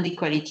and the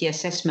quality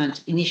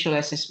assessment, initial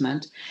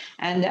assessment.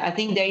 And I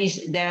think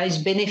there is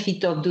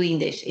benefit of doing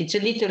this. It's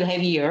a little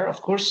heavier,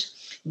 of course,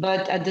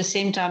 but at the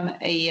same time,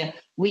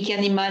 we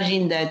can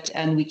imagine that,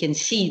 and we can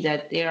see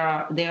that there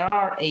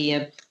are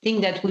a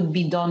thing that would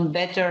be done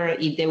better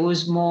if there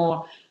was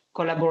more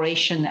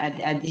collaboration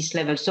at this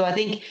level. So I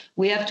think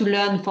we have to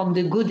learn from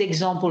the good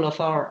example of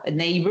our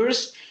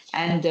neighbors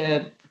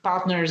and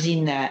partners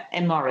in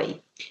MRA,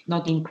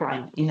 not in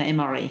crime, in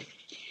MRA.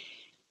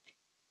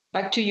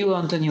 Back to you,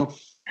 Antonio.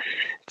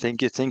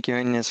 Thank you,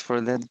 Ines,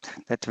 for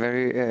that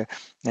very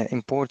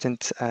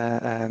important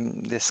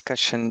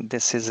discussion.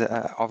 This is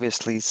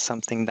obviously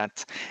something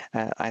that,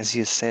 as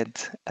you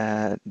said,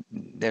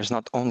 there's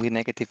not only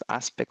negative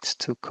aspects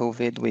to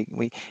COVID.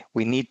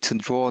 We need to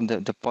draw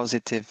the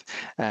positive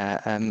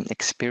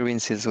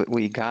experiences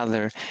we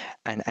gather,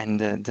 and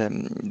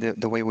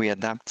the way we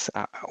adapt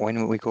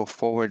when we go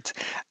forward.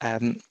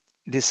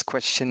 This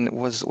question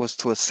was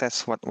to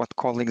assess what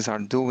colleagues are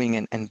doing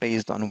and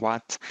based on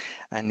what,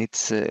 and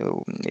it's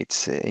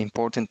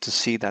important to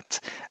see that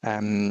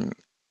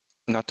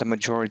not a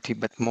majority,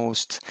 but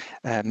most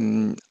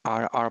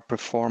are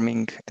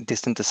performing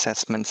distant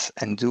assessments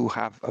and do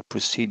have a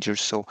procedure.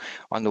 So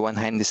on the one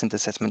hand, distant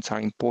assessments are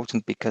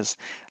important because,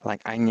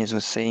 like Agnes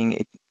was saying,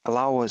 it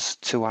allows us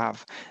to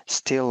have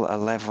still a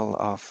level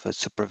of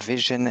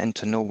supervision and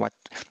to know what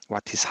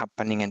is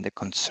happening and the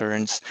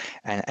concerns,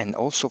 and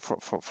also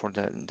for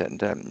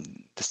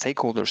the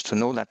stakeholders to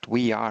know that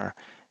we are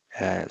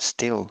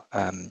still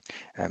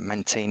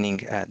maintaining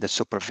the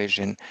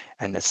supervision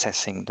and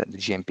assessing the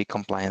GMP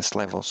compliance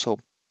level. So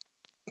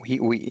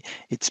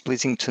it's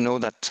pleasing to know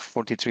that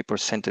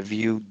 43% of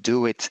you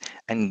do it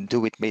and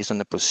do it based on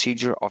the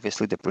procedure.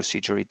 Obviously, the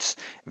procedure, it's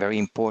very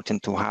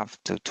important to have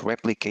to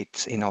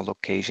replicate in all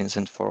occasions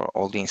and for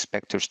all the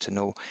inspectors to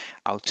know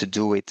how to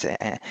do it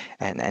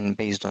and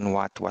based on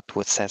what to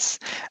assess.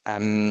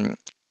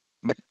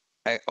 But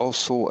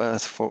also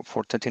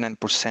for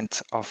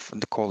 39% of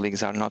the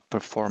colleagues are not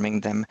performing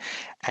them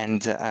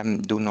and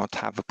do not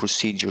have a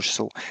procedure.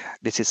 So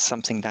this is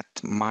something that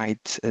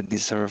might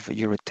deserve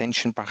your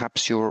attention.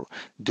 Perhaps you're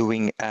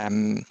doing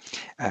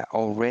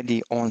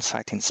already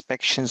on-site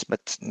inspections,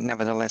 but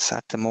nevertheless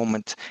at the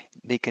moment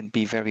they can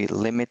be very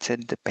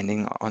limited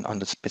depending on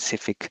the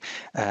specific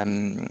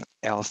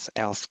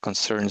health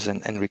concerns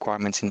and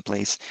requirements in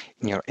place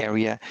in your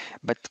area.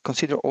 But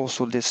consider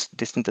also this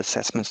distant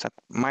assessments that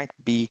might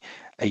be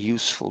a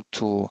useful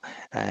tool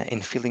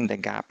in filling the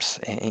gaps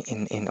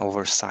in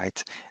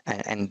oversight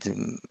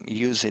and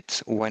use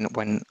it when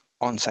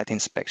on-site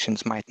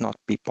inspections might not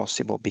be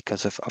possible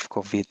because of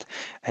COVID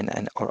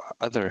and or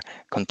other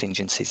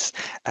contingencies.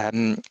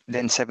 Then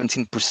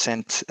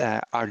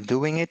 17% are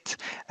doing it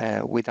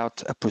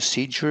without a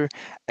procedure.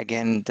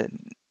 Again,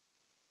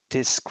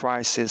 this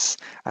crisis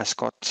has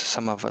caught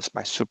some of us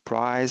by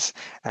surprise,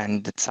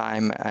 and the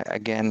time,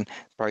 again,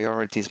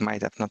 priorities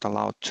might have not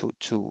allowed to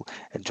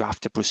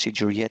draft a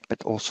procedure yet,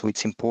 but also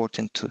it's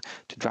important to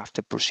draft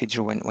a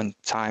procedure when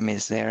time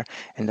is there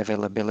and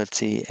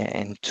availability,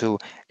 and to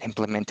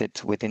implement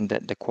it within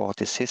the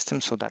quality system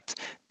so that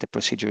the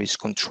procedure is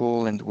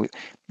controlled, and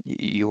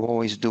you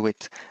always do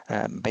it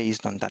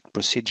based on that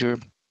procedure.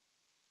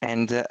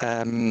 And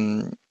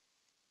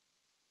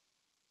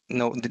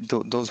no,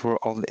 those were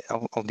all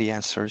the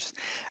answers.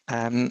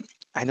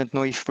 I don't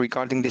know if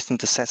regarding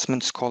distant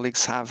assessments,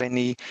 colleagues have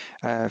any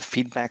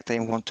feedback they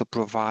want to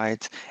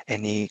provide,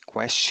 any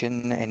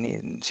question,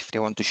 if they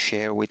want to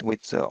share with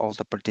all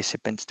the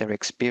participants their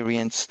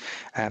experience.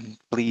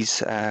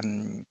 Please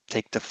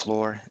take the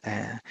floor.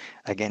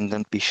 Again,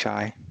 don't be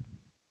shy.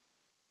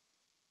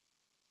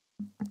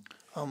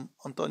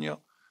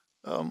 Antonio,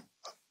 I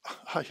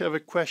have a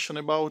question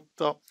about,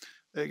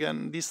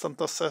 again, distant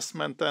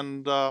assessment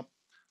and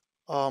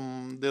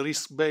the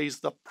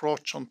risk-based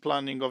approach on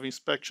planning of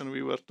inspection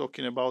we were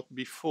talking about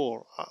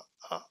before.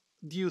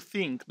 Do you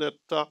think that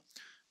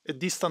a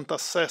distant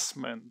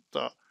assessment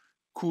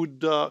could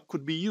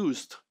be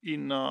used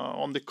in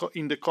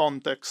the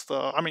context?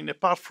 I mean,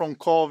 apart from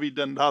COVID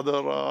and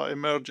other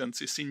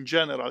emergencies in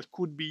general,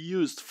 could be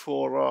used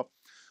for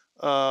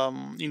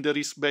in the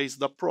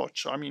risk-based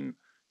approach. I mean,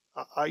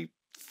 I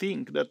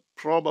think that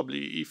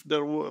probably if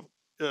there were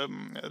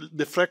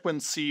the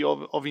frequency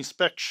of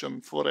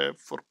inspection for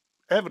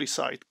every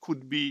site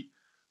could be,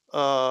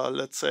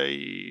 let's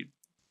say,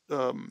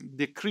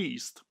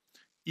 decreased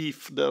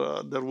if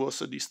there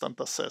was a distant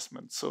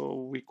assessment.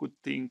 So we could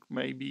think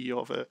maybe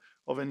of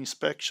an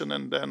inspection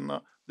and then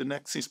the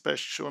next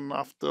inspection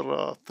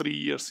after 3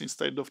 years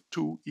instead of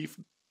 2, if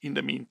in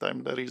the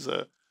meantime there is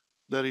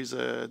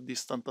a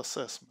distant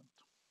assessment.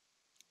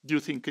 Do you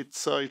think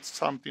it's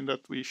something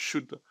that we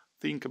should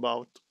think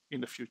about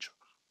in the future?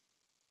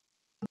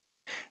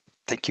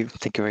 Thank you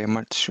very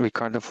much,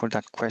 Ricardo, for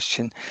that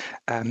question.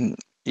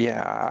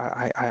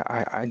 Yeah,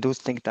 I do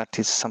think that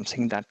is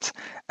something that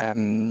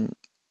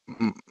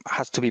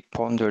has to be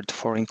pondered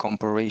for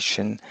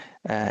incorporation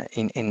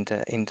in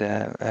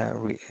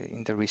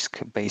the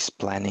risk-based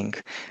planning.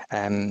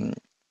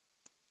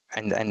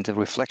 And the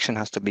reflection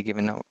has to be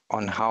given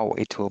on how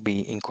it will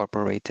be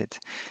incorporated.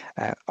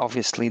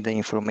 Obviously, the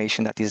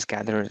information that is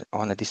gathered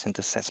on a distant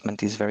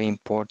assessment is very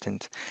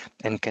important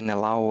and can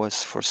allow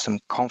us for some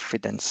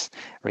confidence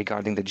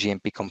regarding the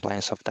GMP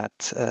compliance of that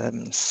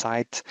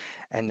site.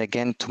 And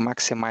again, to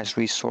maximize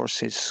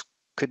resources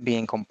could be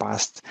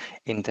encompassed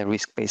in the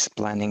risk-based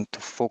planning to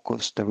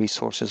focus the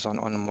resources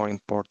on more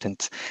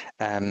important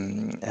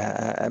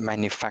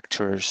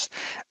manufacturers.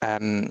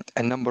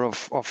 A number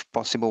of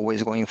possible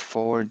ways going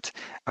forward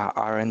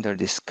are under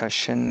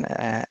discussion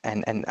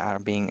and are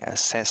being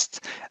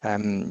assessed.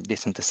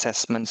 Distant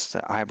assessments,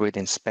 hybrid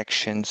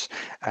inspections,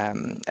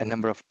 a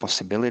number of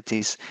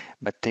possibilities,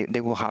 but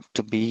they will have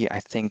to be, I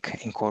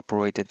think,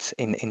 incorporated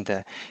in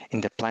the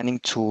planning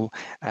tool.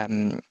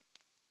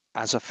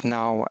 As of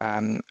now,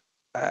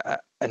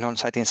 an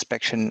on-site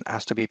inspection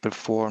has to be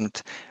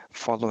performed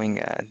following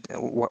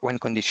when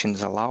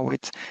conditions allow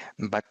it.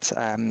 But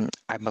I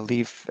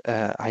believe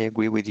I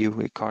agree with you,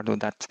 Ricardo,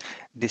 that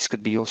this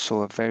could be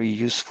also a very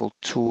useful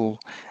tool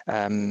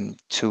to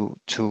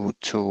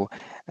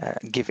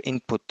give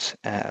input,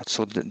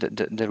 so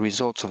the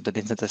results of the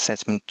distant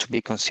assessment to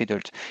be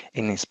considered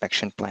in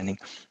inspection planning.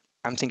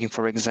 I'm thinking,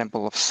 for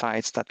example, of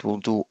sites that will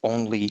do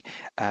only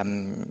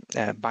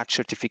batch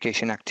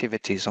certification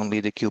activities, only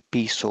the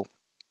QP. So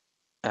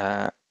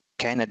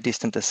can a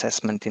distant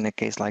assessment in a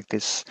case like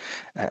this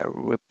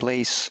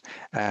replace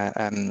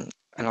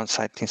an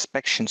on-site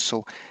inspection.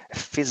 So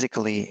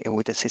physically,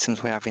 with the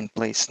systems we have in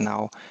place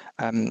now,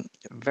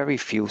 very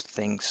few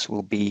things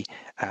will be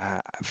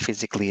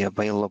physically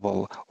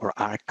available or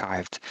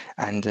archived.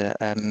 And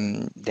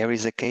there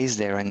is a case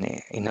there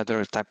in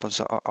other types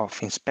of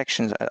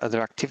inspections,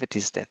 other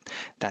activities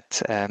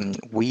that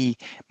we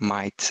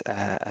might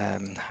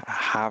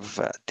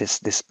have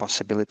this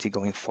possibility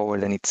going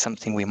forward, and it's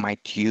something we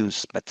might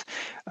use, but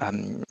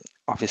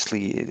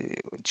obviously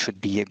it should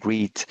be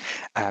agreed.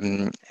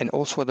 And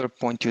also other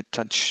point you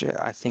touch,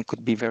 I think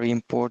could be very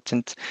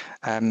important,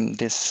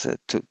 this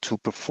to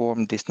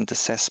perform distant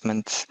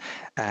assessments,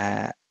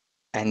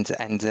 and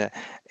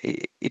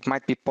it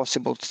might be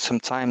possible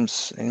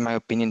sometimes, in my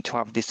opinion, to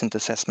have distant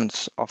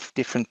assessments of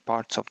different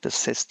parts of the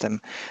system,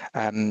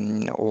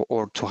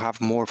 or to have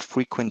more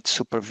frequent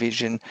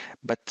supervision,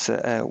 but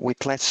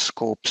with less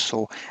scope.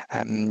 So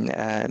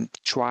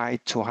try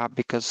to have,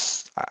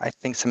 because I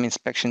think some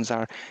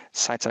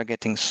sites are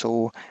getting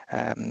so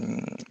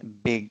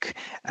big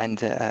and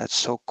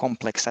so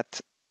complex that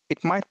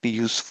it might be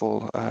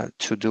useful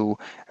to do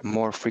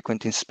more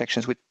frequent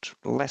inspections with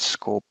less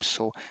scope.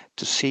 So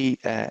to see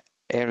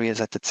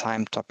areas at a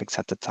time, topics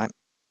at a time,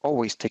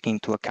 always taking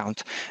into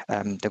account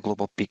the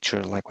global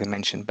picture, like we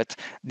mentioned. But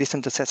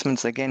distant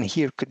assessments, again,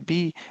 here could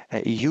be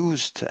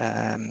used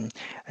to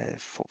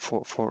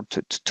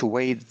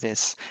weigh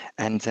this.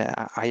 And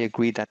I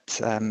agree that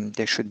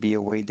there should be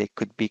a way they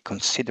could be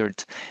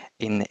considered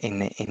in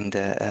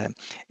the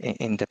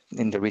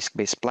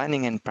risk-based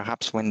planning, and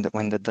perhaps when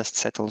the dust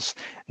settles,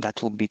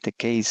 that will be the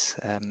case,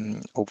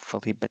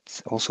 hopefully.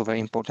 But also very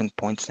important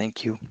points.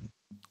 Thank you.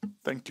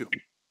 Thank you.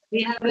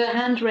 We have a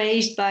hand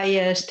raised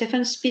by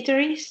Stefan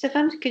Spiteri.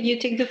 Stefan, could you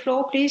take the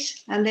floor,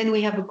 please? And then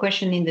we have a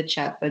question in the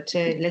chat, but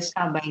let's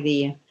start by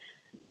the...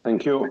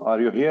 Thank you.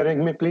 Are you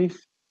hearing me,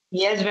 please?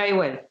 Yes, very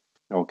well.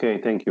 Okay,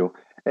 thank you.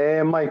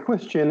 My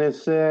question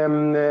is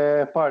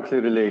partly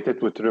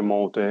related with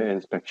remote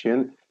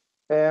inspection.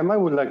 I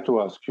would like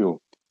to ask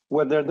you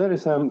whether there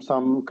is some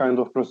kind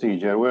of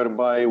procedure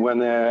whereby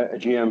when a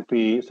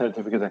GMP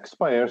certificate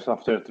expires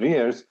after 3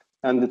 years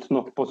and it's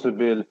not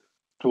possible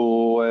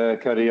to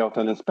carry out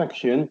an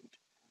inspection,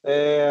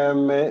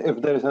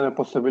 if there is a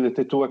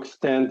possibility to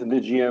extend the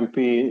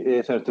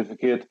GMP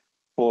certificate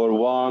for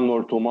 1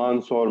 or 2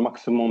 months or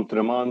maximum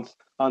 3 months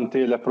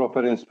until a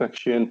proper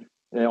inspection,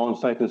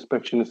 on-site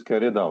inspection is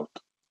carried out.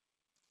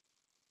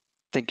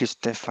 Thank you,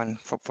 Stefan,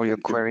 for your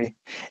query.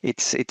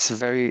 It's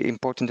very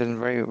important and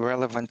very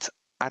relevant.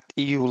 At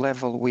EU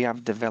level, we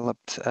have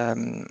developed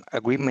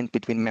agreement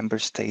between member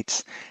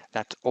states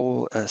that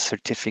all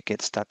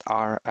certificates that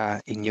are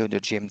in the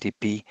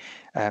GMDP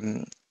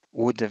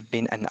would have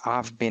been and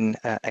have been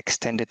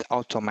extended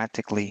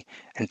automatically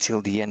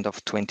until the end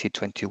of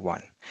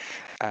 2021.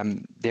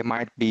 There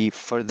might be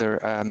further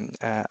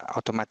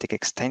automatic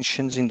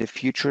extensions in the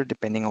future,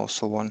 depending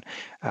also on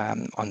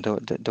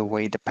the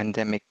way the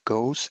pandemic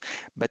goes.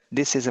 But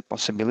this is a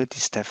possibility,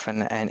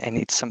 Stefan, and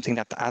it's something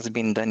that has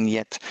been done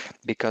yet,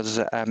 because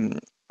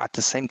at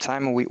the same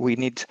time,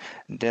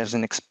 there's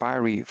an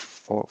expiry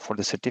for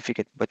the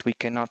certificate, but we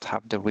cannot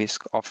have the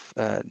risk of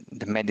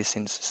the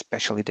medicines,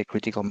 especially the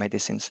critical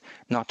medicines,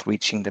 not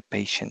reaching the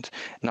patient,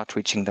 not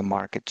reaching the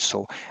market.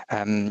 So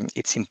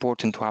it's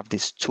important to have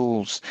these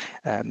tools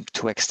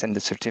to extend the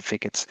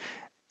certificates.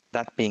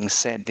 That being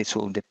said, this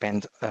will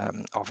depend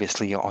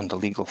obviously on the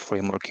legal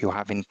framework you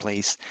have in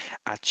place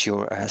at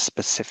your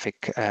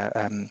specific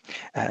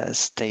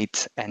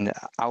state and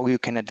how you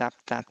can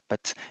adapt that,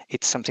 but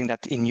it's something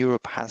that in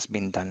Europe has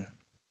been done.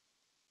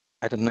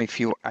 I don't know if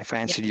I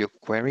answered your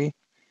query.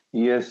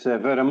 Yes,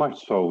 very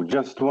much so.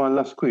 Just one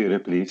last query,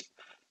 please.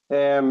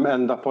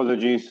 And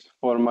apologies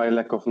for my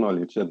lack of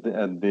knowledge at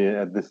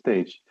this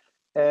stage.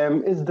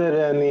 Is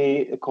there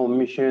any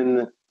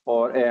commission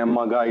or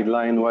EMA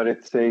guideline where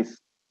it says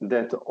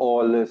that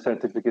all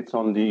certificates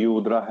on the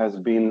UDRA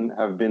have been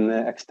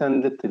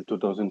extended till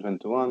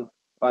 2021?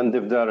 And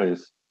if there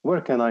is,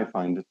 where can I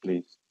find it,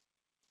 please?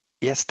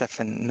 Yes,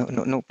 Stefan,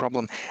 no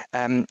problem.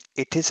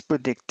 It is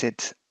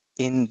predicted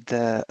in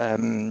the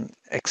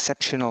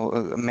exceptional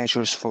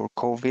measures for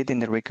COVID in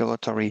the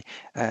regulatory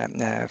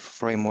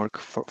framework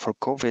for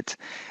COVID.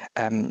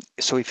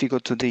 So if you go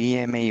to the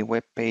EMA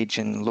webpage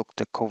and look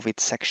the COVID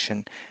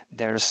section,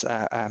 there's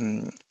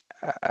a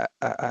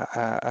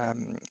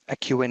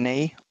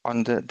Q&A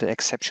on the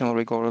exceptional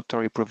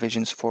regulatory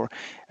provisions for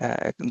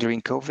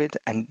during COVID,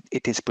 and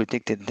it is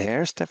predicted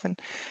there, Stefan.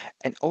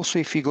 And also,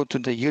 if you go to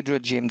the UDRA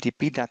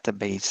GMDP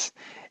database,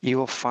 you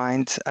will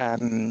find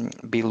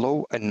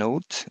below a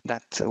note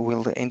that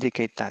will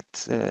indicate that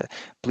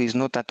please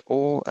note that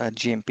all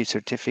GMP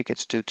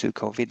certificates due to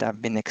COVID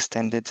have been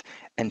extended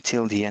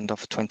until the end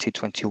of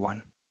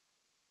 2021.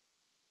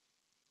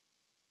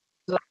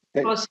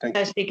 Process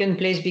has taken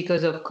place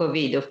because of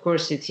COVID. Of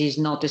course, it is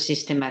not a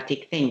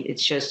systematic thing.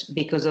 It's just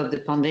because of the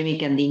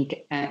pandemic and the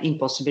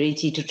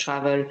impossibility to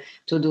travel,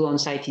 to do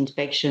on-site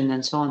inspection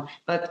and so on.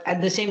 But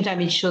at the same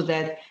time, it shows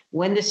that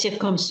when the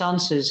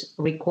circumstances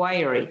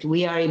require it,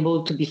 we are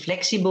able to be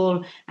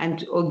flexible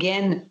and,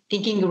 again,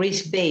 thinking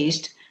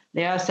risk-based,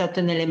 there are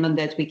certain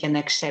elements that we can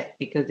accept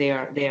because they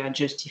are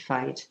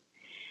justified.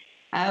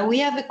 We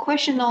have a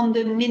question on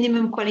the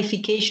minimum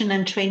qualification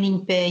and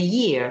training per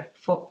year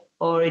for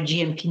our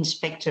GMP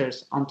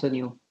inspectors,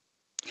 Antonio.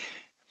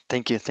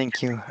 Thank you,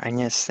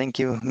 Agnes. Thank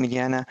you,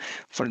 Miliana,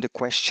 for the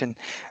question.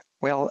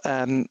 Well,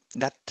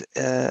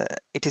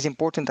 it is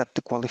important that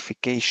the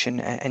qualification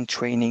and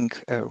training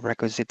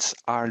requisites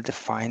are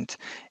defined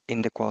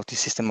in the quality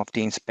system of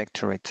the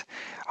inspectorate.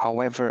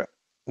 However,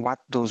 what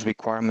those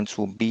requirements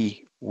will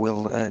be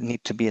will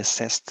need to be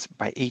assessed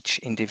by each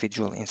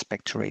individual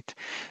inspectorate.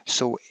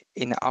 So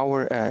in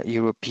our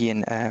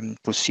European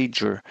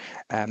procedure,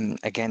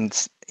 again,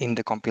 in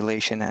the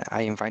compilation,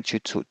 I invite you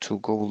to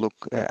go look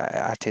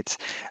at it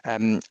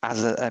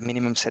as a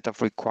minimum set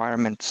of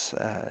requirements,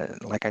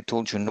 like I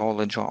told you,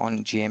 knowledge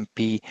on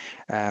GMP,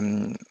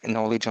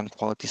 knowledge on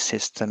quality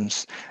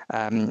systems,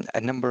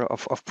 a number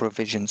of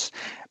provisions,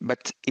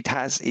 but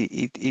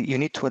you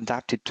need to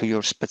adapt it to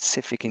your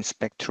specific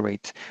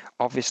inspectorate.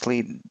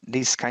 Obviously,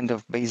 these kind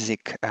of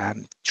basic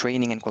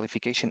training and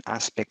qualification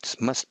aspects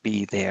must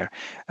be there.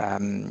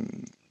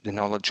 The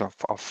knowledge of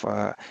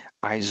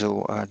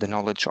ISO, the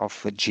knowledge of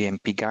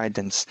GMP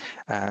guidance,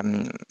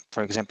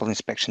 for example,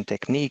 inspection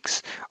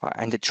techniques,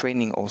 and the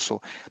training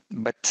also.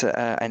 But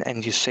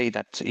and you say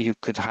that you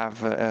could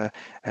have,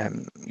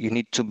 you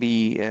need to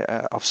be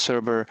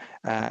observer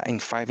in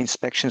 5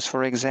 inspections,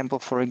 for example,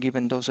 for a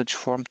given dosage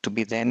form, to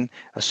be then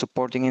a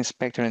supporting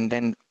inspector, and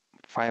then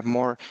 5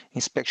 more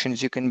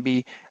inspections you can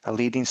be a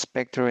lead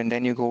inspector, and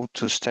then you go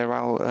to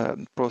sterile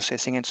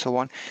processing and so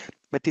on.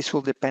 But this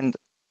will depend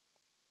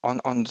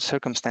on the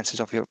circumstances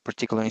of your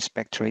particular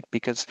inspectorate,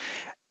 because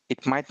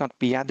it might not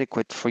be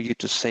adequate for you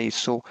to say,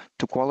 so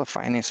to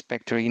qualify an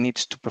inspector, he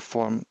needs to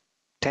perform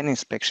 10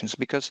 inspections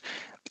because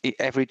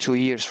every 2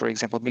 years, for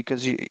example,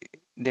 because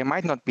there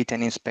might not be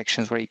 10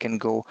 inspections where you can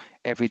go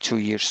every 2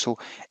 years. So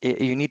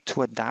you need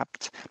to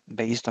adapt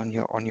based on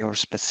your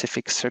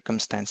specific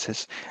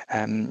circumstances.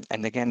 And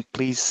again,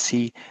 please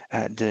see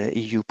the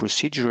EU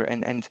procedure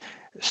and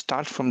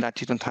start from that.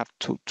 You don't have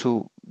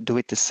to do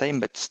it the same,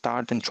 but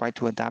start and try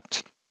to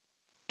adapt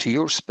to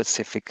your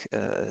specific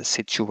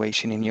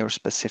situation in your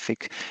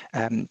specific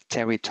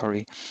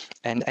territory,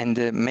 and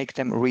make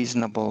them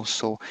reasonable.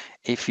 So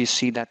if you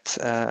see that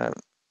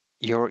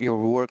your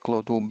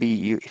workload will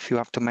be, if you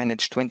have to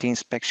manage 20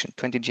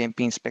 GMP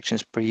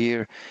inspections per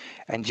year,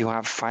 and you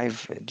have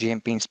 5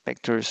 GMP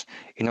inspectors,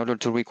 in order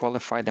to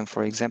requalify them,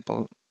 for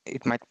example,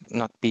 it might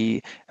not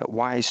be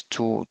wise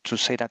to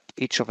say that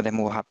each of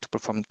them will have to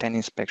perform 10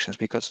 inspections,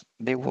 because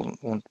they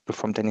won't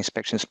perform 10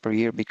 inspections per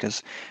year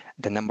because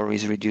the number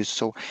is reduced.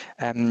 So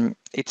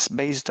it's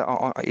based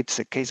on, it's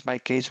a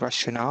case-by-case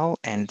rationale,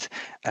 and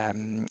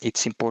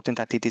it's important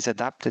that it is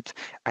adapted,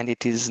 and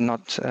it is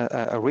not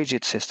a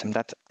rigid system,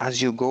 that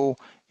as you go,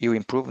 you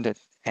improve it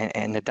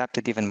and adapt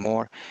it even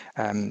more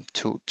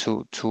to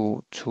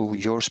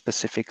your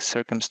specific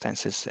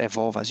circumstances,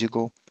 evolve as you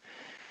go.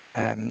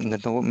 I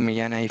don't know,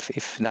 Miliana,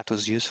 if that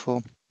was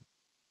useful.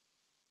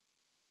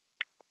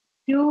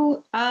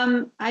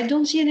 I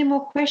don't see any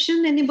more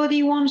questions.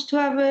 Anybody wants to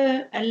have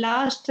a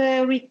last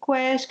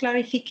request,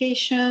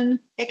 clarification,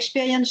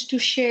 experience to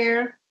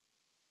share?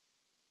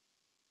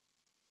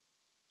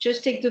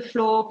 Just take the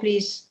floor,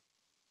 please.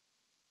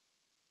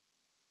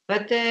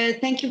 But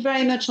thank you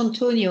very much,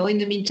 Antonio, in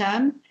the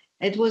meantime.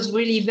 It was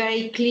really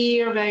very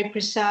clear, very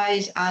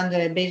precise,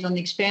 and based on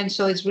experience.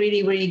 So it's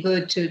really, really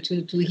good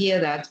to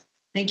hear that.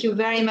 Thank you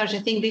very much. I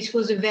think this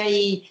was a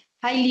very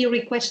highly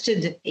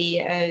requested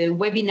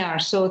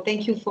webinar. So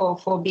thank you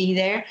for being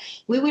there.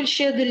 We will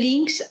share the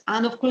links.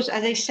 And of course,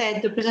 as I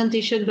said, the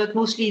presentation, but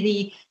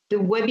mostly the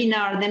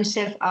webinar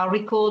themselves are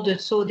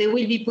recorded. So they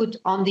will be put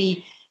on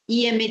the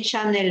EMA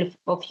channel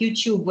of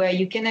YouTube where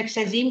you can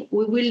access them.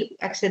 We will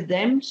access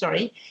them,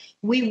 sorry.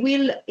 We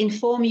will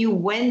inform you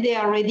when they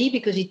are ready,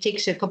 because it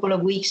takes a couple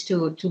of weeks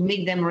to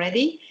make them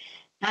ready.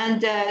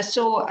 And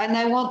and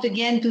I want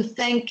again to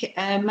thank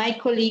my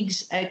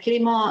colleagues,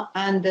 Clément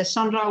and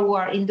Sandra, who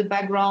are in the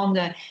background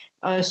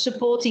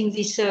supporting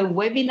this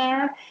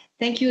webinar.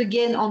 Thank you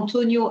again,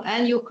 Antonio,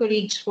 and your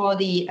colleagues for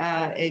the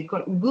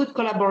good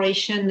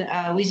collaboration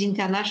with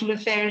International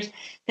Affairs.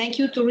 Thank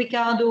you to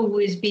Ricardo, who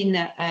has been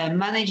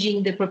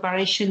managing the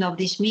preparation of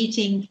this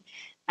meeting.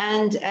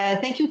 And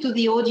thank you to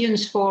the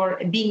audience for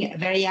being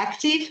very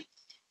active.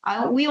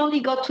 We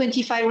only got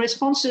 25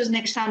 responses.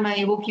 Next time, I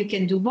hope you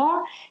can do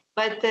more.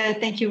 But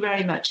thank you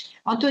very much.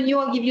 Antonio,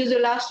 I'll give you the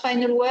last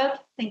final word.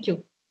 Thank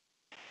you.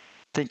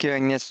 Thank you,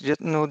 Agnes.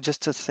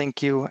 Just to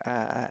thank you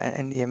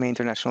and EMA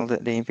International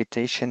the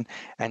invitation,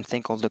 and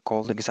thank all the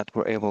colleagues that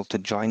were able to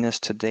join us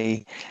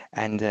today.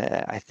 And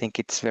I think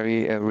it's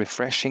very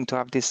refreshing to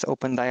have this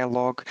open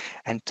dialogue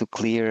and to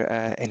clear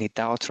any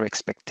doubts or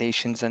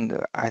expectations. And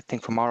I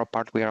think from our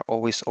part, we are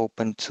always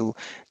open to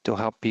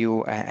help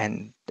you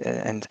and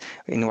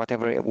in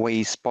whatever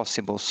way is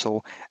possible.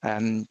 So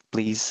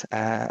please,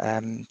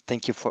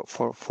 thank you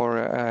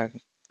for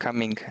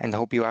coming, and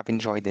hope you have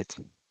enjoyed it.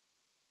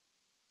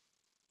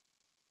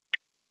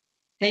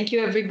 Thank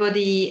you,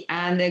 everybody,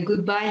 and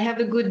goodbye. Have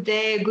a good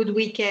day, a good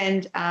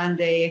weekend, and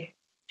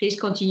please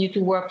continue to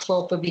work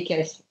for public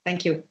health.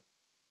 Thank you.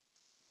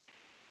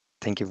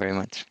 Thank you very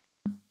much.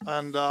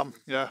 And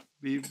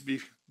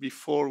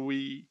before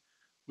we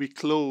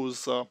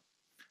close,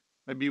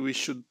 maybe we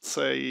should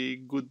say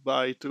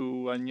goodbye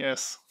to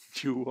Agnes.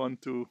 You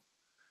want to?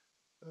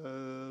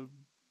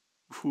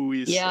 Who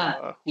is?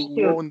 Who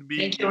won't be?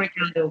 Thank you,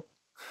 Ricardo.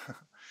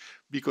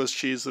 Because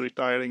she's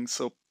retiring,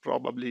 so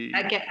probably.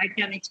 I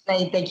can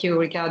explain. Thank you,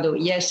 Ricardo.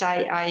 Yes,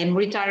 I am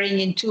retiring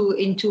in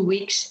 2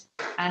 weeks,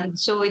 and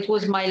so it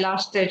was my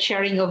last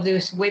sharing of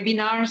those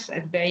webinars.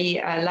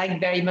 I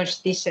like very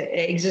much this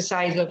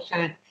exercise of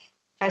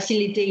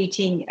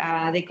facilitating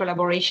the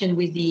collaboration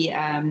with the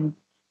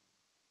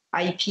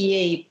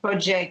IPA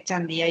project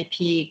and the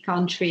IPA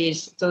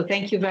countries. So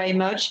thank you very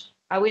much.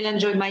 I will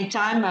enjoy my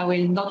time. I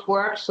will not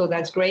work, so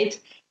that's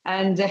great.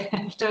 And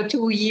after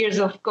 2 years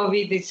of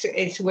COVID,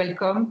 it's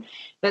welcome.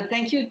 But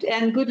thank you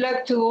and good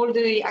luck to all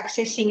the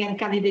accessing and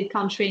candidate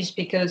countries,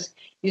 because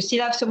you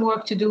still have some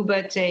work to do.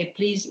 But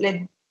please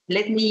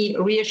let me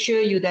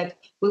reassure you that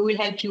we will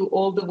help you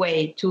all the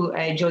way to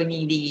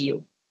joining the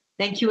EU.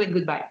 Thank you and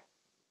goodbye.